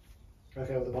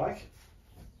 Okay, with the bike.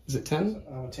 Is it 10?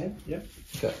 10, yep.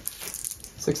 Okay.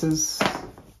 6s.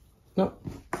 No.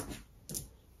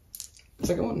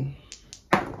 Second one.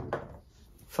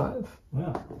 5.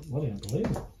 Wow, bloody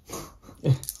unbelievable.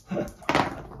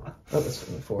 Oh, that's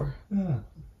only 4. Yeah.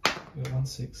 You got 1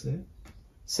 6 there.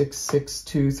 6, 6,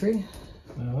 2, 3.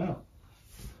 Oh, wow.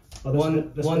 Oh,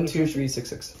 1, 2, 3, 6,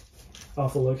 6. Oh,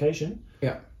 for location.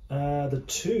 Yeah. The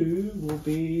 2 will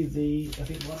be the, I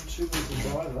think 1 2 is the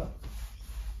driver.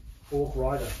 Orc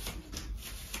rider.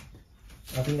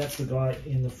 I think that's the guy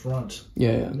in the front.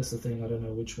 Yeah, yeah. That's the thing. I don't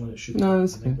know which one it should be. No,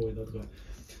 it's the okay. boy, the other guy.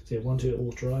 So yeah, 1 2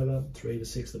 orc driver, 3 to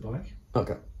 6 the bike.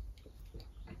 Okay.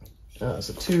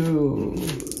 So two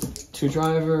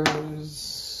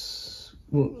drivers.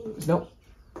 Nope,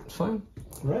 it's fine.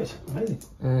 Great, amazing.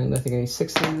 And I think I need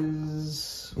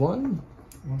 6s. 1.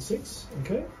 1 6.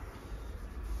 Okay.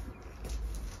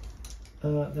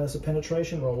 That's a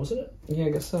penetration roll, wasn't it? Yeah, I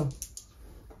guess so.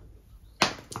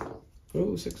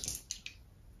 Oh, 6.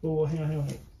 Oh, hang on.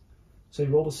 So you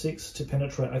rolled a 6 to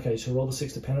penetrate. Okay, so you rolled a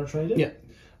 6 to penetrate it? Yeah.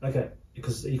 Okay,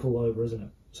 because it's equal over, isn't it?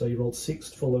 So you rolled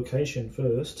 6 for location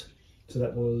first. So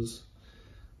that was...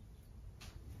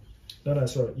 No,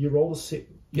 sorry. You rolled a 6...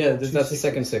 Yeah, that's the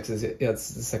second 6. Is it? Yeah,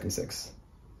 it's the second 6.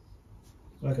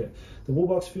 Okay. The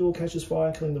wallbox fuel catches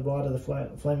fire, killing the rider of the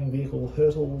flaming vehicle,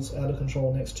 hurtles out of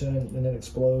control next turn, and then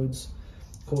explodes,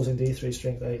 causing D3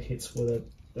 strength 8 hits with it.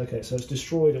 Okay, so it's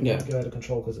destroyed. It won't go out of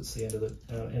control because it's the end of the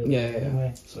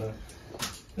anyway. So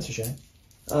that's a shame.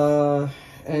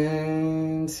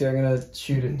 And so I'm gonna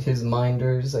shoot at his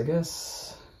minders, I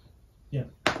guess. Yeah.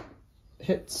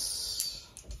 Hits.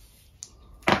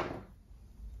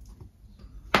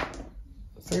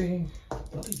 3.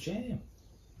 Bloody jam.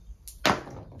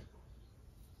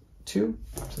 2.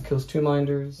 So kills 2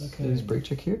 minders. Okay. There's break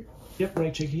check here. Yep,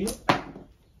 break check here.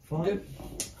 Fine. Good.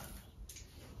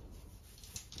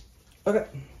 Okay.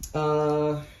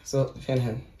 So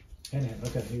hand. And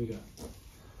okay, here we go.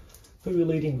 Who are we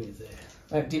leading with there?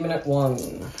 Alright, demon at 1.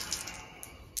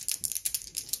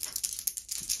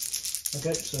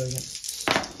 Okay, so against...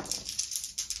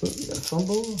 Oh, you got a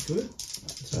fumble. Good.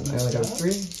 So I only got a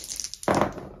 3.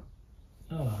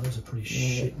 Oh, that was a pretty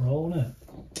shit roll, wasn't it?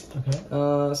 Okay.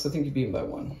 So I think you beat him by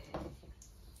 1.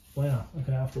 Wow,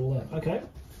 okay, after all that. Okay.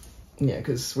 Yeah,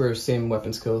 because we're same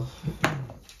weapon skill.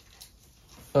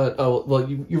 Well,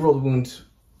 you rolled a wound.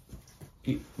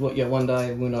 1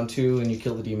 die, wound on 2, and you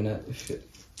kill the demonette. Shit.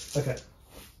 Okay.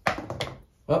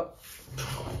 Up.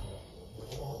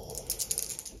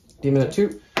 Demonette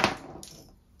 2.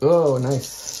 Oh,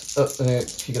 nice. Oh, and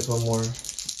she gets 1 more.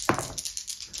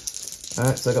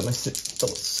 Alright, so I got my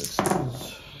double sixes.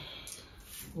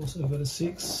 Also got a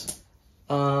 6.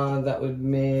 That would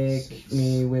make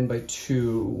me win by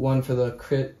 2. 1 for the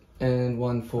crit and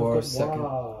 1 for I've got second.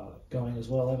 War going as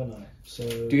well, haven't I? So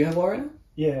Do you have War in?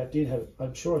 yeah, I did have.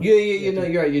 I'm sure. I Yeah, no,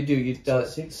 you're right, you do. You, 6.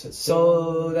 That's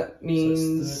so 7, that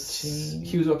means so 13.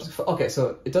 he was weapons. Okay,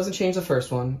 so it doesn't change the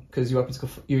first one because your weapons go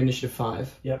your initiative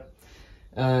 5. Yep.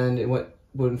 And it went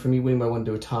from me winning by 1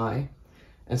 to a tie.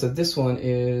 And so this one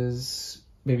is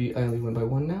maybe I only win by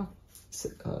 1 now.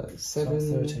 7.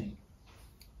 13.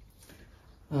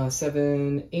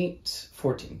 7, 8,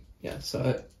 14. Yeah,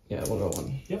 so yeah, we'll go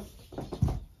 1. Yep.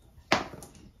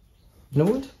 No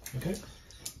wound. Okay.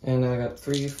 And I got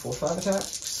 3, 4, 5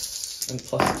 attacks and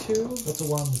plus 2. Lots of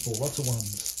 1s, Paul. Lots of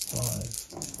 1s.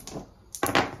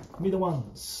 5. Give me the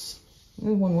 1s.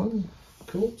 1, 1.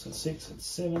 Cool. So 6. That's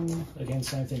 7. Again,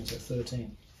 same thing. So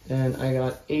 13. And I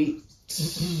got 8.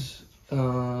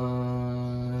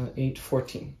 8,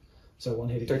 14. So 1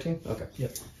 hit again. 13? Okay.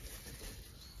 Yep.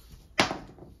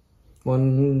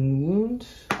 1 wound.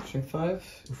 Strength 5.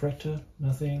 Refractor.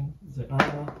 Nothing. The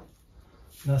armor.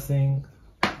 Nothing.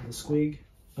 The squig.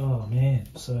 Oh man.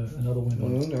 So another wound.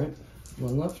 1 wound, alright.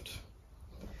 1 left.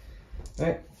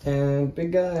 Alright, and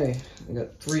big guy. I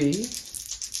got 3.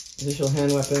 Additional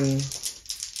hand weapon.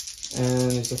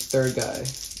 And there's a third guy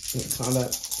in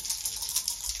combat.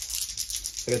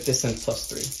 I got distance plus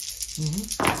 3.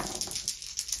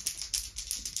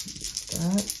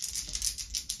 That.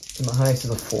 And the highest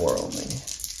is a 4 only.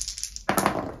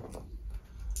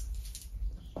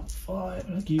 5.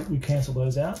 Okay, we cancel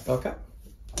those out. Okay.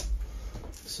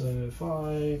 So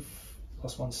 5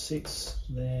 plus 1, 6.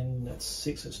 Then that's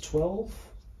 6. It's 12.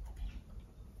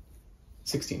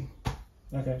 16.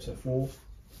 Okay, so 4.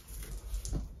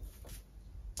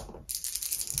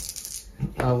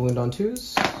 Wound on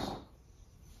 2s.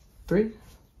 3.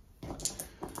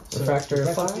 So Refractor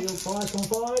 5. field, 5 on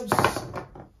 5s.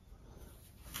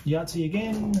 Yahtzee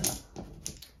again.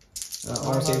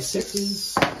 RSA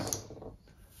 6.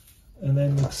 And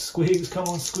then the squigs, come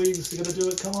on squigs, you gotta do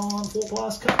it, come on, 4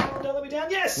 plus, come on, don't let me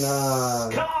down, yes! Nah.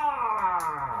 Come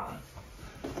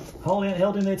on!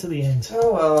 Held in there to the end.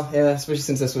 Oh well, yeah, especially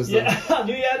since this was the Yeah, I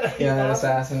knew you had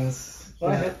assassins.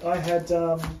 I had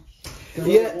Guerrilla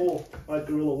Yeah. War. I had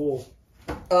Guerrilla War.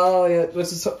 Oh yeah,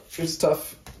 which is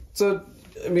tough. So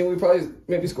I mean, we probably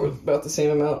maybe scored about the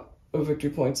same amount of victory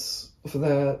points for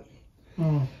that.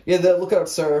 Yeah, the Lookout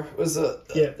Sir was a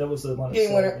Yeah, that was the one that game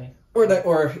saved winner. me.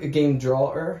 Or a game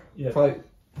drawer. Yeah. Probably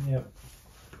Yeah.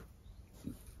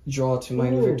 draw to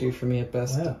minor Ooh. victory for me at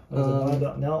best. Wow. That was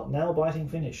a nail biting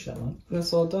finish, that one.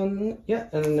 That's all done. Yeah,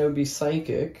 and then there would be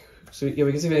Psychic. So yeah,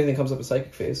 we can see if anything comes up with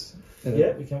Psychic phase. And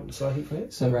Yeah, we came up with Psychic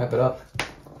phase. then wrap it up.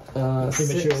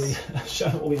 Prematurely 6, show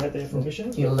what we had there for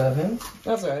missions. 11.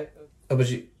 That's alright. Oh, but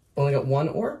you only got 1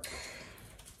 orc?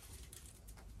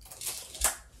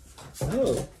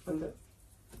 Oh.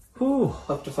 Whew.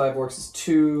 Up to 5 orcs is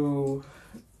 2.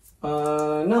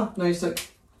 No, you said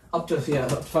up to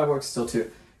 5 orcs is still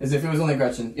 2. As if it was only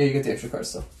Gretchen. Yeah, you get the extra cards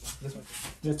still. This one.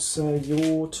 It's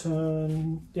your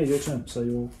turn. Yeah, your turn. So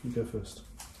you go first.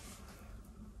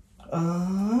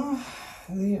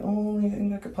 The only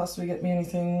thing that could possibly get me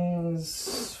anything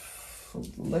is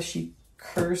Fleshy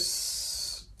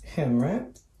Curse him, right?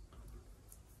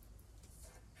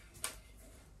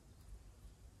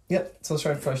 Yep, so let's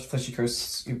try Fleshy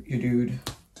Curse your dude.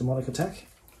 Demonic attack.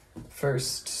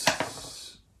 First.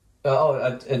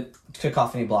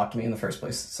 Cacophony blocked me in the first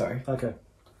place, sorry. Okay.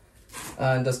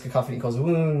 And does Cacophony cause a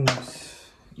wound?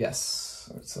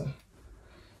 Yes. It's a...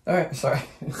 Alright, sorry.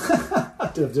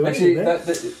 Actually,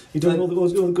 you're doing all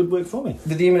the good work for me.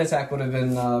 The demon attack would have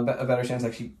been a better chance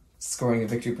actually scoring the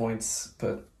victory points,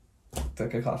 but the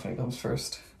Cacophony comes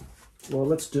first. Well,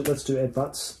 let's do Ed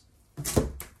Butts.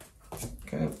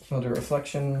 Okay, I'll do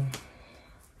Reflection.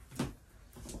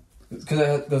 Because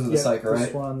it goes to the Psyker, right?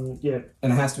 This one, yeah.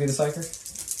 And it has to be the Psyker?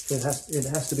 It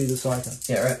has to be the Psyker.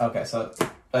 Yeah, right? Okay, so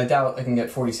I doubt I can get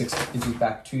 46 inches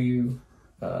back to you.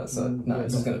 It's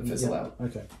just going to fizzle out.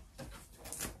 Okay.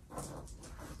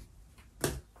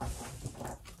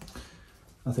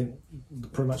 I think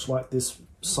pretty much like this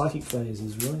psychic phase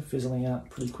is really fizzling out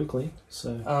pretty quickly.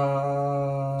 So, do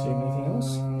you have anything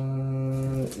else?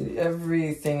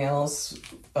 Everything else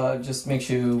just makes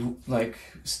you like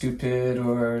stupid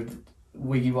or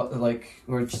wiggy, like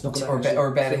or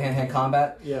bad hand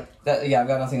combat. Yeah. I've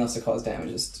got nothing else to cause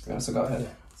damages. To be honest, so go ahead.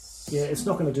 Yeah, it's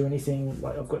not going to do anything.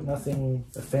 Like I've got nothing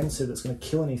offensive that's going to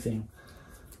kill anything.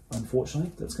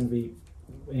 Unfortunately, that's going to be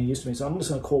any use to me. So I'm just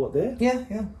going to call it there.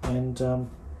 Yeah. And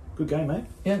good game, mate.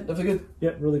 Yeah, definitely good.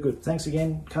 Yeah, really good. Thanks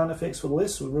again, Carnifex, for the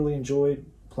list. We really enjoyed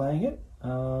playing it.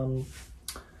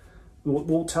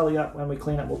 We'll tally up when we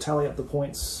clean up. We'll tally up the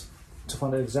points to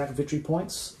find the exact victory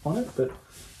points on it, but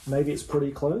maybe it's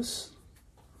pretty close.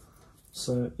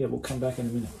 So yeah, we'll come back in a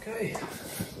minute. Okay.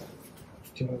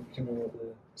 Do you remember what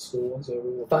the score was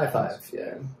overall? 5-5,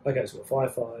 yeah. Okay, so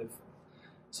 5-5.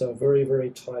 So a very, very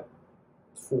tight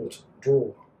fought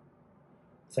draw.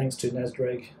 Thanks to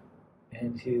Nazdrag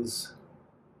and his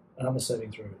armor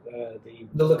saving throw.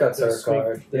 The lookout star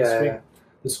card.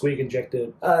 The squeak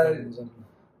injected.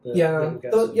 You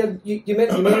made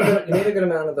a good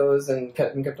amount of those and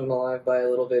kept them alive by a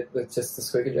little bit with just the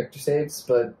squig ejector saves,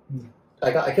 but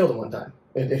I killed him one time.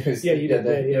 It was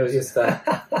just that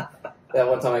that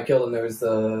one time I killed him. There was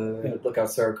the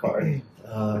lookout star card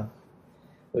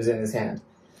was in his hand.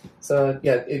 So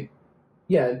it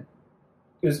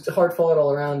was hard fought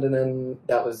all around, and then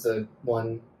that was the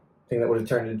one thing that would have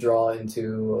turned a draw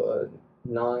into a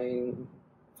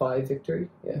 9-5 victory.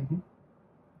 Yeah. Mm-hmm.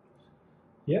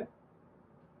 Yeah.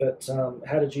 But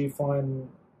how did you find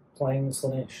playing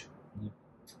Slaanesh?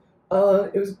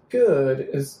 It was good,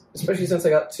 especially since I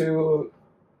got two.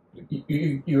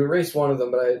 You erased one of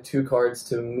them, but I had two cards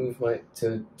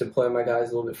to deploy my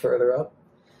guys a little bit further up.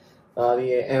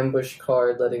 The ambush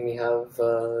card letting me have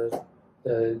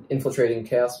infiltrating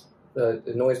chaos, the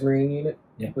noise marine unit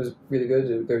was really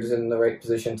good. They're just in the right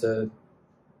position to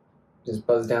just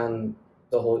buzz down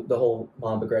the whole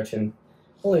mob aggression.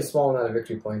 Only a small amount of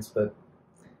victory points, but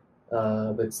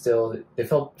still, they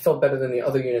felt better than the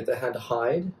other unit that had to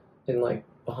hide in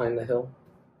behind the hill.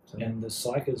 So. And the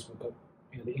psychers were got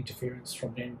the interference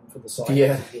from them for the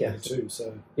psychers too.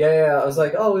 So I was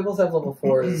like, oh, we both have level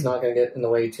 4. It's not going to get in the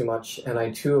way too much.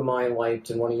 And 2 of mine wiped,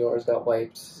 and 1 of yours got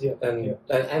wiped. And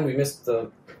we missed the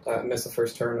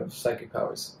first turn of psychic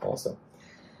powers also.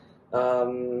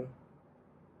 But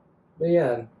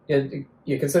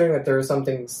you're considering that there are some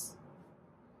things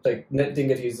didn't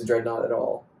get to use the dreadnought at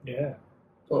all. Yeah.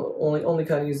 Well, only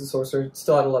kind of used the sorcerer.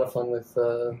 Still had a lot of fun with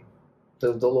the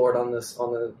lord on the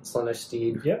Slaanesh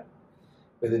steed. Yep.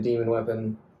 With the demon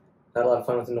weapon. Had a lot of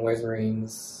fun with the noise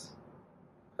marines.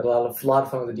 Had a lot of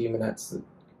fun with the demonettes.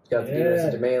 Got the demonettes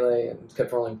into melee and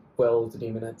kept rolling well with the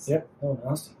demonettes. Yep. Oh,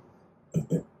 nasty.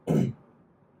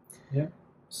 Yeah.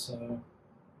 So.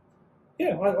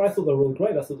 Yeah, I thought they were really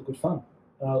great. I thought they were good fun.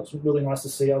 It was really nice to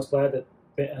see. I was glad that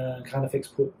Carnifex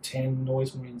put 10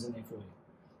 noise marines in there for you.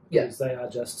 Because they are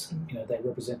just, they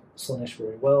represent Slaanesh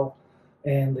very well.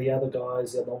 And the other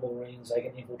guys, the normal marines, they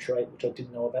can infiltrate, which I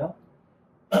didn't know about.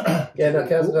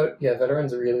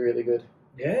 Veterans are really, really good.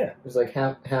 Yeah. There's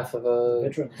half of a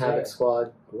Veterans, Havoc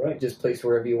squad. Great. Just placed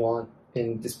wherever you want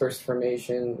in dispersed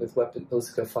formation with weapon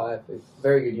Ballistica 5.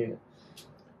 Very good unit.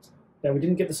 Now, we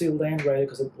didn't get to see the Land Raider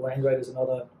because the Land Raider is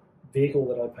another vehicle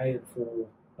that I painted for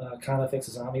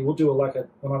Carnifex's army. We'll do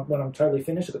when I'm totally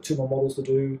finished. I've got 2 more models to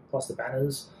do, plus the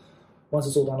banners. Once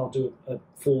it's all done, I'll do a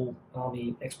full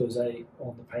army expose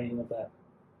on the painting of that.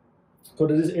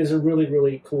 But it is a really,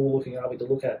 really cool looking army to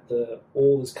look at.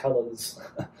 All these colours,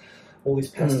 all these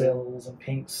pastels and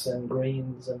pinks and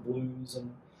greens and blues,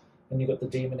 and you've got the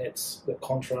demonettes that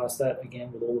contrast that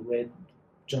again with all the red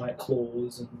giant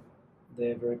claws and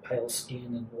their very pale skin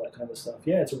and all that kind of stuff.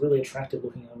 Yeah, it's a really attractive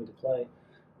looking army to play,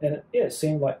 and it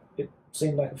seemed like a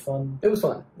fun. It was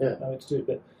fun. Yeah, army to do.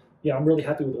 But yeah, I'm really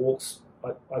happy with Orcs.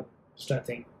 I just don't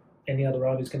think any other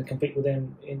army is going to compete with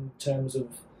them in terms of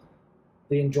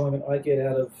the enjoyment I get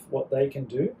out of what they can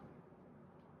do.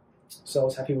 So I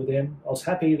was happy with them. I was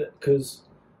happy that because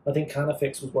I think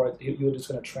Carnifex was worried that you were just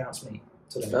going to trounce me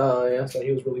today. Oh, yeah. So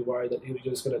he was really worried that he was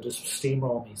just going to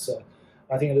steamroll me. So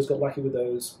I think I just got lucky with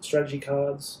those strategy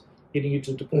cards, getting you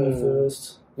to deploy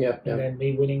first. Yeah. And then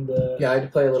me winning the I had to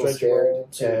play a little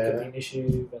scared to get the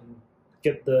initiative and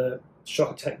get the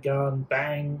shock attack gun,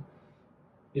 bang.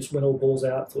 Just went all balls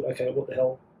out, thought, okay, what the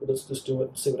hell? We'll just do it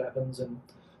and see what happens. And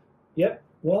that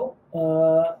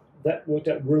worked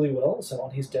out really well. So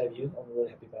on his debut, I'm really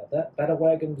happy about that. Battle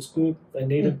Wagon was good. They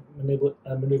needed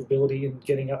maneuverability and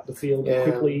getting up the field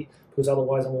quickly, because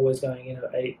otherwise I'm always going in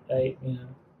at 8.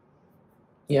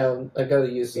 Yeah, I got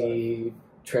to use the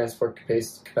transport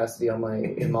capacity on my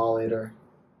Immolator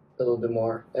a little bit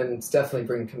more, and it's definitely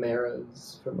bring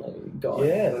Chimeras for my god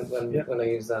when I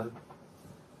use them.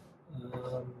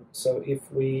 So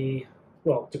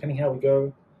depending how we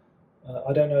go,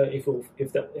 I don't know if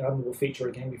that army will feature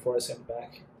again before I send it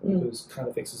back, because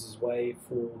Carnifex is his way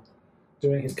for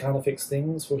doing his Carnifex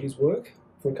things for his work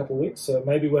for a couple of weeks. So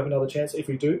maybe we'll have another chance. If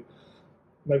we do,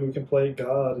 maybe we can play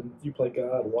Guard and you play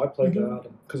Guard or I play Guard,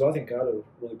 because I think Guard are a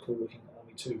really cool looking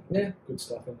army too. Yeah, good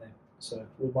stuff in there. So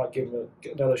we might give them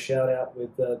another shout out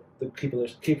with the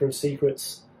Keeper of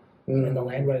Secrets. and the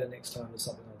Land Raider next time or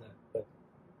something like that.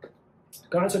 But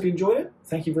guys, hope you enjoyed it.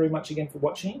 Thank you very much again for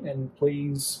watching, and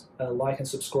please like and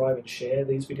subscribe and share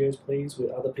these videos, please,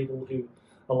 with other people who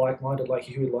are like-minded like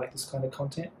you, who like this kind of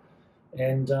content.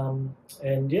 And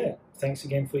yeah, thanks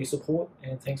again for your support,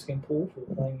 and thanks again, Paul,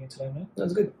 for playing again today, mate.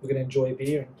 That's good. We're going to enjoy a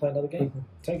beer and play another game.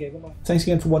 Take care, goodbye. Thanks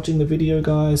again for watching the video,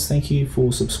 guys. Thank you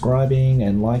for subscribing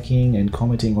and liking and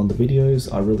commenting on the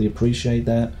videos. I really appreciate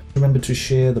that. Remember to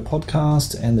share the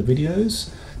podcast and the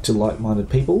videos to like-minded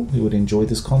people who would enjoy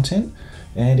this content.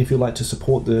 And if you'd like to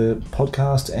support the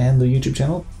podcast and the YouTube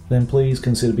channel, then please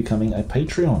consider becoming a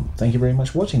Patreon. Thank you very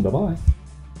much for watching. Bye-bye.